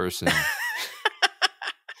person.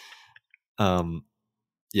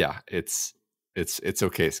 Yeah, it's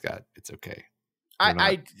okay, Scott. It's okay.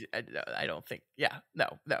 I don't think. Yeah,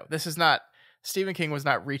 no. This is not. Stephen King was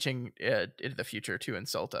not reaching into the future to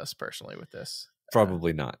insult us personally with this.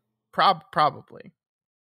 Probably not. Probably.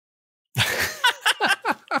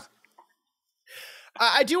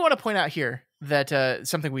 I do want to point out here that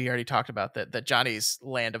something we already talked about, that Johnny's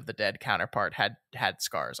Land of the Dead counterpart had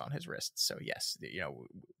scars on his wrists. So yes,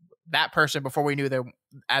 that person, before we knew them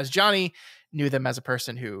as Johnny, knew them as a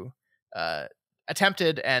person who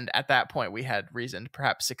attempted, and at that point we had reason to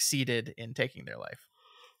perhaps succeeded in taking their life.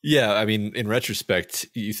 Yeah, I mean, in retrospect,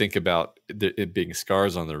 you think about it being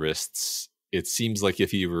scars on the wrists. It seems like if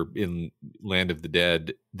he were in Land of the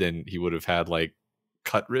Dead, then he would have had like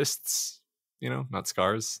cut wrists, not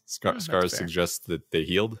scars. Scars suggest that they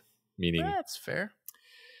healed, meaning that's fair.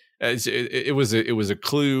 It was a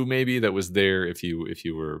clue maybe that was there if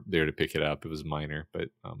you were there to pick it up. It was minor, but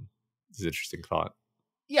it's an interesting thought.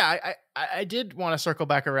 Yeah, I did want to circle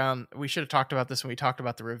back around. We should have talked about this when we talked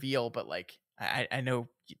about the reveal, but like I know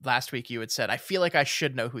last week you had said, I feel like I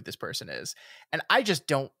should know who this person is. And I just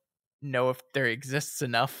don't know if there exists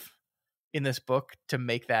enough in this book to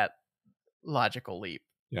make that logical leap.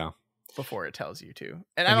 Yeah. Before it tells you to.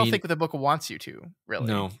 And I don't think the book wants you to, really.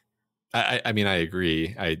 No. I mean, I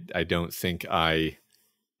agree. I don't think I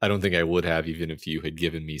would have, even if you had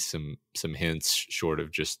given me some hints short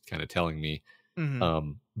of just kind of telling me.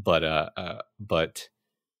 Mm-hmm. But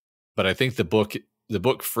I think the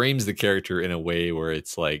book frames the character in a way where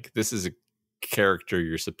it's like, this is a character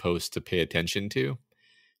you're supposed to pay attention to,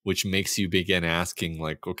 which makes you begin asking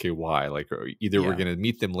like, okay, why? Like either we're going to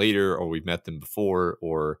meet them later, or we've met them before,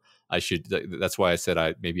 or that's why I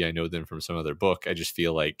said maybe I know them from some other book. I just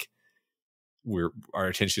feel like our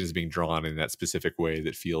attention is being drawn in that specific way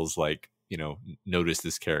that feels like, notice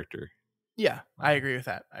this character. Yeah, I agree with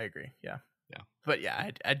that. I agree. Yeah. But yeah,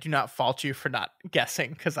 I do not fault you for not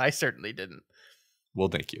guessing, because I certainly didn't. Well,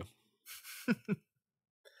 thank you.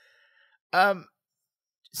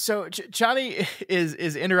 So Johnny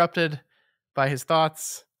is interrupted by his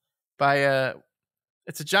thoughts by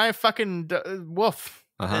it's a giant fucking wolf,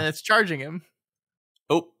 and it's charging him.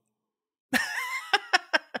 Oh.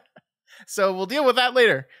 So we'll deal with that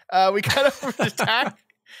later. We cut over to Tack,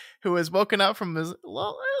 who has woken up from his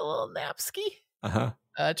little napski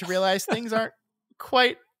to realize things aren't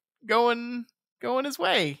quite going his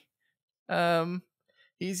way.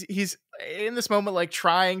 He's in this moment, like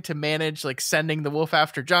trying to manage like sending the wolf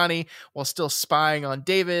after Johnny while still spying on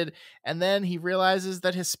David, and then he realizes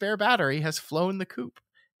that his spare battery has flown the coop.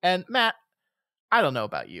 And Matt, I don't know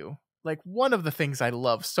about you, like one of the things I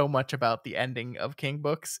love so much about the ending of King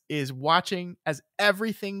books is watching as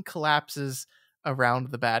everything collapses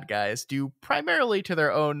around the bad guys, due primarily to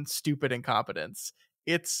their own stupid incompetence.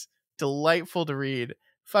 It's delightful to read.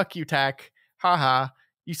 Fuck you, Tack. Haha,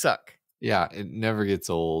 you suck. Yeah, it never gets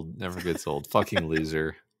old. Fucking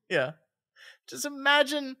loser. Yeah. Just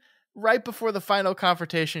imagine right before the final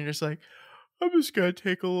confrontation, you're just like, I'm just going to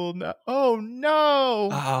take a little nap. Oh, no.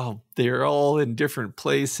 Oh, they're all in different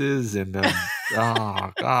places. And,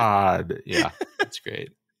 oh, God. Yeah, that's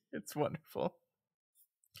great. It's wonderful.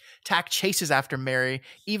 Tack chases after Mary,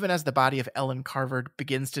 even as the body of Ellen Carver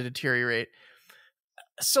begins to deteriorate.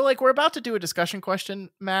 So, like, we're about to do a discussion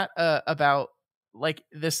question, Matt, about like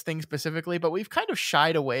this thing specifically, but we've kind of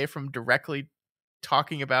shied away from directly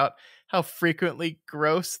talking about how frequently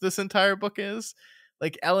gross this entire book is.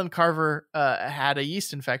 Like Ellen Carver had a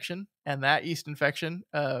yeast infection, and that yeast infection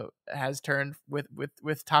has turned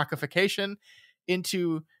with tackification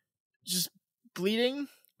into just bleeding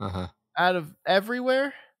out of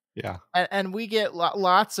everywhere. Yeah. And we get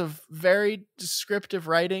lots of very descriptive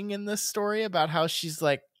writing in this story about how she's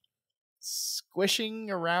like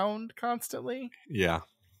squishing around constantly. Yeah.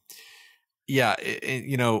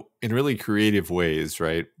 In really creative ways,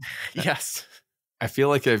 right? Yes. I feel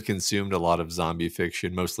like I've consumed a lot of zombie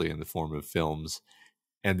fiction, mostly in the form of films,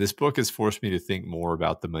 and this book has forced me to think more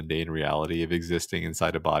about the mundane reality of existing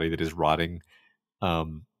inside a body that is rotting,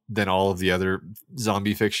 than all of the other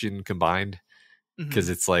zombie fiction combined, because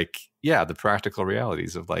it's like, yeah, the practical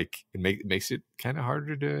realities of like it makes it kind of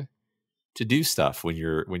harder to do stuff when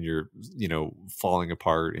you're falling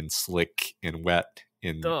apart and slick and wet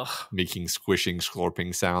and Ugh. making squishing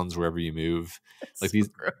slurping sounds wherever you move. It's Like so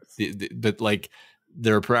these but like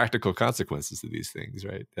there are practical consequences to these things,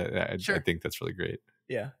 right? Sure. I think that's really great.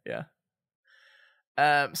 Yeah.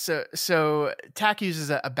 So Tack uses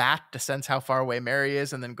a bat to sense how far away Mary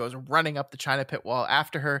is and then goes running up the china pit wall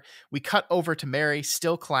after her. We cut over to Mary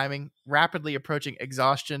still climbing, rapidly approaching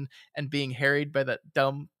exhaustion and being harried by that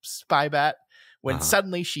dumb spy bat. When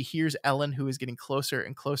suddenly she hears Ellen, who is getting closer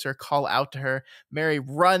and closer, call out to her. Mary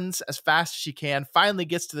runs as fast as she can, finally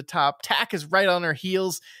gets to the top. Tack is right on her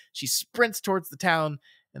heels. She sprints towards the town,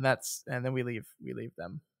 and then we leave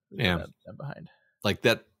them. Them behind. Like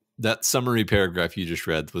that summary paragraph you just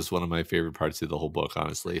read was one of my favorite parts of the whole book,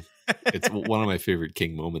 honestly. It's one of my favorite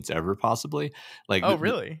King moments ever, possibly. Like,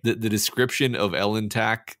 really? The description of Ellen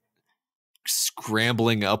Tack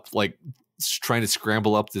scrambling up, like trying to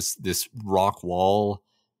scramble up this rock wall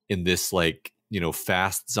in this like,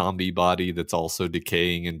 fast zombie body that's also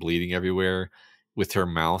decaying and bleeding everywhere, with her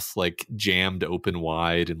mouth like jammed open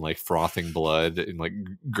wide and like frothing blood and like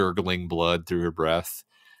gurgling blood through her breath.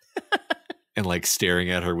 And like staring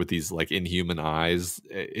at her with these like inhuman eyes.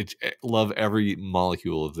 Love every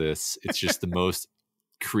molecule of this. It's just the most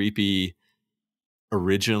creepy,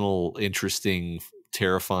 original, interesting,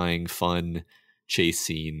 terrifying, fun chase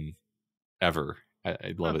scene ever.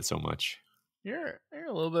 I love it so much. You're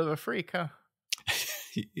a little bit of a freak, huh?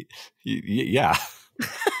 Yeah.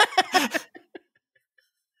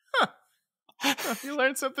 You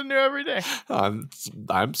learn something new every day.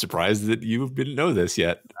 I'm surprised that you didn't know this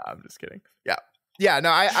yet. I'm just kidding. Yeah. No,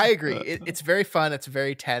 I agree. It's very fun. It's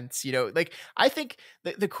very tense. Like I think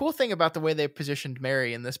the cool thing about the way they positioned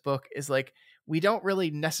Mary in this book is like we don't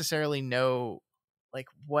really necessarily know like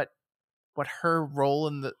what her role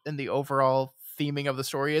in the overall theming of the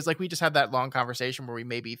story is. Like we just had that long conversation where we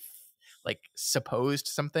maybe like supposed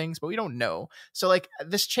some things, but we don't know. So like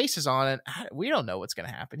this chase is on and we don't know what's going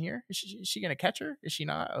to happen here. Is she going to catch her? Is she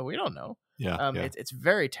not? Oh, we don't know. Yeah. It's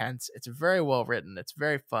very tense. It's very well written. It's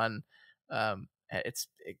very fun. It's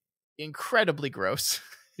incredibly gross.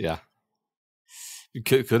 Yeah. You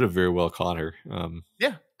could have very well caught her.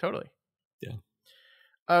 Yeah, totally.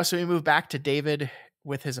 Yeah. So we move back to David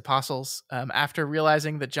with his apostles. After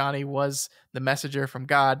realizing that Johnny was the messenger from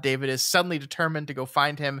God, David is suddenly determined to go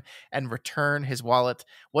find him and return his wallet.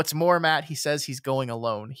 What's more, Matt, he says he's going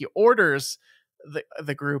alone. He orders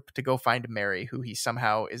the group to go find Mary, who he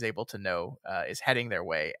somehow is able to know is heading their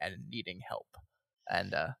way and needing help.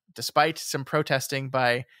 And despite some protesting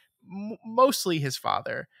by mostly his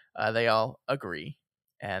father, they all agree.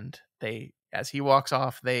 And as he walks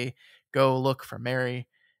off, they go look for Mary.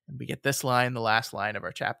 And we get this line, the last line of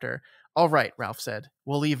our chapter. "All right," Ralph said.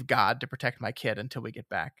 "We'll leave God to protect my kid until we get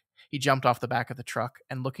back." He jumped off the back of the truck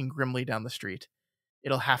and looking grimly down the street.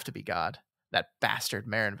 "It'll have to be God. That bastard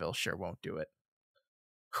Marinville sure won't do it."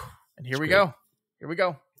 And here we go.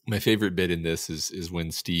 My favorite bit in this is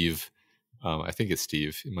when Steve, I think it's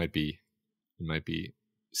Steve. It might be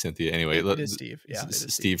Cynthia. Anyway, it is Steve. Yeah,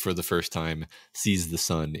 Steve for the first time sees the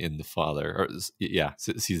son in the father, or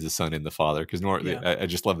sees the son in the father. Because normally, I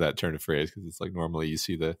just love that turn of phrase, because it's like normally you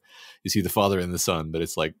see the father and the son, but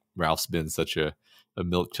it's like Ralph's been such a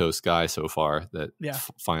milquetoast guy so far that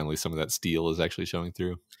finally some of that steel is actually showing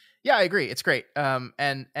through. Yeah, I agree. It's great.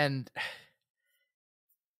 And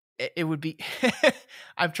it would be.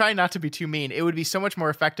 I'm trying not to be too mean. It would be so much more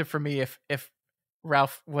effective for me if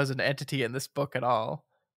Ralph was an entity in this book at all,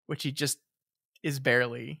 which he just is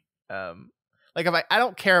barely. Like if I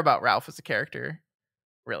don't care about Ralph as a character,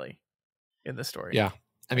 really, in the story. Yeah,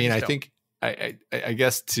 I mean, I think I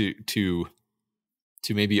guess to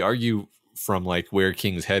maybe argue from like where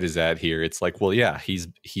King's head is at here, it's like, well, yeah,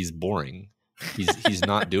 he's boring. He's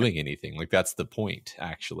not doing anything. Like that's the point,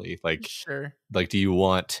 actually. Like, sure. Like, do you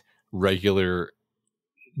want regular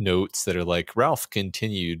notes that are like Ralph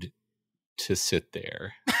continued to sit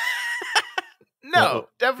there? No,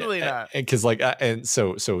 definitely not. Because like, and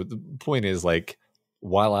so the point is like,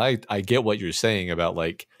 while I get what you're saying about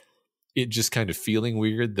like it just kind of feeling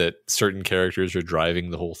weird that certain characters are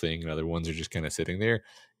driving the whole thing and other ones are just kind of sitting there.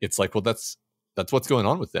 It's like, well, that's what's going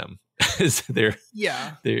on with them.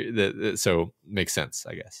 So makes sense,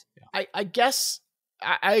 I guess. Yeah. I guess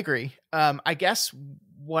I agree. I guess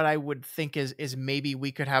what I would think is maybe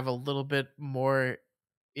we could have a little bit more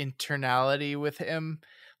internality with him.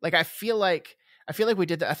 Like I feel like we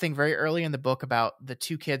did a thing very early in the book about the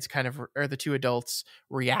two kids or the two adults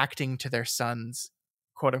reacting to their son's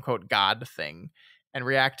quote unquote God thing, and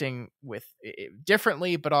reacting with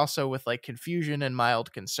differently, but also with like confusion and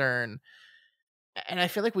mild concern. And I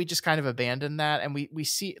feel like we just kind of abandoned that, and we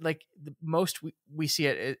see like the most we see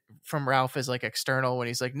it from Ralph as like external, when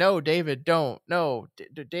he's like, no, David, don't, no,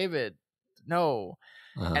 David, no.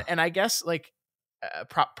 And I guess like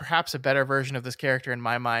perhaps a better version of this character in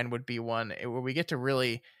my mind would be one where we get to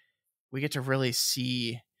really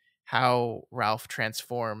see how Ralph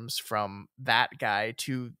transforms from that guy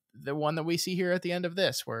to the one that we see here at the end of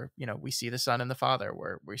this, where, you know, we see the son and the father,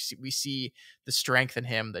 where we see the strength in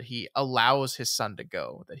him, that he allows his son to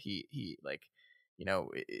go, that he like, you know,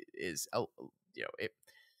 is, you know,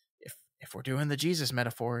 if we're doing the Jesus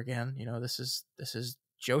metaphor again, you know, this is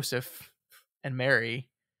Joseph and Mary,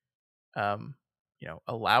 you know,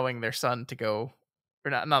 allowing their son to go,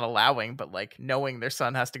 or not allowing, but like knowing their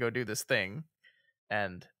son has to go do this thing,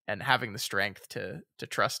 and having the strength to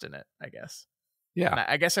trust in it, I guess. Yeah. And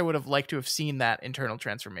I guess I would have liked to have seen that internal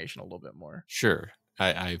transformation a little bit more. Sure.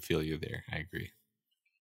 I feel you there. I agree.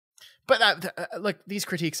 But look, these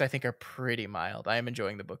critiques I think are pretty mild. I am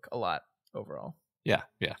enjoying the book a lot overall. Yeah.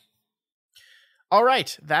 Yeah. All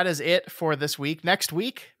right. That is it for this week. Next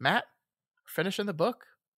week, Matt, finishing the book.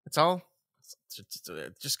 It's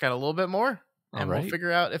just got a little bit more. And we'll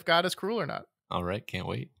figure out if God is cruel or not. All right. Can't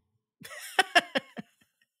wait.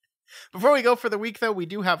 Before we go for the week, though, we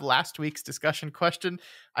do have last week's discussion question.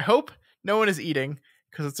 I hope no one is eating,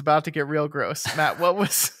 because it's about to get real gross. Matt, what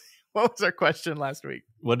was our question last week?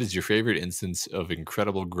 What is your favorite instance of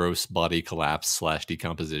incredible gross body collapse /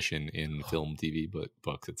 decomposition in film, TV,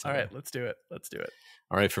 books, etc.? All right, let's do it.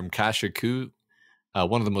 All right, from Kasha Ku.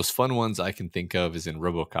 One of the most fun ones I can think of is in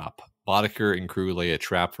RoboCop. Boddicker and crew lay a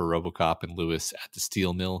trap for RoboCop and Lewis at the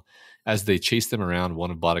steel mill. As they chase them around, one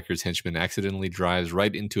of Boddicker's henchmen accidentally drives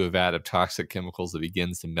right into a vat of toxic chemicals that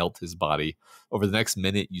begins to melt his body. Over the next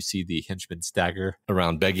minute, you see the henchman stagger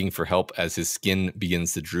around begging for help as his skin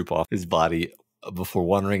begins to droop off his body before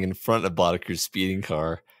wandering in front of Boddicker's speeding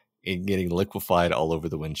car and getting liquefied all over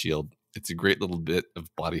the windshield. It's a great little bit of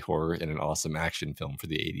body horror and an awesome action film for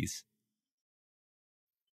the 80s.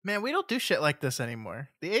 Man, we don't do shit like this anymore.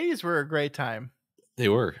 The 80s were a great time. They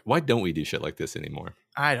were. Why don't we do shit like this anymore?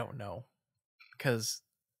 I don't know. Because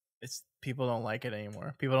people don't like it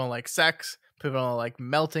anymore. People don't like sex. People don't like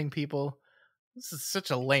melting people. This is such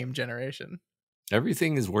a lame generation.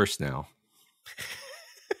 Everything is worse now.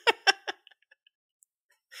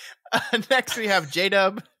 Next we have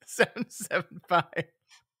JDub775.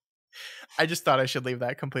 I just thought I should leave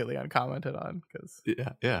that completely uncommented on.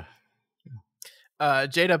 Yeah.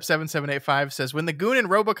 JDub7785 says, when the goon in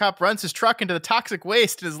RoboCop runs his truck into the toxic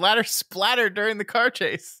waste and his ladder splattered during the car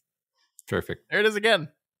chase. Perfect. There it is again.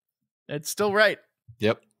 It's still right.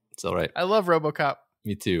 Yep, it's all right. I love RoboCop.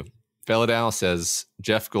 Me too. Felladal says,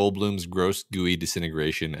 Jeff Goldblum's gross, gooey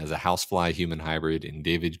disintegration as a housefly human hybrid in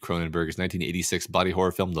David Cronenberg's 1986 body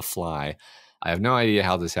horror film The Fly. I have no idea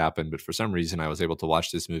how this happened, but for some reason I was able to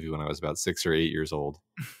watch this movie when I was about 6 or 8 years old.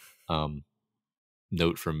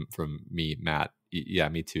 Note from me, Matt. Yeah,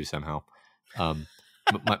 me too, somehow.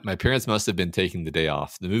 My parents must have been taking the day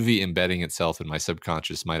off. The movie embedding itself in my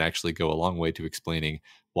subconscious might actually go a long way to explaining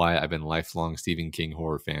why I've been a lifelong Stephen King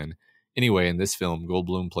horror fan. Anyway, in this film,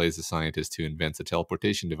 Goldblum plays a scientist who invents a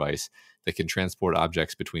teleportation device that can transport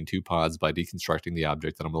objects between two pods by deconstructing the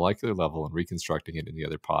object on a molecular level and reconstructing it in the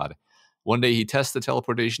other pod. One day, he tests the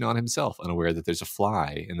teleportation on himself, unaware that there's a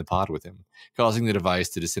fly in the pod with him, causing the device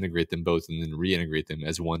to disintegrate them both and then reintegrate them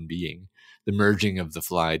as one being. The merging of the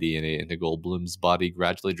fly DNA into Goldblum's body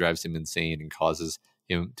gradually drives him insane and causes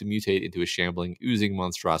him to mutate into a shambling, oozing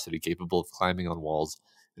monstrosity capable of climbing on walls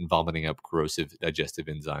and vomiting up corrosive digestive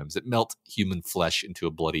enzymes that melt human flesh into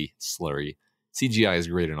a bloody slurry. CGI is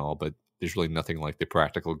great and all, but there's really nothing like the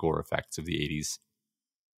practical gore effects of the 80s.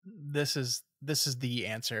 This is the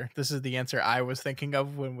answer. This is the answer I was thinking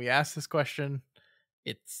of when we asked this question.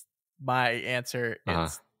 It's my answer.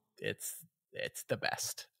 It's the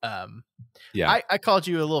best. Yeah. I called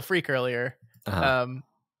you a little freak earlier. Man,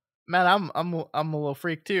 I'm a little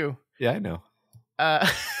freak too. Yeah, I know.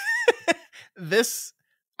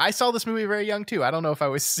 I saw this movie very young too. I don't know if I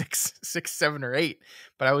was 6, 7, or 8,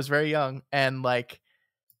 but I was very young, and like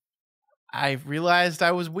I realized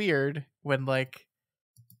I was weird when like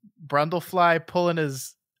Brundlefly pulling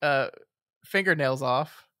his fingernails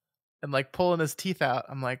off and like pulling his teeth out.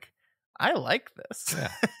 I'm like, I like this. Yeah,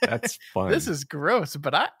 that's fun. This is gross,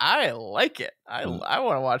 but I like it. I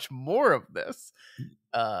want to watch more of this.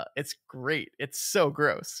 It's great. It's so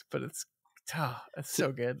gross, but it's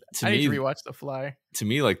so good. I need to rewatch The Fly. To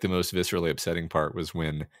me, like the most viscerally upsetting part was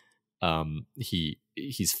when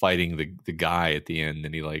he's fighting the guy at the end,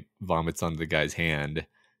 and he like vomits onto the guy's hand,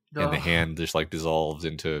 and the Oh, hand just like dissolves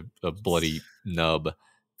into a bloody nub.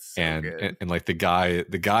 so And, good. and like the guy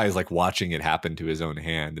is like watching it happen to his own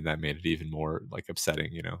hand, and that made it even more like upsetting.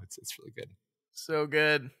 It's really good. So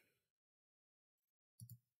good.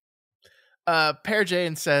 Pear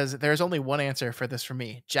Jane says there's only one answer for this for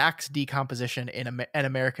me: Jack's decomposition in An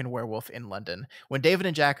American Werewolf in London. When David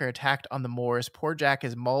and Jack are attacked on the moors, poor Jack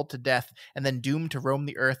is mauled to death and then doomed to roam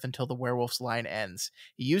the earth until the werewolf's line ends.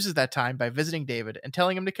 He uses that time by visiting David and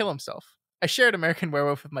telling him to kill himself. I shared American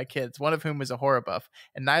Werewolf with my kids, one of whom was a horror buff,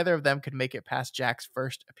 and neither of them could make it past Jack's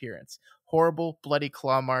first appearance. Horrible, bloody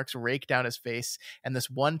claw marks rake down his face, and this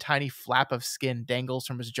one tiny flap of skin dangles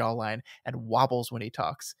from his jawline and wobbles when he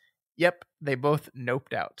talks. Yep, they both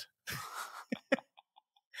noped out.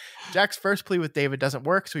 Jack's first plea with David doesn't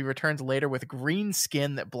work, so he returns later with green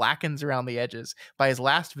skin that blackens around the edges. By his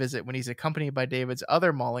last visit, when he's accompanied by David's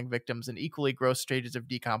other mauling victims in equally gross stages of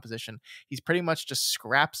decomposition, he's pretty much just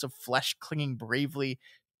scraps of flesh clinging bravely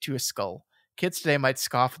to his skull. Kids today might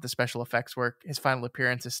scoff at the special effects work. His final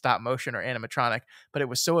appearance is stop motion or animatronic, but it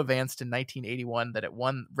was so advanced in 1981 that it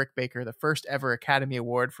won Rick Baker the first ever Academy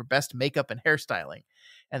Award for Best Makeup and Hairstyling.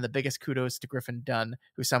 And the biggest kudos to Griffin Dunn,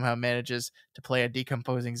 who somehow manages to play a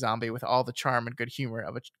decomposing zombie with all the charm and good humor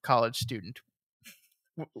of a college student.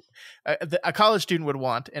 A college student would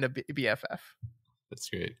want in a BFF. That's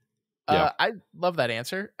great. Yeah. I love that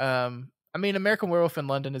answer. I mean, American Werewolf in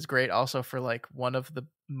London is great also for like one of the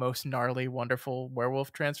most gnarly, wonderful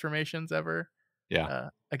werewolf transformations ever.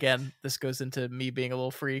 Yeah. Again, this goes into me being a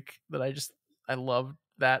little freak that I love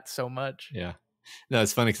that so much. Yeah. No,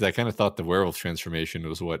 it's funny because I kind of thought the werewolf transformation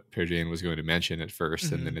was what Pear Jane was going to mention at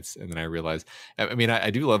 1st, Mhm. and then I realized. I mean, I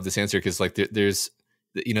do love this answer because like there's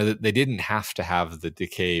they didn't have to have the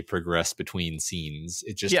decay progress between scenes.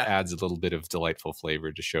 It just Yeah. adds a little bit of delightful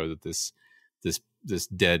flavor to show that this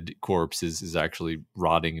dead corpse is actually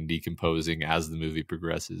rotting and decomposing as the movie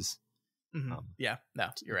progresses. Mhm. Yeah, no,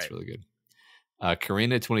 you're right. It's really good.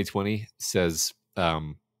 Karina 2020 says,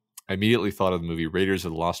 I immediately thought of the movie Raiders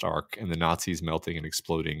of the Lost Ark and the Nazis melting and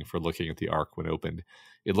exploding for looking at the Ark when opened.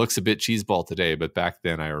 It looks a bit cheeseball today, but back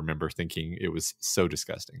then I remember thinking it was so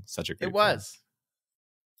disgusting. Such a great It was.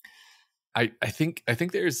 Film. I think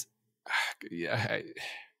there's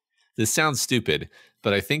this sounds stupid,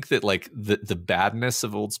 but I think that like the badness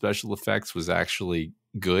of old special effects was actually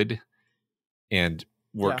good and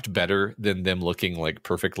worked better than them looking like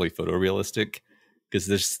perfectly photorealistic. Because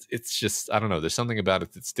it's just, I don't know, there's something about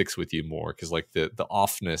it that sticks with you more because like the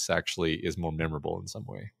offness actually is more memorable in some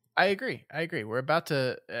way. I agree. We're about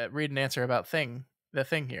to read an answer about the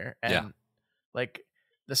thing here, and like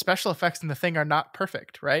the special effects in the thing are not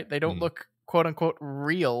perfect, right? They don't look quote unquote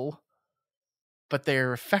real, but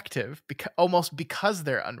they're effective because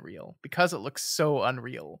they're unreal, because it looks so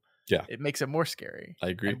unreal. Yeah, it makes it more scary. I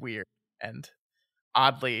agree. And weird and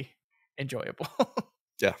oddly enjoyable.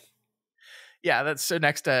 Yeah. Yeah, that's so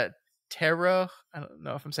next to Terra. I don't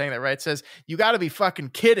know if I'm saying that right. Says, you got to be fucking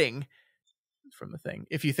kidding, from the thing.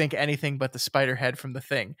 If you think anything but the spider head from the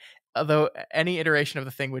thing. Although any iteration of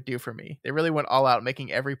the thing would do for me. They really went all out,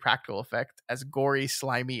 making every practical effect as gory,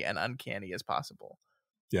 slimy, and uncanny as possible.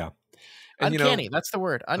 Yeah. And, uncanny, that's the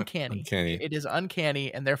word. Uncanny. Uncanny. It is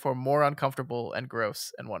uncanny and therefore more uncomfortable and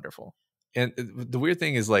gross and wonderful. And the weird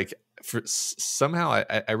thing is, like, for somehow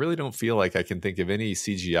I really don't feel like I can think of any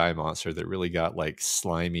CGI monster that really got like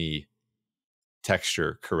slimy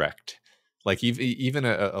texture correct. Like even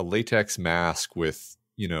a latex mask with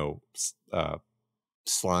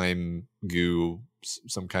slime goo,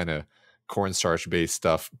 some kind of cornstarch based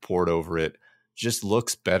stuff poured over it, just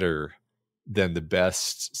looks better than the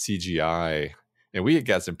best CGI. And we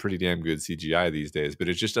got some pretty damn good CGI these days, but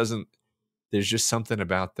it just doesn't. There's just something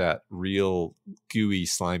about that real gooey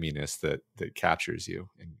sliminess that captures you.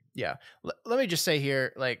 And yeah, let me just say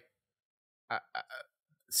here, like,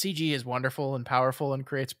 CG is wonderful and powerful and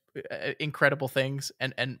creates incredible things,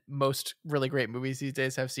 and most really great movies these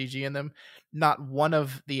days have CG in them. Not one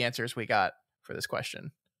of the answers we got for this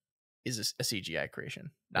question is a CGI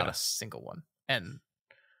creation. Not a single one, and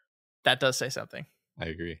that does say something. I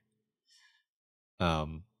agree.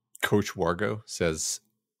 Coach Wargo says,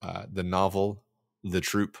 the novel The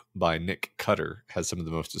Troop by Nick Cutter has some of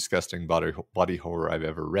the most disgusting body horror I've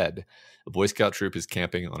ever read. A Boy Scout troop is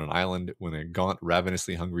camping on an island when a gaunt,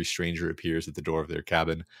 ravenously hungry stranger appears at the door of their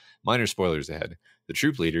cabin. Minor spoilers ahead. The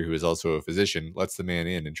troop leader, who is also a physician, lets the man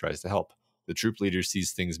in and tries to help. The troop leader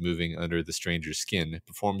sees things moving under the stranger's skin,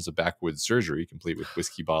 performs a backwoods surgery, complete with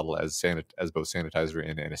whiskey bottle as both sanitizer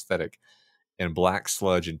and anesthetic, and black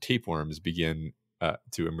sludge and tapeworms begin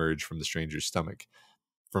to emerge from the stranger's stomach.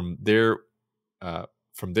 From there,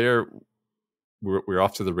 from there, we're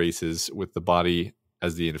off to the races with the body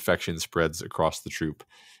as the infection spreads across the troop.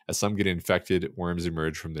 As some get infected, worms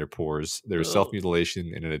emerge from their pores. There is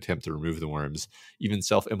self-mutilation in an attempt to remove the worms, even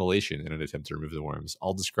self-immolation in an attempt to remove the worms,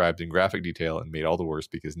 all described in graphic detail and made all the worse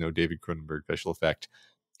because no David Cronenberg special effect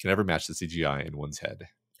can ever match the CGI in one's head.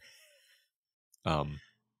 That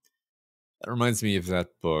reminds me of that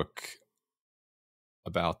book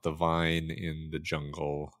about the vine in the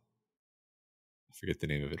jungle. I forget the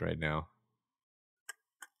name of it right now.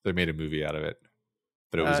 They made a movie out of it,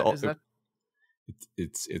 but it was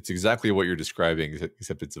it's exactly what you're describing,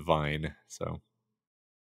 except it's a vine. So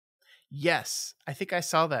yes, I think I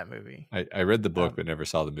saw that movie. I read the book but never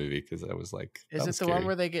saw the movie because I was like, is it the scary. one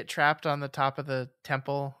where they get trapped on the top of the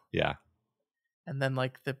temple? Yeah, and then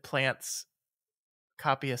like the plants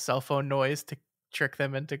copy a cell phone noise to trick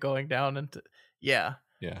them into going down into yeah.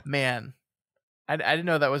 Man, I didn't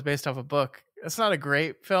know that was based off a book. It's not a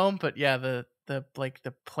great film, but yeah, the like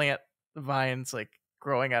the plant vines like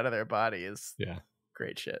growing out of their body is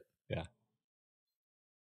great shit. Yeah.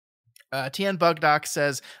 TN Bugdoc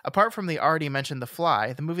says, apart from the already mentioned The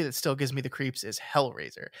Fly, the movie that still gives me the creeps is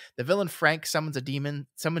Hellraiser. The villain Frank summons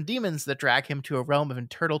demons that drag him to a realm of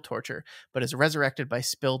internal torture, but is resurrected by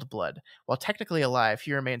spilled blood. While technically alive,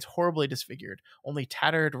 he remains horribly disfigured, only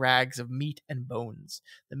tattered rags of meat and bones.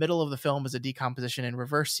 The middle of the film is a decomposition in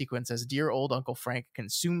reverse sequence as dear old Uncle Frank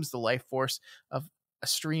consumes the life force of a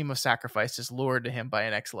stream of sacrifice is lured to him by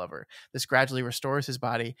an ex-lover. This gradually restores his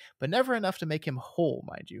body, but never enough to make him whole,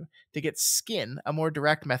 mind you. To get skin, a more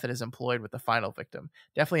direct method is employed with the final victim.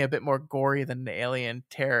 Definitely a bit more gory than an alien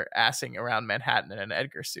terror-assing around Manhattan in an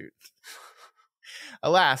Edgar suit.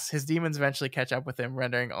 Alas, his demons eventually catch up with him,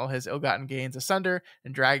 rendering all his ill-gotten gains asunder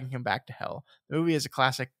and dragging him back to hell. The movie is a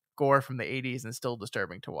classic gore from the 80s and still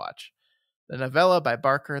disturbing to watch. The novella by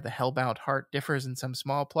Barker, The Hellbound Heart, differs in some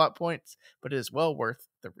small plot points, but it is well worth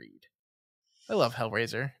the read. I love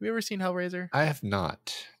Hellraiser. Have you ever seen Hellraiser? I have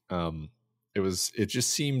not. It just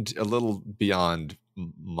seemed a little beyond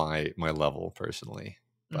my level personally,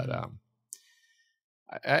 but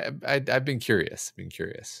I've been curious.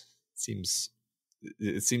 It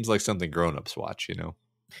seems like something grown-ups watch, you know.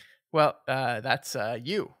 Well, that's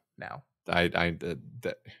you now.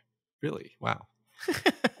 Really, wow.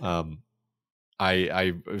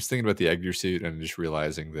 I was thinking about the Edgar suit and just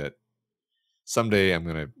realizing that someday I'm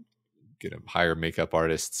gonna hire makeup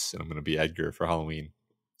artists and I'm gonna be Edgar for Halloween.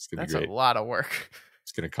 It's gonna be great. That's a lot of work.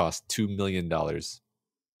 It's gonna cost $2 million.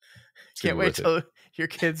 Can't wait till your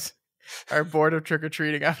kids are bored of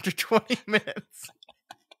trick-or-treating after 20 minutes.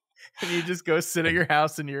 And you just go sit at your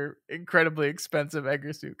house in your incredibly expensive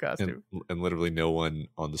Edgar suit costume. And literally no one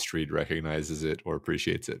on the street recognizes it or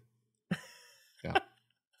appreciates it. Yeah.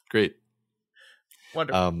 Great.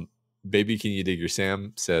 Wonderful. Baby, Can You Dig Your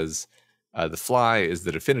Sam says, The Fly is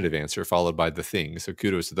the definitive answer, followed by The Thing. So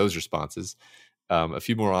kudos to those responses. A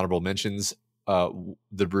few more honorable mentions.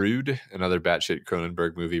 The Brood, another batshit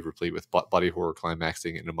Cronenberg movie replete with body horror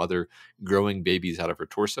climaxing and a mother growing babies out of her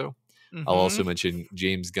torso. Mm-hmm. I'll also mention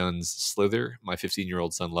James Gunn's Slither. My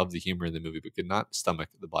 15-year-old son loved the humor in the movie, but could not stomach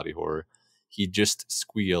the body horror. He'd just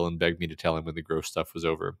squeal and beg me to tell him when the gross stuff was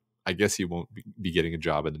over. I guess he won't be getting a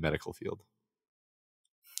job in the medical field.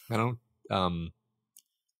 Not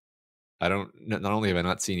only have I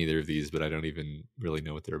not seen either of these, but I don't even really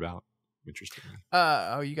know what they're about. Interesting.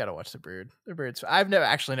 You got to watch The Brood. The Brood's. I've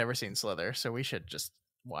never seen Slither, so we should just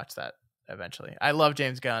watch that eventually. I love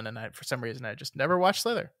James Gunn, and for some reason I just never watched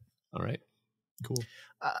Slither. All right, cool.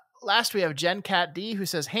 Last, we have Jen Cat D, who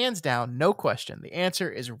says, hands down, no question, the answer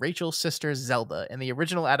is Rachel's sister Zelda in the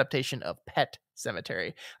original adaptation of Pet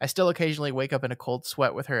Cemetery. I still occasionally wake up in a cold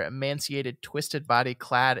sweat with her emaciated, twisted body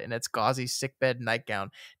clad in its gauzy sickbed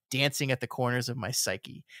nightgown, dancing at the corners of my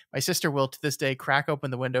psyche. My sister will, to this day, crack open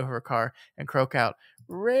the window of her car and croak out,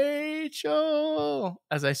 Rachel,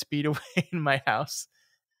 as I speed away into my house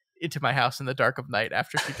in the dark of night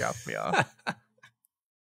after she dropped me off.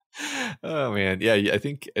 Oh man, yeah. I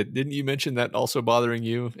think didn't you mention that also bothering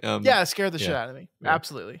you? Yeah, it scared the shit out of me. Yeah.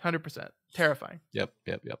 Absolutely, 100%, terrifying. Yep.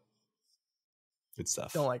 Good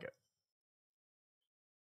stuff. Don't like it.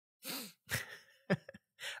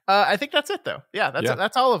 I think that's it though. Yeah,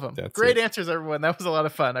 that's all of them. Great answers, everyone. That was a lot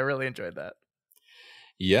of fun. I really enjoyed that.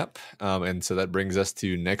 Yep. And so that brings us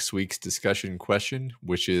to next week's discussion question,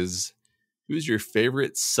 which is, who's your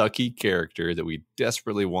favorite sucky character that we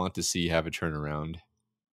desperately want to see have a turnaround?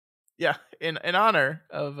 Yeah, in honor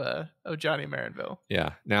of Johnny Marinville.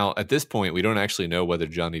 Yeah. Now, at this point, we don't actually know whether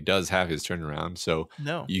Johnny does have his turnaround. So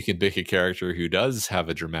no. You can pick a character who does have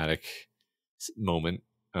a dramatic moment,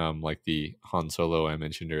 like the Han Solo I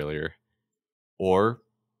mentioned earlier, or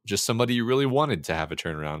just somebody you really wanted to have a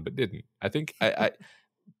turnaround but didn't. I think I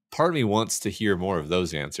part of me wants to hear more of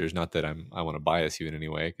those answers. Not that I want to bias you in any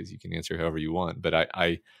way, because you can answer however you want. But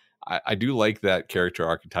I do like that character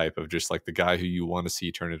archetype of just like the guy who you want to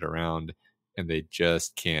see turn it around and they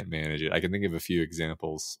just can't manage it. I can think of a few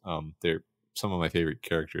examples. They're some of my favorite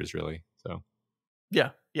characters, really. So yeah,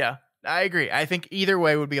 I agree. I think either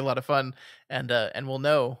way would be a lot of fun, and we'll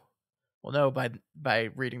know by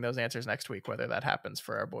reading those answers next week whether that happens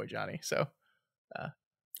for our boy Johnny. So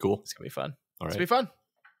cool. It's gonna be fun. All right. It's gonna be fun.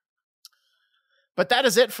 But that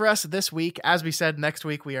is it for us this week. As we said, next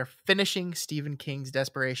week we are finishing Stephen King's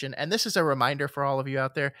Desperation. And this is a reminder for all of you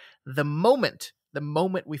out there. The moment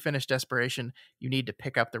we finish Desperation, you need to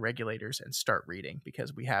pick up The Regulators and start reading,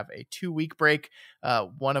 because we have a 2-week break,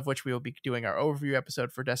 one of which we will be doing our overview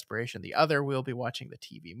episode for Desperation. The other, we'll be watching the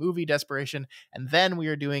TV movie Desperation. And then we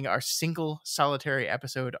are doing our single solitary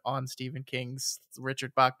episode on Stephen King's,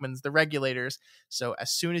 Richard Bachman's The Regulators. So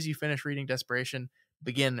as soon as you finish reading Desperation,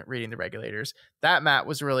 begin reading The Regulators. That, Matt,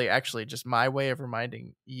 was really actually just my way of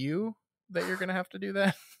reminding you that you're going to have to do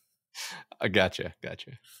that. I gotcha.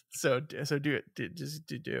 So do it. Just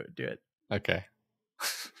do it. Okay.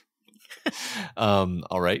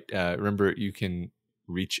 All right. Remember, you can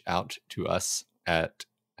reach out to us at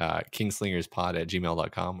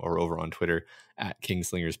kingslingerspod@gmail.com or over on Twitter at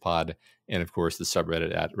kingslingerspod. And of course, the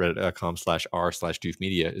subreddit at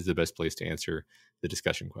reddit.com/r/doofmedia is the best place to answer the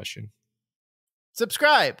discussion question.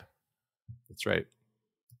 Subscribe. That's right.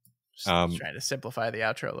 Just trying to simplify the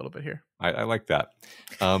outro a little bit here. I like that.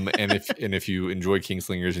 And if you enjoy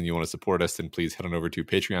Kingslingers and you want to support us, then please head on over to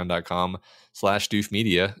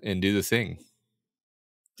patreon.com/doofmedia and do the thing.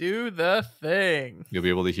 Do the thing. You'll be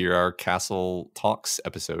able to hear our Castle Talks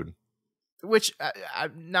episode. Which,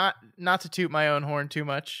 not to toot my own horn too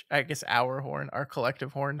much. I guess our horn, our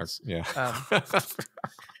collective horns. Yeah.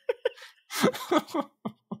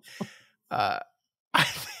 I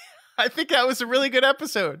think that was a really good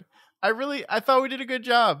episode. I thought we did a good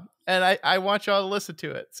job, and I want y'all to listen to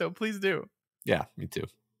it. So please do. Yeah, me too.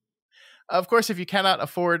 Of course, if you cannot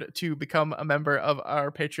afford to become a member of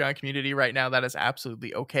our Patreon community right now, that is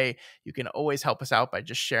absolutely okay. You can always help us out by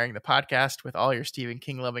just sharing the podcast with all your Stephen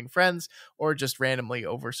King loving friends, or just randomly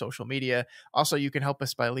over social media. Also, you can help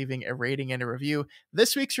us by leaving a rating and a review.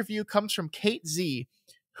 This week's review comes from Kate Z,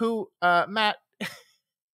 who, Matt,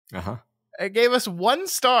 gave us 1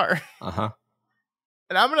 star.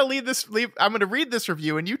 And I'm going to read this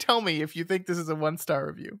review, and you tell me if you think this is a 1-star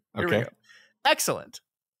review. Here we go. Excellent.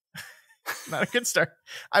 Not a good start.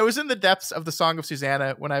 I was in the depths of the Song of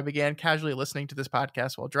Susanna when I began casually listening to this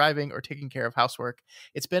podcast while driving or taking care of housework.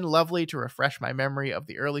 It's been lovely to refresh my memory of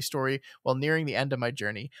the early story while nearing the end of my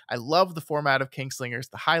journey. I love the format of Kingslingers,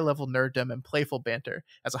 the high-level nerddom and playful banter.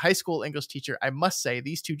 As a high school English teacher, I must say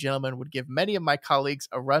these 2 gentlemen would give many of my colleagues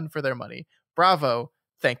a run for their money. Bravo.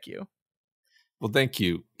 Thank you. Well, thank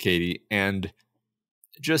you, Katie. And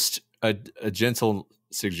just a gentle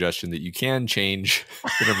suggestion that you can change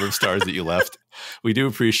the number of stars that you left. We do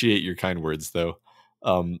appreciate your kind words, though.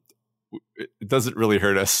 It doesn't really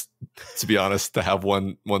hurt us, to be honest, to have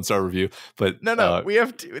one star review. But no, we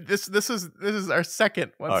have to, this is our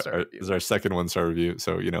second 1-star review. This is our second 1-star review.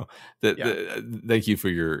 So thank you for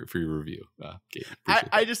your review, Katie.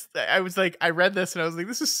 I was like, I read this and I was like,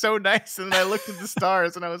 this is so nice. And then I looked at the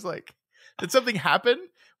stars and I was like, did something happen?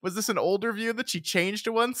 Was this an old review that she changed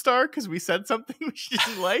to 1 star because we said something she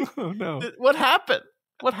didn't like? Oh no! What happened?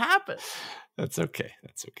 That's okay.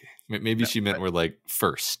 Maybe she meant we're like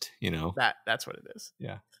first. That's what it is.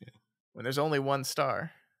 Yeah. When there's only 1 star,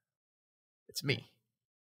 it's me.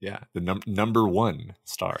 Yeah, the number 1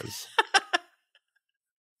 stars.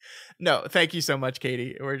 No, thank you so much,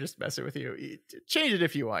 Katie. We're just messing with you. Change it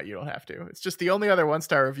if you want. You don't have to. It's just the only other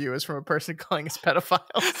 1-star review is from a person calling us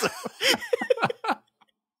pedophiles. So.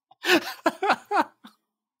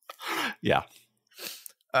 Yeah.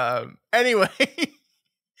 Anyway,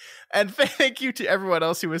 and thank you to everyone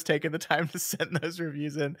else who has taken the time to send those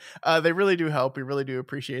reviews in. They really do help. We really do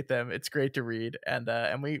appreciate them. It's great to read, and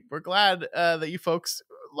we're glad that you folks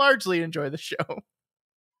largely enjoy the show.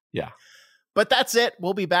 Yeah. But that's it.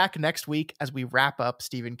 We'll be back next week as we wrap up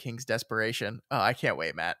Stephen King's Desperation. Oh, I can't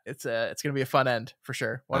wait, Matt. It's going to be a fun end for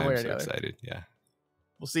sure. One way or the other. I'm so excited. Yeah.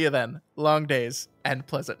 We'll see you then. Long days and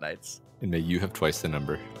pleasant nights. And may you have twice the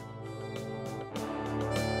number.